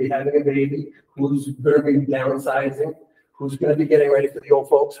who's going to be having a baby, who's going to be downsizing, who's going to be getting ready for the old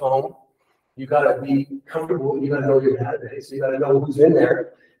folks' home. You got to be comfortable. You got to know your database. You got to know who's in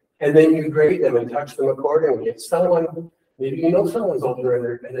there, and then you grade them and touch them accordingly. If someone, maybe you know someone's older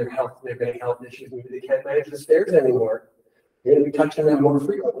and their health, they're getting health issues, maybe they can't manage the stairs anymore. You're going to be touching them more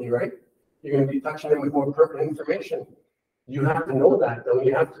frequently, right? You're going to be touching them with more pertinent information. You have to know that, though.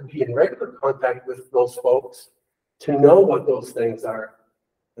 You have to be in regular contact with those folks to know what those things are.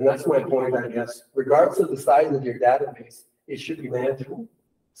 And that's my point, I guess. Regardless of the size of your database, it should be manageable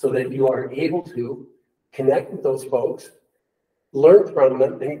so that you are able to connect with those folks, learn from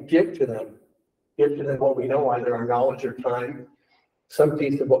them, and give to them. Give to them what we know, either our knowledge or time, some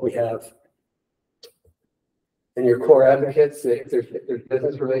piece of what we have. And your core advocates, if there's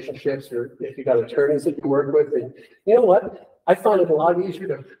business relationships, or if you got attorneys that you work with, and you know what? I find it a lot easier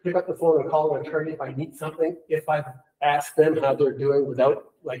to pick up the phone and call an attorney if I need something, if I've asked them how they're doing without,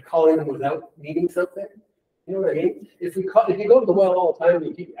 like, calling them without needing something. You know what I mean? If you go to the well all the time and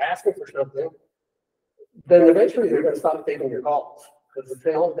you keep asking for something, then eventually they're going to stop taking your calls. Because the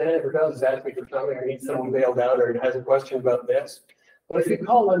thing all Dan ever does is ask me for something, or needs someone bailed out, or has a question about this. But if you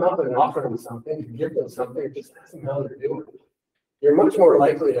call them up and offer them something, you give them something, just ask them how they're doing, you're much more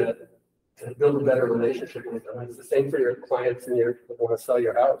likely to build a better relationship with them. It's the same for your clients and you want to sell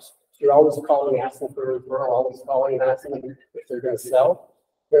your house. You're always calling, asking for a referral, always calling and asking them if they're going to sell.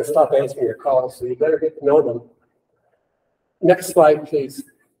 They're going to stop answering your calls, so you better get to know them. Next slide, please.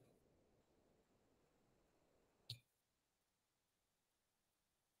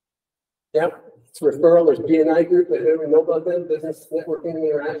 Yep. It's referral. There's BNI group that we know about them, Business Networking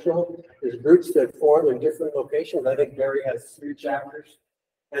International. There's groups that form in different locations. I think Barry has 3 chapters.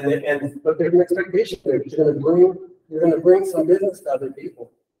 But there's an expectation there. You're going to bring some business to other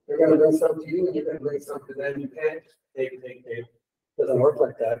people. They're going to bring some to you, and you're going to bring some to them. You can't take. It doesn't work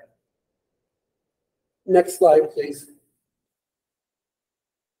like that. Next slide, please.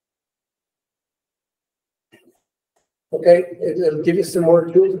 Okay, it'll give you some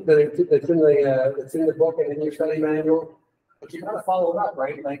more tools that's in the book and in your study manual. But you got to follow up,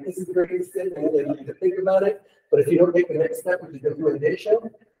 right? Like, this is great and to think about it. But if you don't take the next step, which is implementation,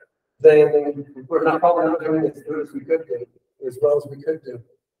 then we're probably not doing as good as we could do, as well as we could do.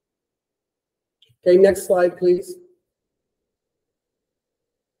 Okay, next slide, please.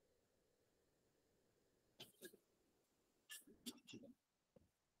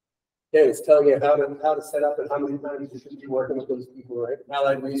 Yeah, it's telling you how to set up and how many times you should be working with those people, right?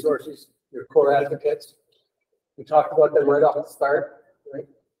 Allied resources, your core advocates. We talked about them right off the start, right?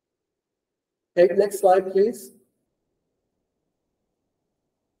 Okay, next slide, please.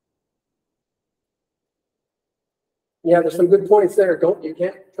 Yeah, there's some good points there. You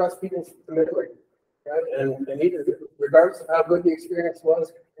can't trust people's commitment, right? And either, regardless of how good the experience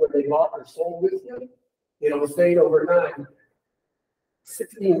was when they bought or sold with you, it'll fade over time.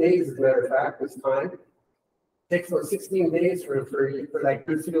 16 days, as a matter of fact, this time. It takes about 16 days for that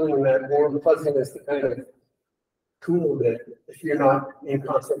good feeling and that warm fuzziness to kind of cool a bit if you're not in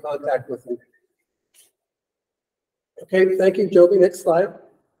constant contact with them. Okay, thank you, Joby. Next slide.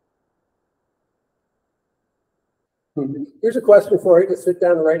 Here's a question for you to sit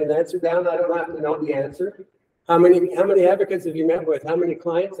down and write an answer down. I don't have to know the answer. How many advocates have you met with? How many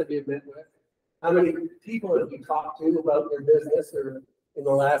clients have you met with? How many people have you talked to about their business or in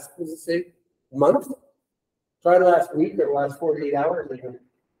the last, month? Try the last week or the last 48 hours even.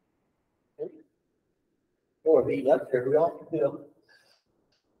 I want to be up there. We all,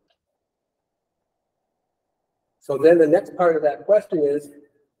 So then the next part of that question is,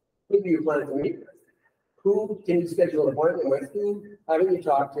 who do you plan to meet with? Who can you schedule an appointment with? Who haven't you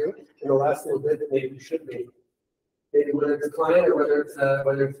talked to in the last little bit that maybe you should be? Maybe whether it's a client or whether it's a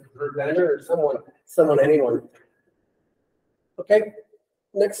vendor or anyone. Okay,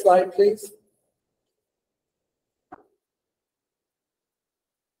 next slide, please.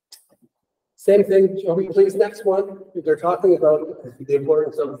 Same thing, Joey, please, next one. They're talking about the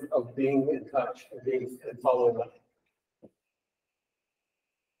importance of being in touch and following up.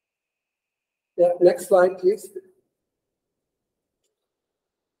 Yeah, next slide, please.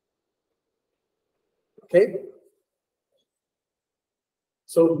 Okay.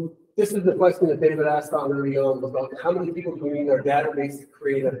 So this is the question that David asked on early on about how many people do we need in our database to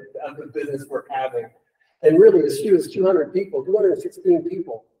create a business worth having? And really, as few as 200 people, 216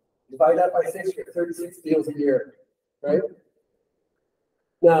 people. Divide that by 6, you get 36 deals a year, right?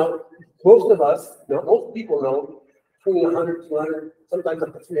 Now, most of us, most people know between 100, 200, sometimes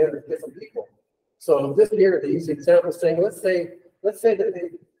up to 300 different people. So this year, they use the example saying, let's say that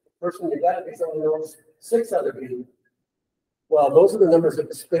the person in your database only knows 6 other people. Well, those are the numbers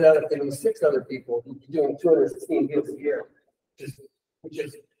that spit out if they lose 6 other people doing 216 deals a year, which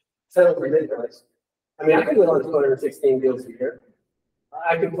is sounds ridiculous. I mean, I could go on 216 deals a year.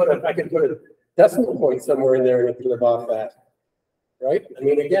 I could put a decimal point somewhere in there and it could live off that, right? I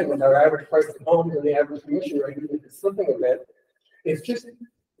mean, again, with our average price of home and the average commission rate, it's slipping a bit. It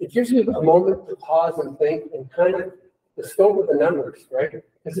gives you a moment to pause and think and kind of the scope of the numbers, right?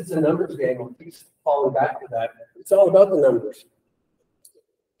 Because it's a numbers game. It keeps falling back to that. It's all about the numbers.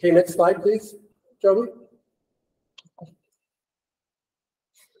 Okay, next slide, please, Joey.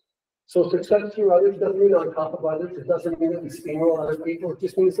 So success through others doesn't mean on top of others. It doesn't mean that we steamroll other people. It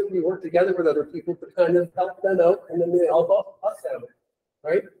just means that we work together with other people to kind of help them out, and then they help us out,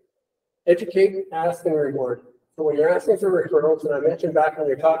 right? Educate, ask, and reward. So when you're asking for referrals, and I mentioned back when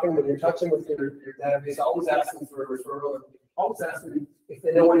you're touching with your database, always asking for a referral, and always asking if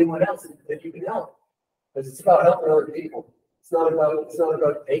they know anyone else that you can help, because it's about helping other people. It's not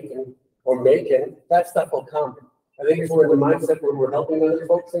about taking or making. That stuff will come. I think if we're in the mindset where we're helping other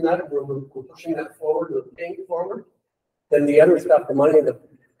folks in that, we're pushing that forward, we're paying it forward, then the other stuff, the money, the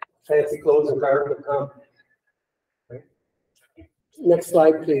fancy clothes and cars will come. Right. Next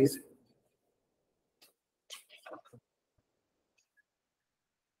slide, please.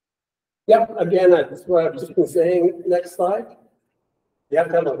 Yep, again, that's what I've just been saying. Next slide. You have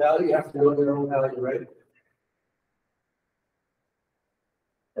to have a value, you have to know your own value, right?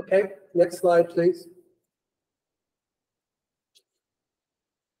 Okay, next slide, please.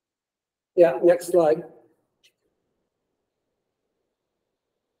 Yeah, next slide.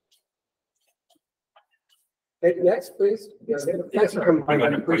 Okay, next, please. Thanks for coming. I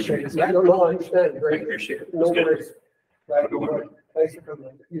appreciate it. Yeah, no, I understand. Great. I appreciate it. No worries. Right. Thanks for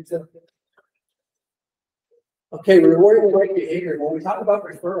coming. You too. Okay, rewarding the right behavior. When we talk about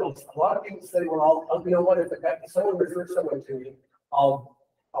referrals, a lot of people say, well, you know what, if someone refers someone to me, I'll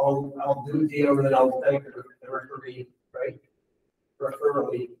do the deal and then I'll thank the referee, right?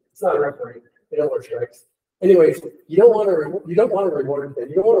 Referee. It's not a referee. They don't work strikes. Anyways, you don't want to reward them.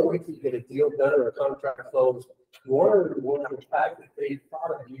 You don't want to wait till you get a deal done or a contract closed. You want to reward the fact that they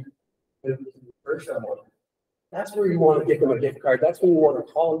thought of you to refer someone. That's where you want to give them a gift card. That's when you want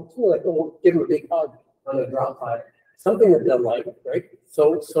to call them. It's like, oh, give them a big hug on a drop by. Something that they'll like, right?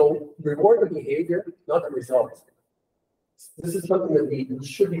 So reward the behavior, not the results. This is something that we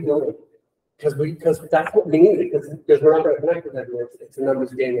should be doing because that's what we need, because we're not going to connect with everyone. It's a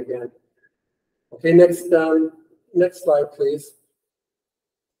numbers game again. Okay, next slide, please.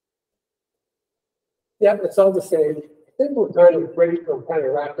 Yeah, it's all the same. I think we're kind of ready to kind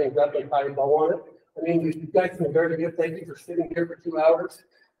of wrap things up and tie a bow on it. I mean, you guys have been very good. Thank you for sitting here for 2 hours.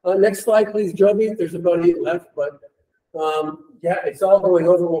 Next slide, please, Joby. There's about 8 left, but yeah, it's all going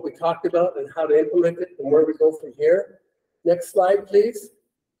over what we talked about and how to implement it and where we go from here. Next slide, please.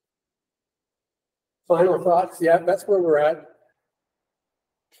 Final thoughts. Yeah, that's where we're at.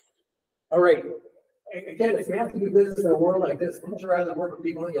 All right. Again, if you have to do business in a world like this, wouldn't you rather work with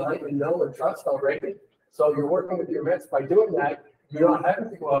people you like and know and trust already? So you're working with your vets. By doing that, you're not having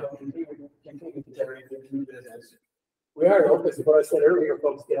to go out and continue to generate new business. We are in office. What I said earlier,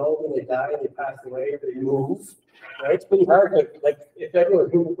 folks get old and they die and they pass away, they move. Right? It's pretty hard to, like, if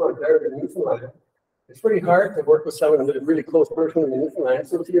everyone's moving from there to Newfoundland, it's pretty hard to work with someone who's a really close person in the Newfoundland.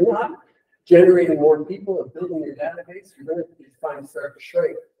 So if you're not generating more people and building your database, you're going to find start to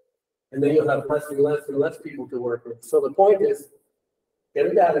shrink. And then you'll have less and less and less people to work with. So the point is, get a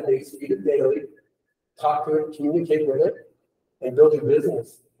database, feed it daily, talk to it, communicate with it, and build your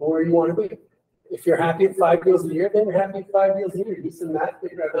business where you want to be. If you're happy at 5 deals a year, then you're happy at 5 deals a year. Do some math,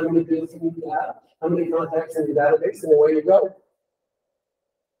 figure out how many deals you need to have, how many contacts in your database, and away you go.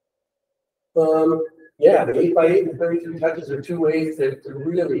 Yeah, the 8x8 and 32 touches are 2 ways to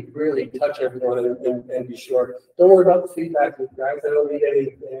really, really touch everyone and be sure. Don't worry about the feedback, guys. I don't need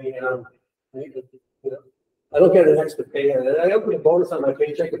any I don't get an extra pay, and I don't get a bonus on my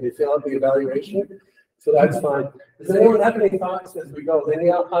paycheck if they fill out the evaluation, so that's fine. Does anyone have any thoughts as we go? Any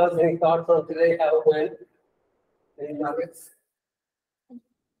thoughts on today, how it went? Any nuggets?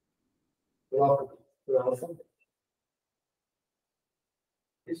 You're welcome. You're awesome.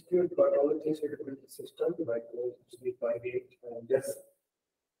 It's good, but all the things are going to the system, like, sleep by 8, and Yes,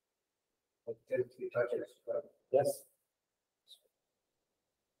 like 10 touches. yes.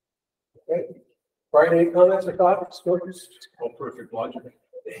 Okay. Brian, any comments or thoughts? All perfect logic.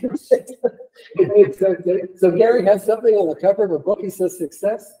 So Gary has something on the cover of a book. He says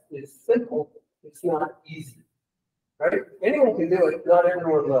success is simple. It's not easy. Right? Anyone can do it. Not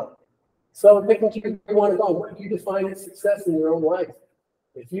everyone will. So pick and choose where you want to go. What do you define as success in your own life?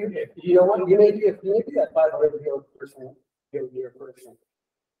 If you know what, you may be that 500 person, year person.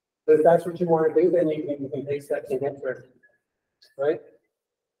 But if that's what you want to do, then you can take steps and get there. Right?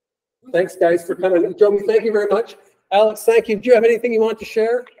 Thanks, guys, for coming. Joby, thank you very much. Alex, thank you. Do you have anything you want to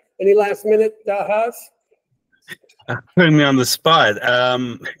share? Any last minute ahas? Putting me on the spot.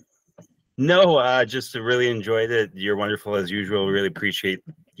 No, just really enjoyed it. You're wonderful as usual. Really appreciate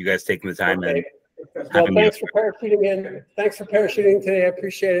you guys taking the time. Okay. And Well, thanks for parachuting in. Thanks for parachuting today. I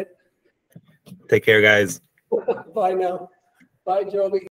appreciate it. take care, guys. Bye now. Bye, Joby.